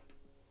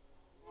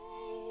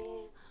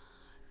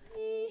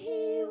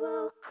 He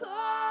will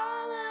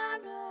call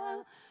out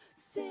of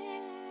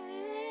sins.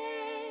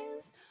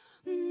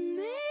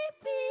 Maybe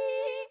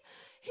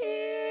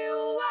he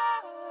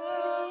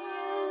will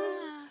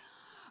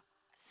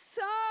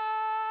somehow.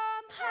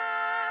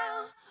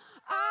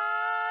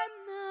 I'm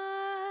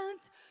not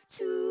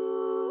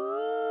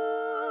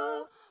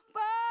too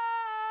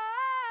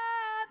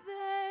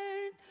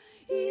bothered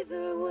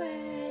either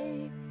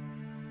way.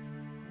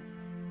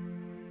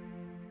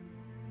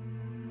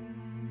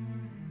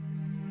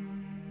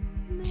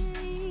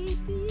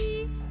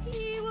 Maybe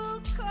he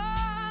will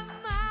come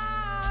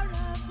out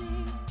of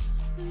this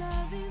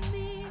loving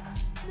me.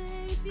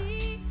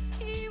 Maybe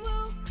he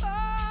will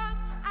come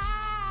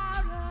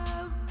out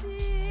of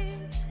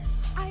this.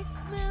 I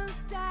smell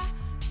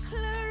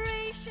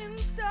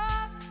declarations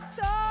of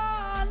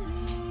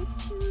solitude.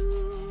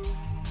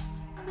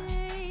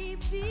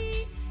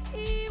 Maybe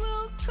he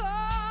will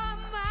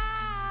come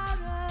out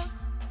of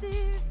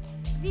this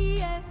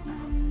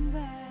Vietnam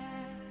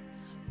that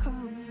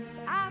comes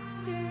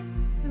after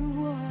the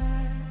war.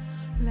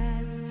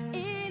 Lands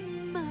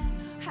in my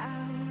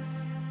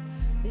house.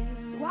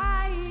 This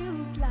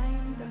wild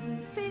lion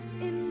doesn't fit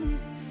in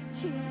this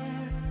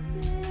chair.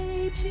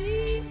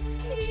 Maybe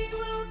he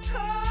will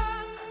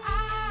come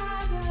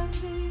out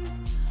of this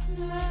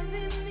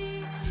loving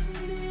me.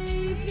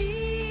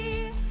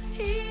 Maybe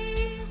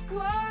he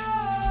won't.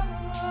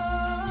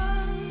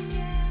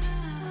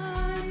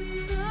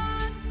 I'm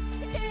not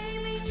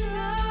tailing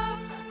no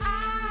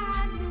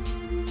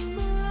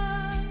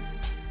animal.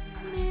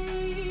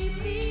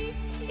 Maybe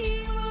he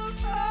will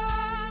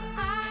come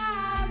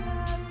out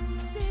of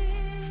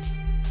this.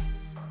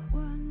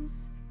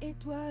 Once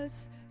it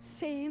was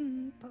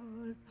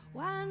simple,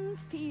 one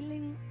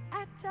feeling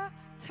at a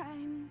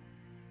time.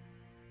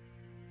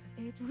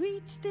 It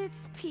reached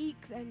its peak,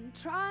 then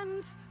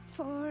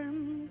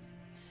transformed.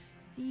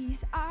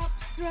 These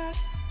abstract,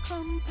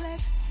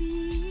 complex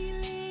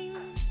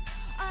feelings,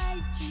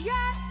 I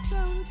just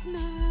don't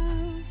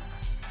know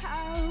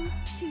how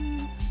to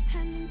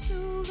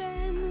handle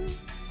them.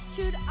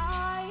 Should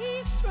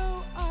I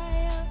throw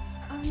oil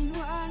on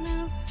one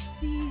of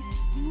these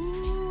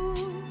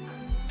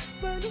moves?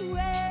 But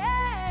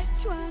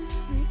which one?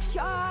 Make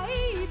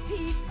joy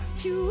peak,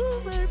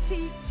 humor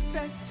peak,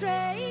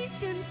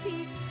 frustration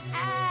peak,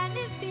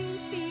 anything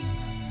peak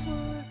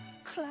for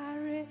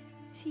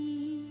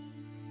clarity.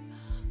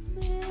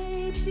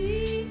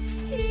 Maybe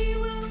he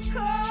will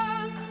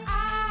come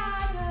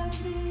out of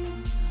this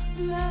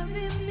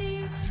loving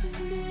me.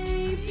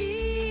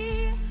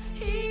 Maybe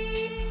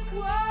he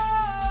won't.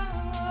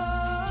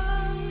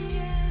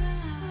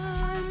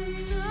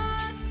 I'm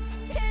not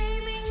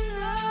taming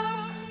no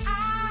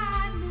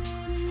animal.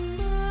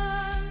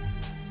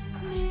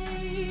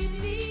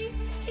 Maybe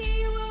he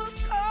will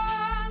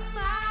come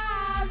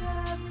out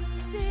of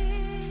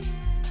this.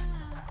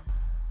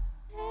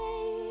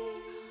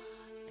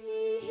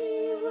 Maybe he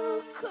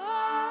will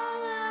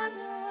come out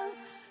of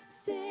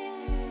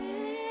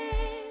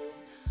this.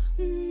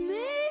 Maybe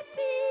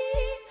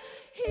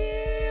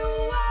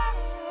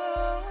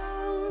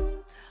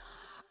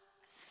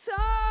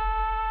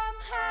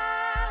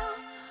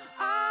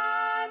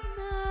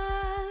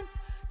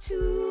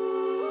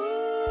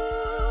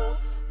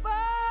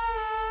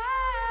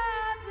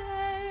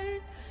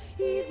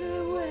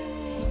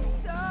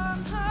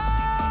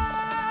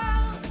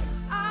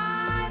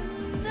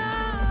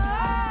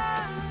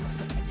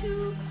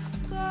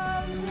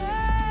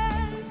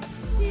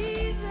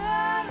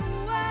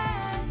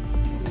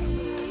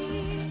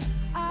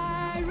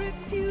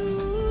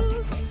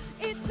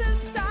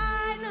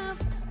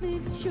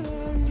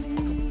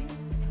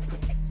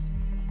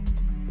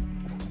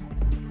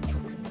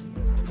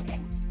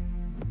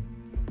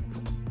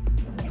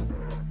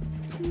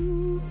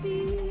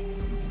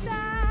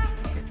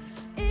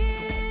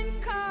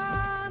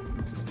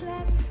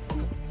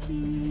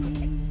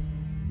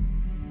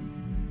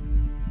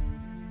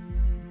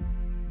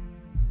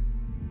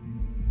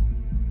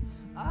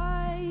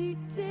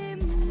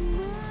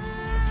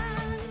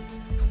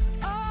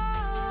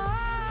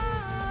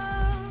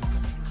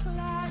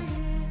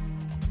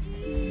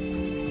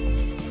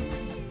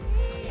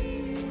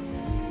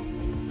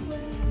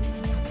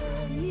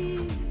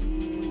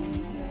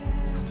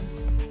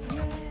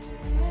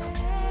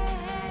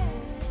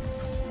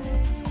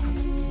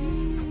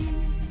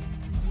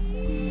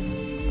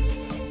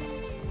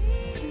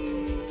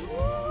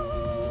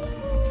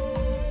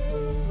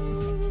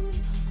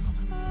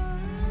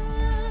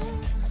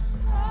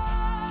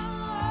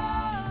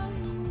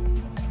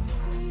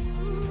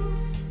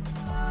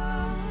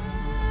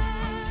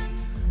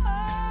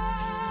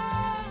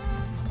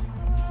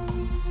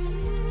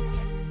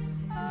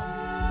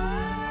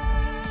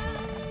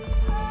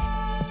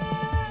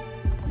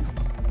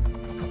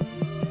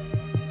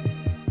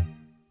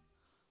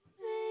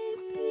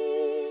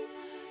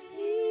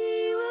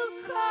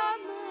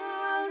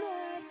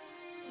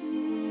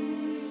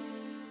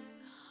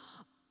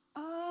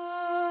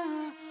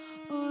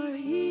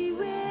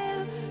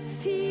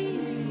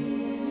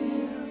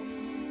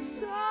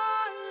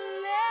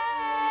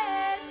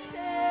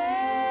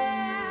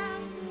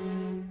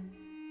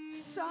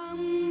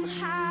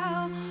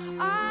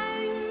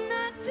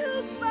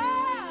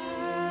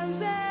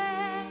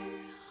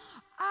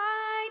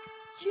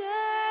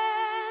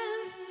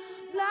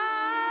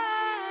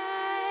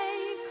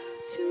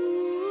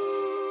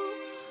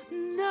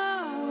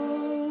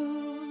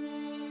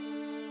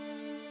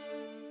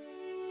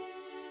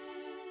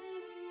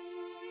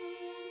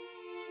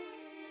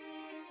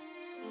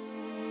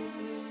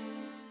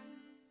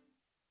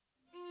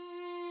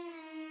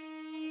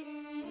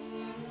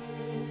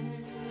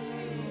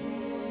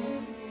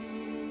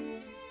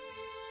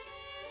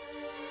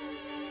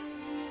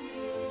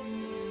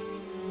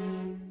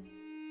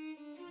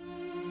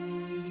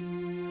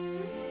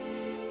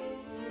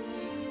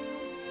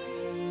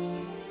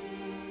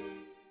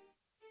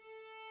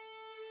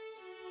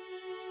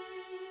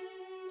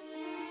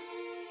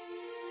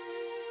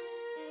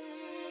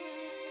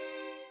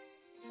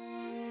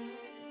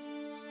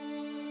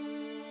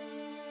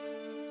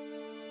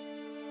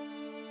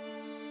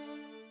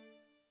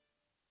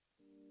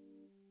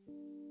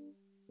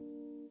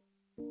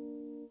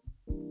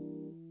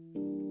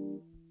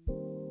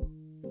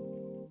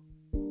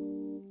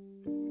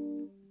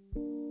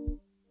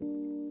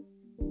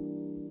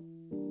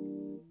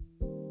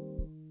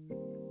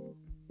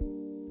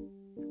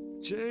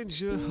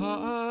Change your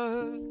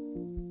heart.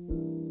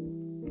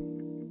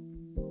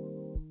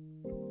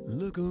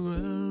 Look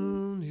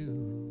around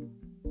you.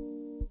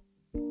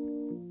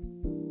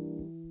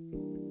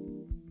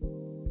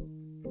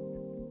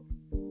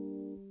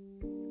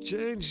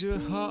 Change your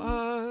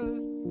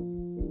heart.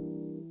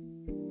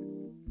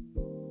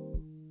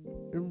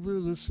 It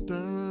will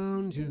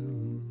astound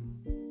you.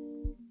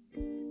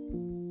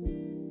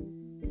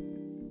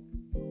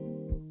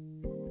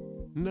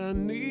 And I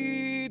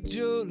need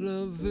your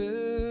loving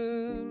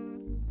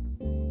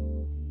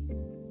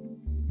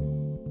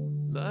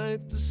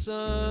like the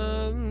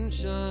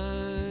sunshine.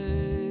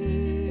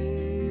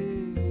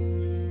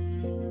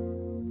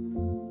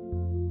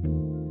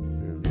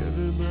 And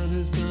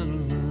everybody's gotta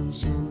learn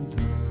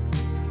sometime.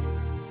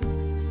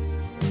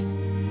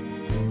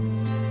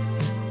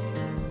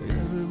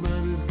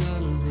 Everybody's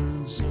gotta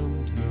learn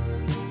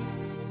sometime.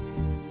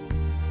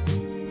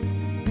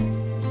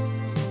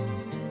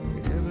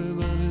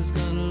 Everybody's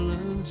gotta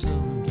learn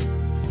sometime.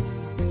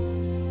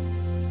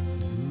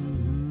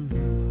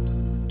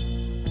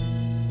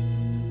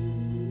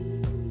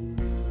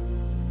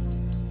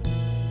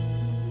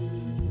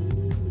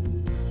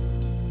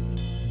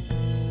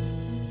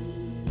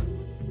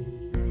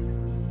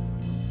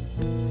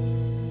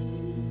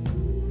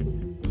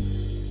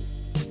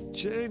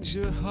 Change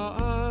your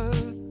heart.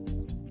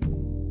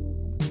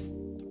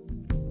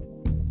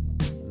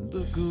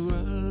 Look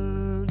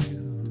around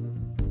you.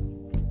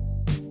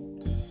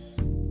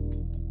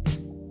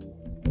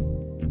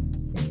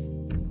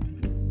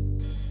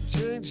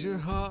 Change your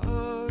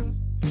heart.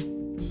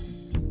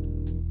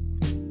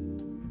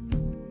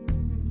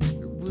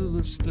 It will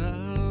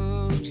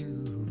astound you.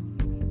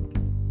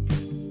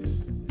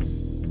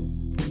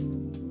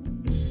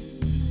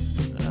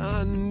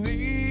 I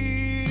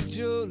need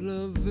your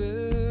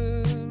loving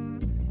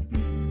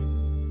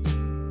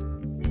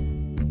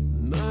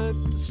like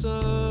the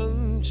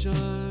sunshine.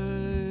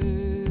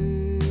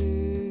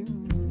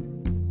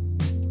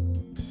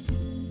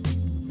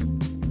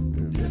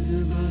 And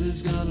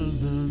everybody's gotta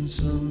learn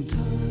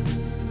sometime.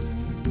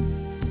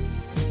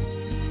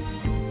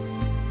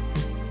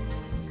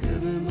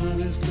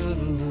 Everybody's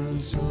gotta learn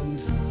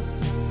sometime.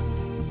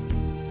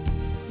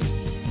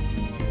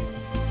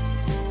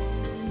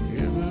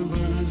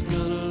 Everybody's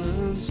gotta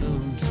learn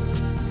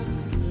sometime.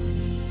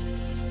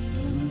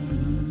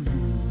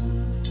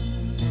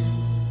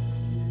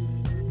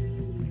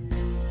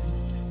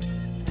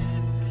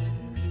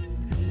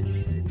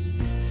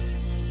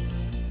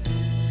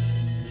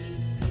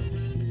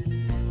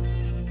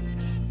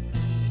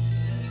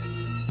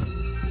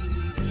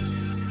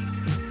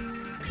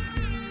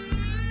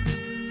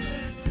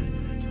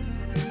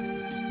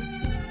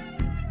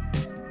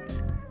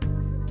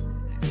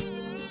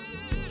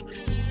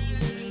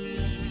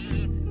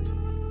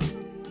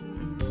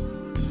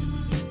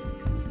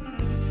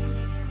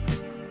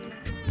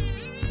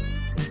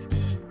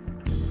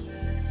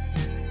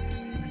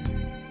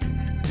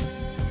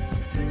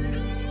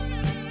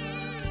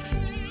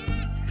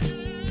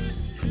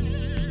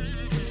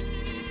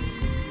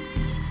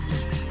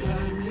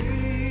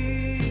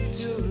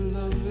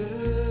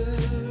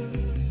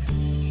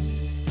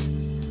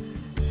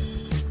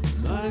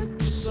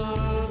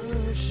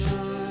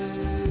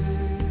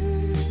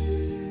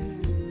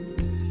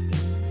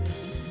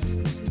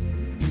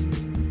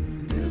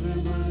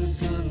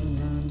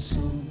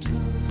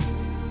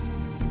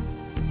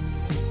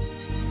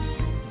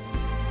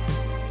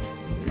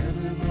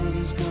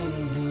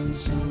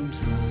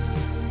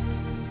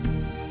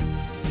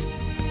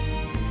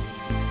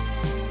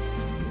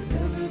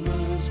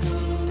 Everybody's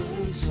gonna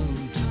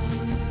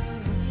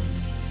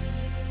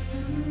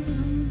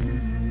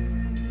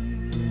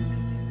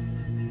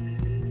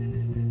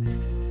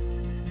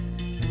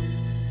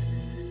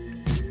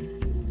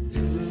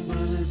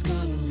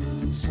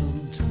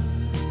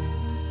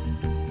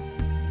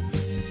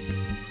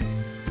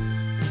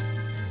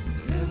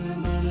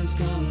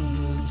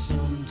learn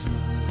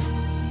sometime.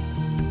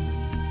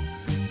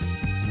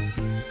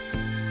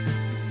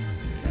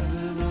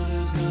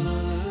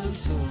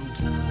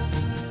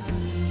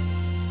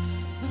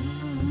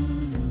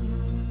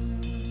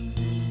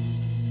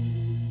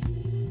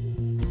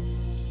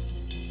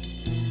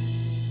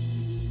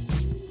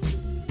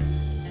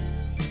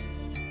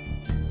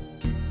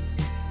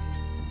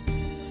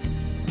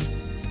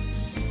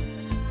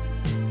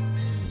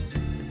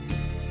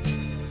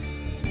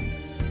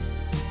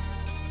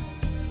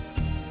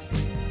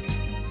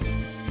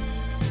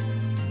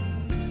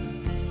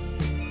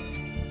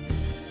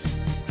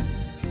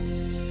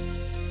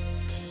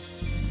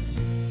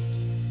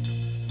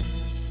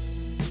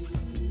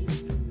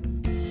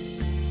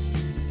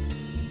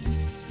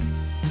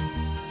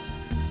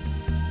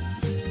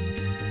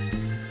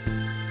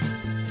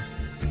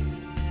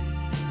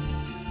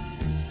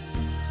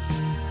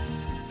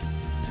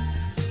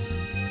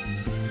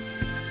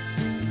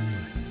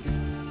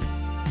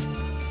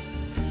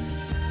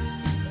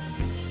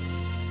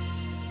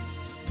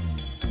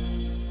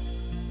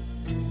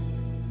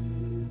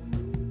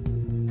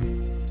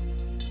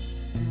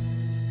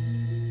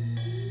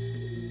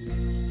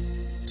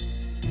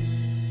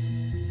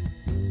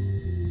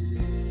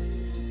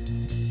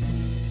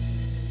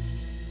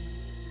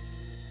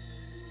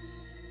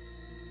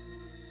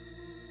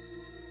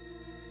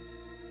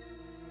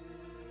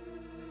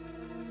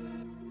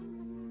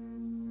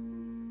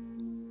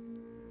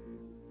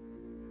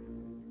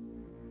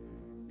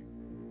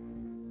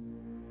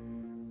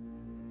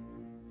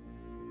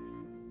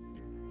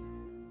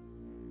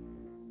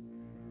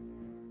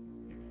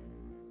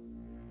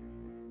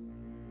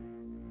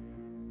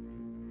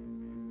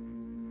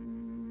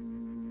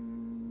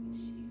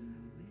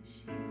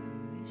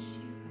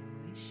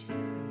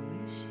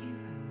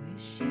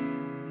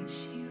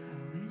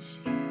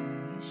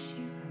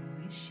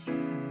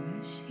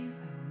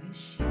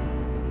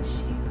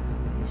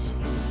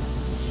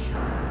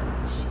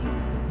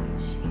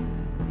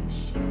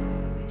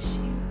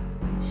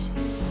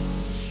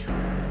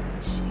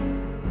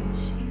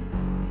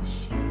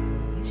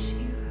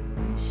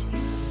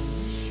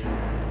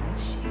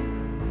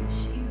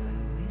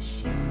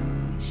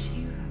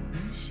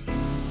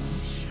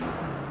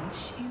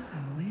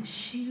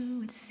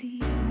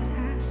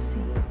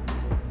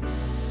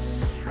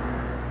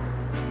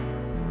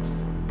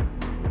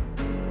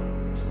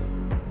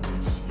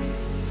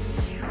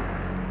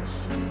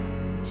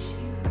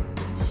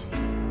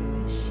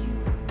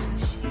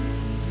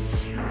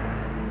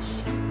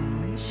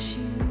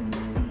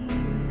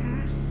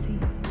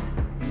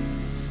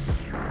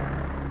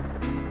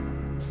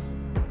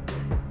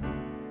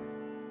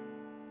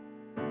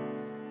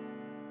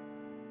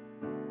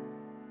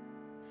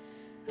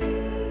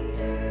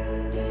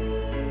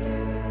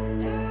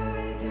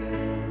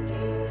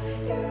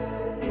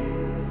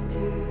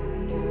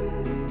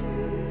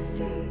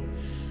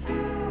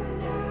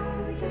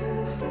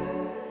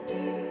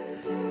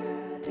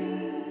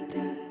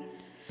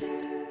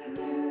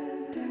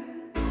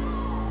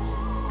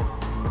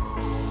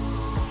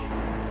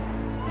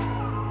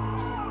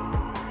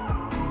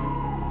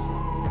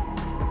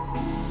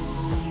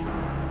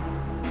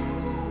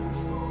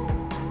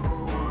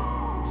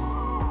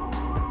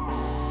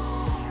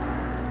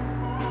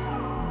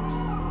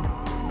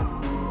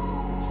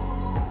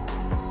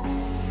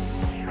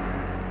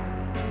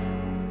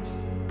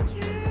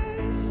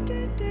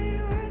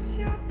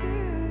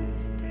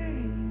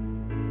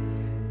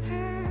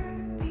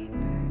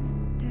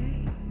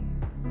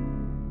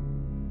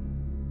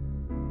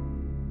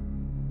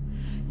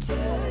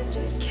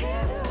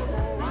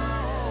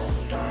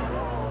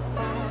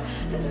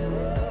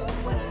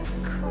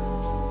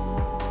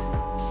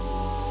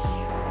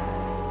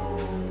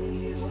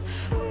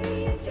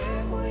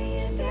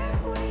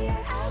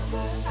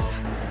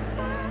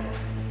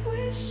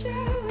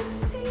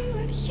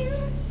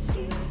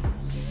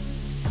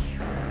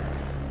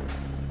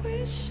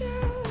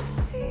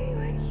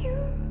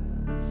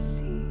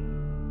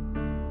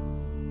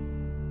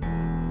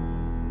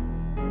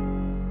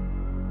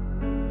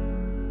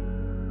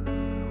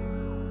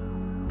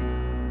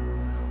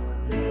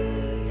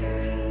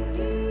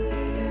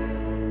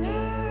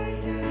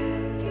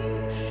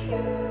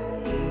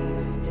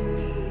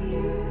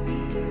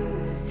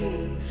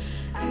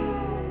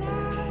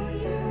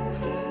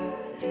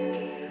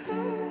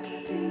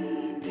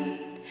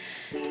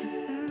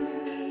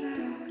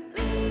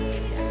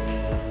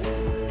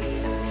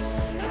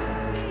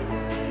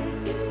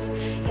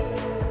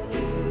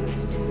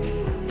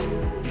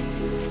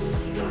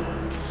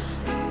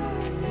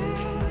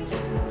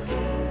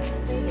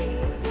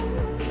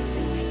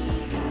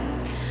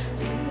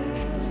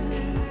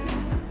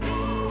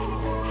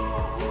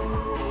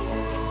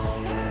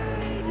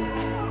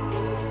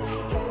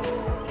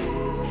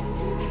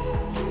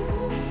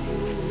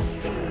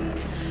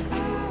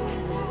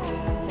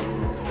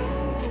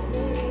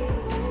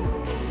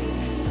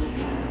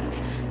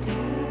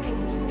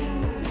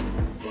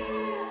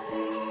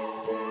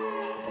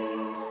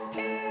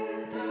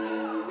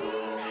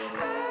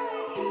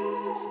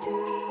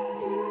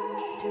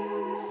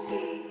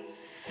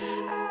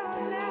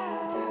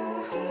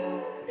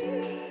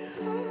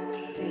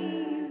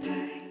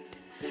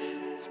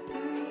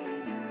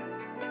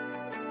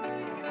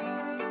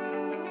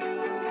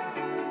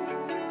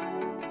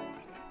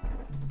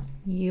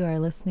 You are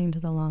listening to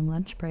The Long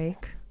Lunch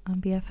Break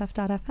on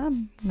BFF.fm.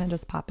 I'm going to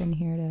just pop in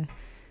here to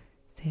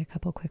say a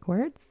couple quick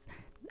words.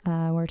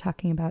 We're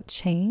talking about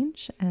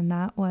change, and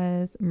that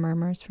was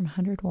Murmurs from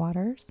 100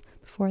 Waters.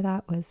 Before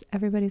that was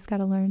Everybody's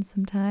Gotta Learn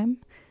Sometime,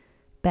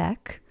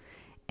 Beck.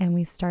 And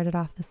we started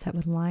off the set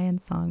with Lion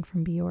Song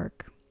from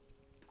Bjork.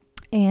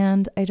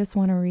 And I just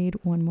want to read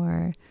one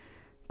more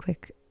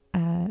quick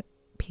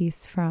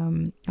piece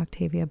from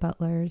Octavia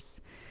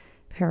Butler's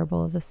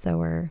Parable of the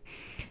Sower.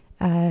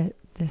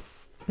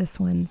 This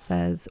one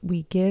says,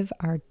 "We give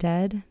our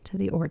dead to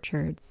the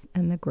orchards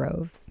and the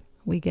groves.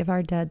 We give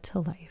our dead to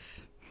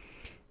life."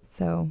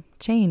 So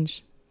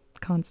change,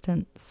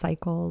 constant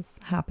cycles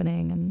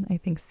happening, and I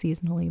think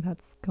seasonally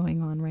that's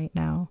going on right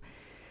now.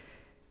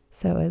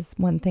 So as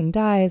one thing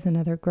dies,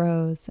 another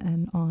grows,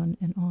 and on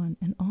and on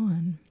and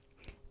on.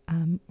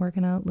 We're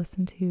going to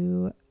listen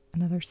to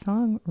another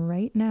song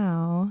right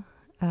now,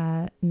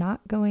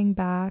 Not Going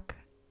Back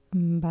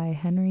by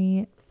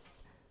Henry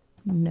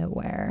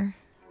Nowhere.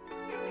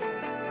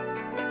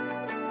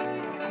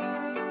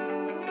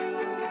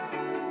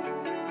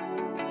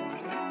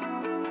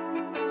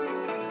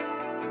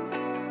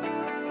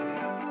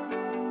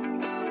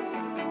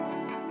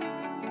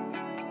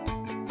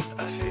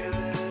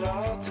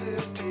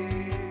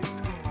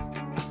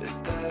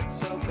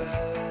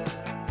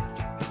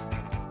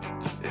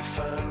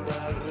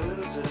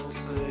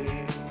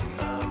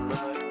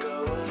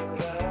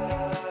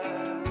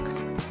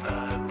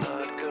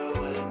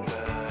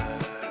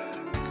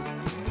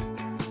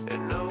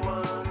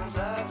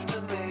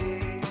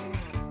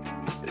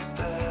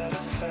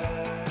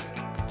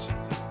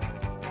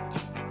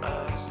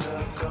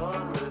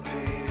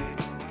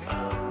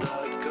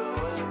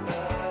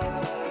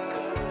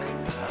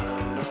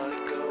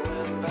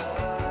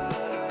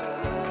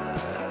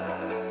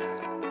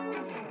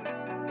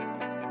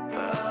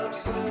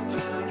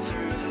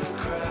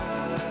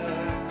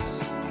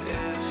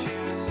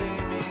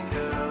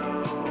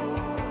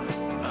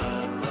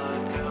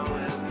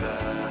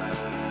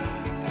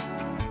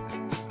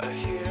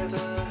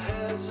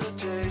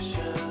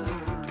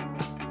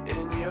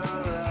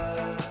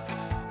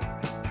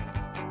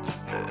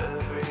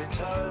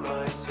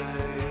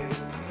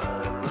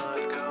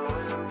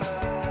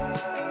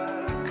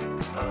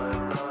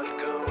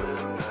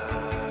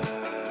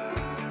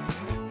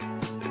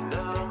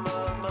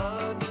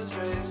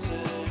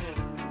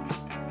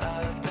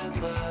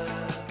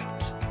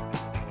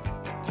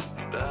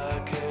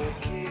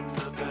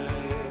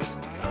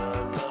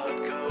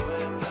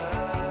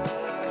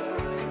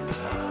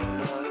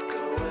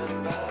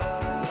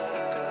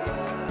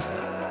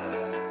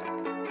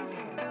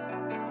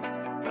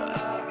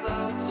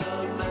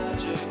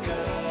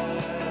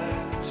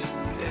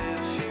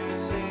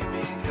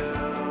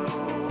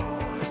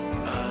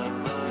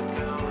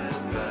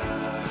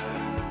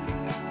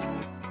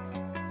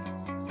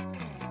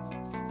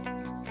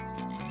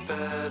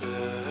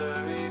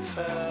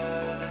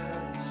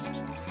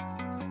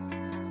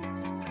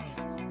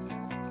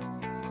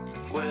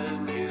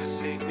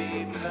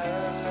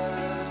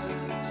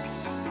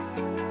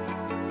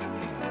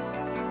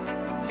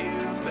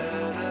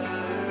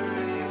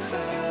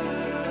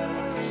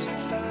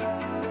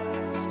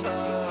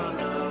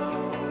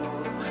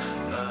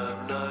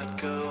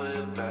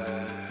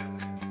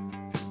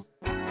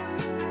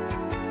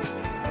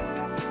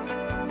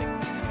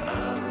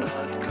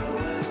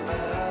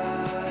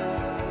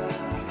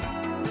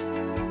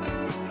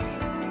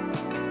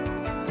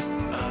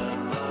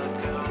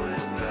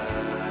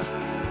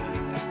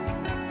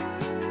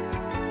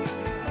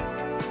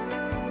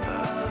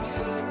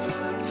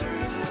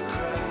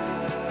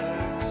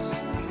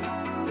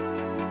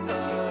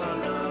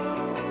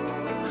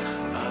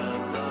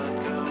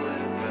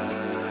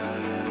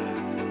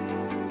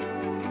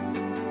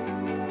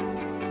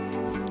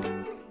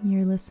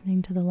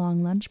 Listening to The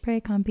Long Lunch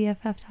Break on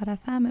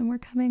BFF.fm, and we're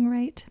coming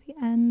right to the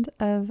end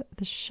of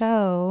the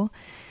show.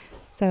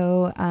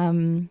 So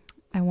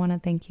I want to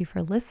thank you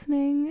for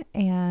listening,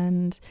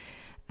 and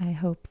I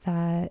hope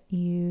that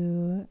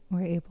you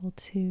were able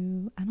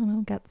to,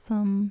 get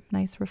some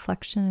nice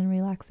reflection and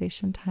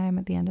relaxation time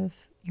at the end of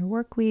your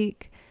work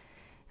week.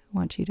 I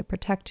want you to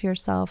protect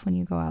yourself when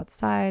you go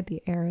outside.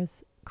 The air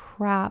is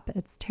crap.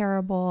 It's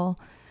terrible.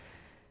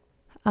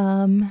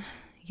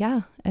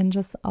 And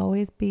just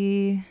always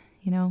be,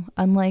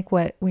 unlike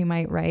what we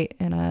might write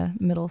in a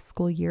middle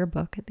school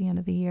yearbook at the end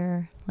of the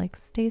year, like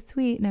stay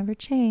sweet, never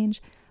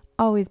change,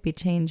 always be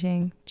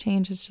changing.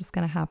 Change is just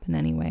going to happen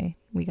anyway.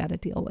 We got to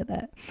deal with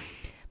it.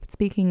 But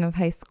speaking of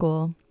high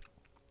school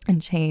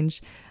and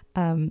change,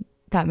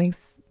 that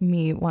makes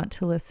me want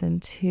to listen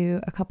to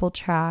a couple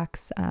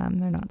tracks.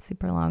 They're not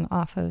super long,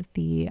 off of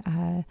the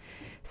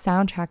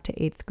soundtrack to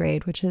 8th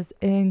grade, which is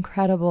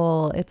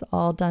incredible. It's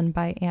all done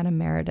by Anna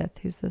Meredith,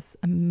 who's this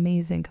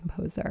amazing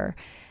composer.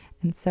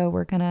 And so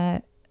we're going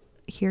to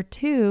hear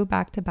two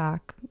back to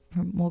back.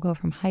 We'll go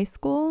from high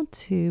school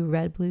to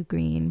Red, Blue,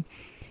 Green,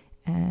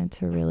 and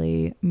to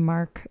really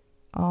mark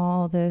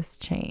all this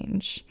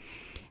change.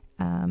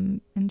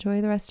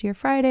 Enjoy the rest of your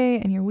Friday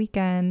and your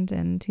weekend,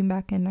 and tune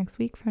back in next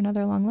week for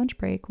another long lunch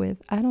break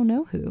with I don't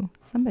know who,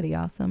 somebody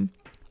awesome.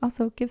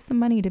 Also, give some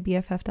money to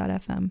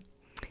BFF.fm.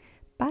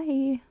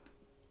 Bye.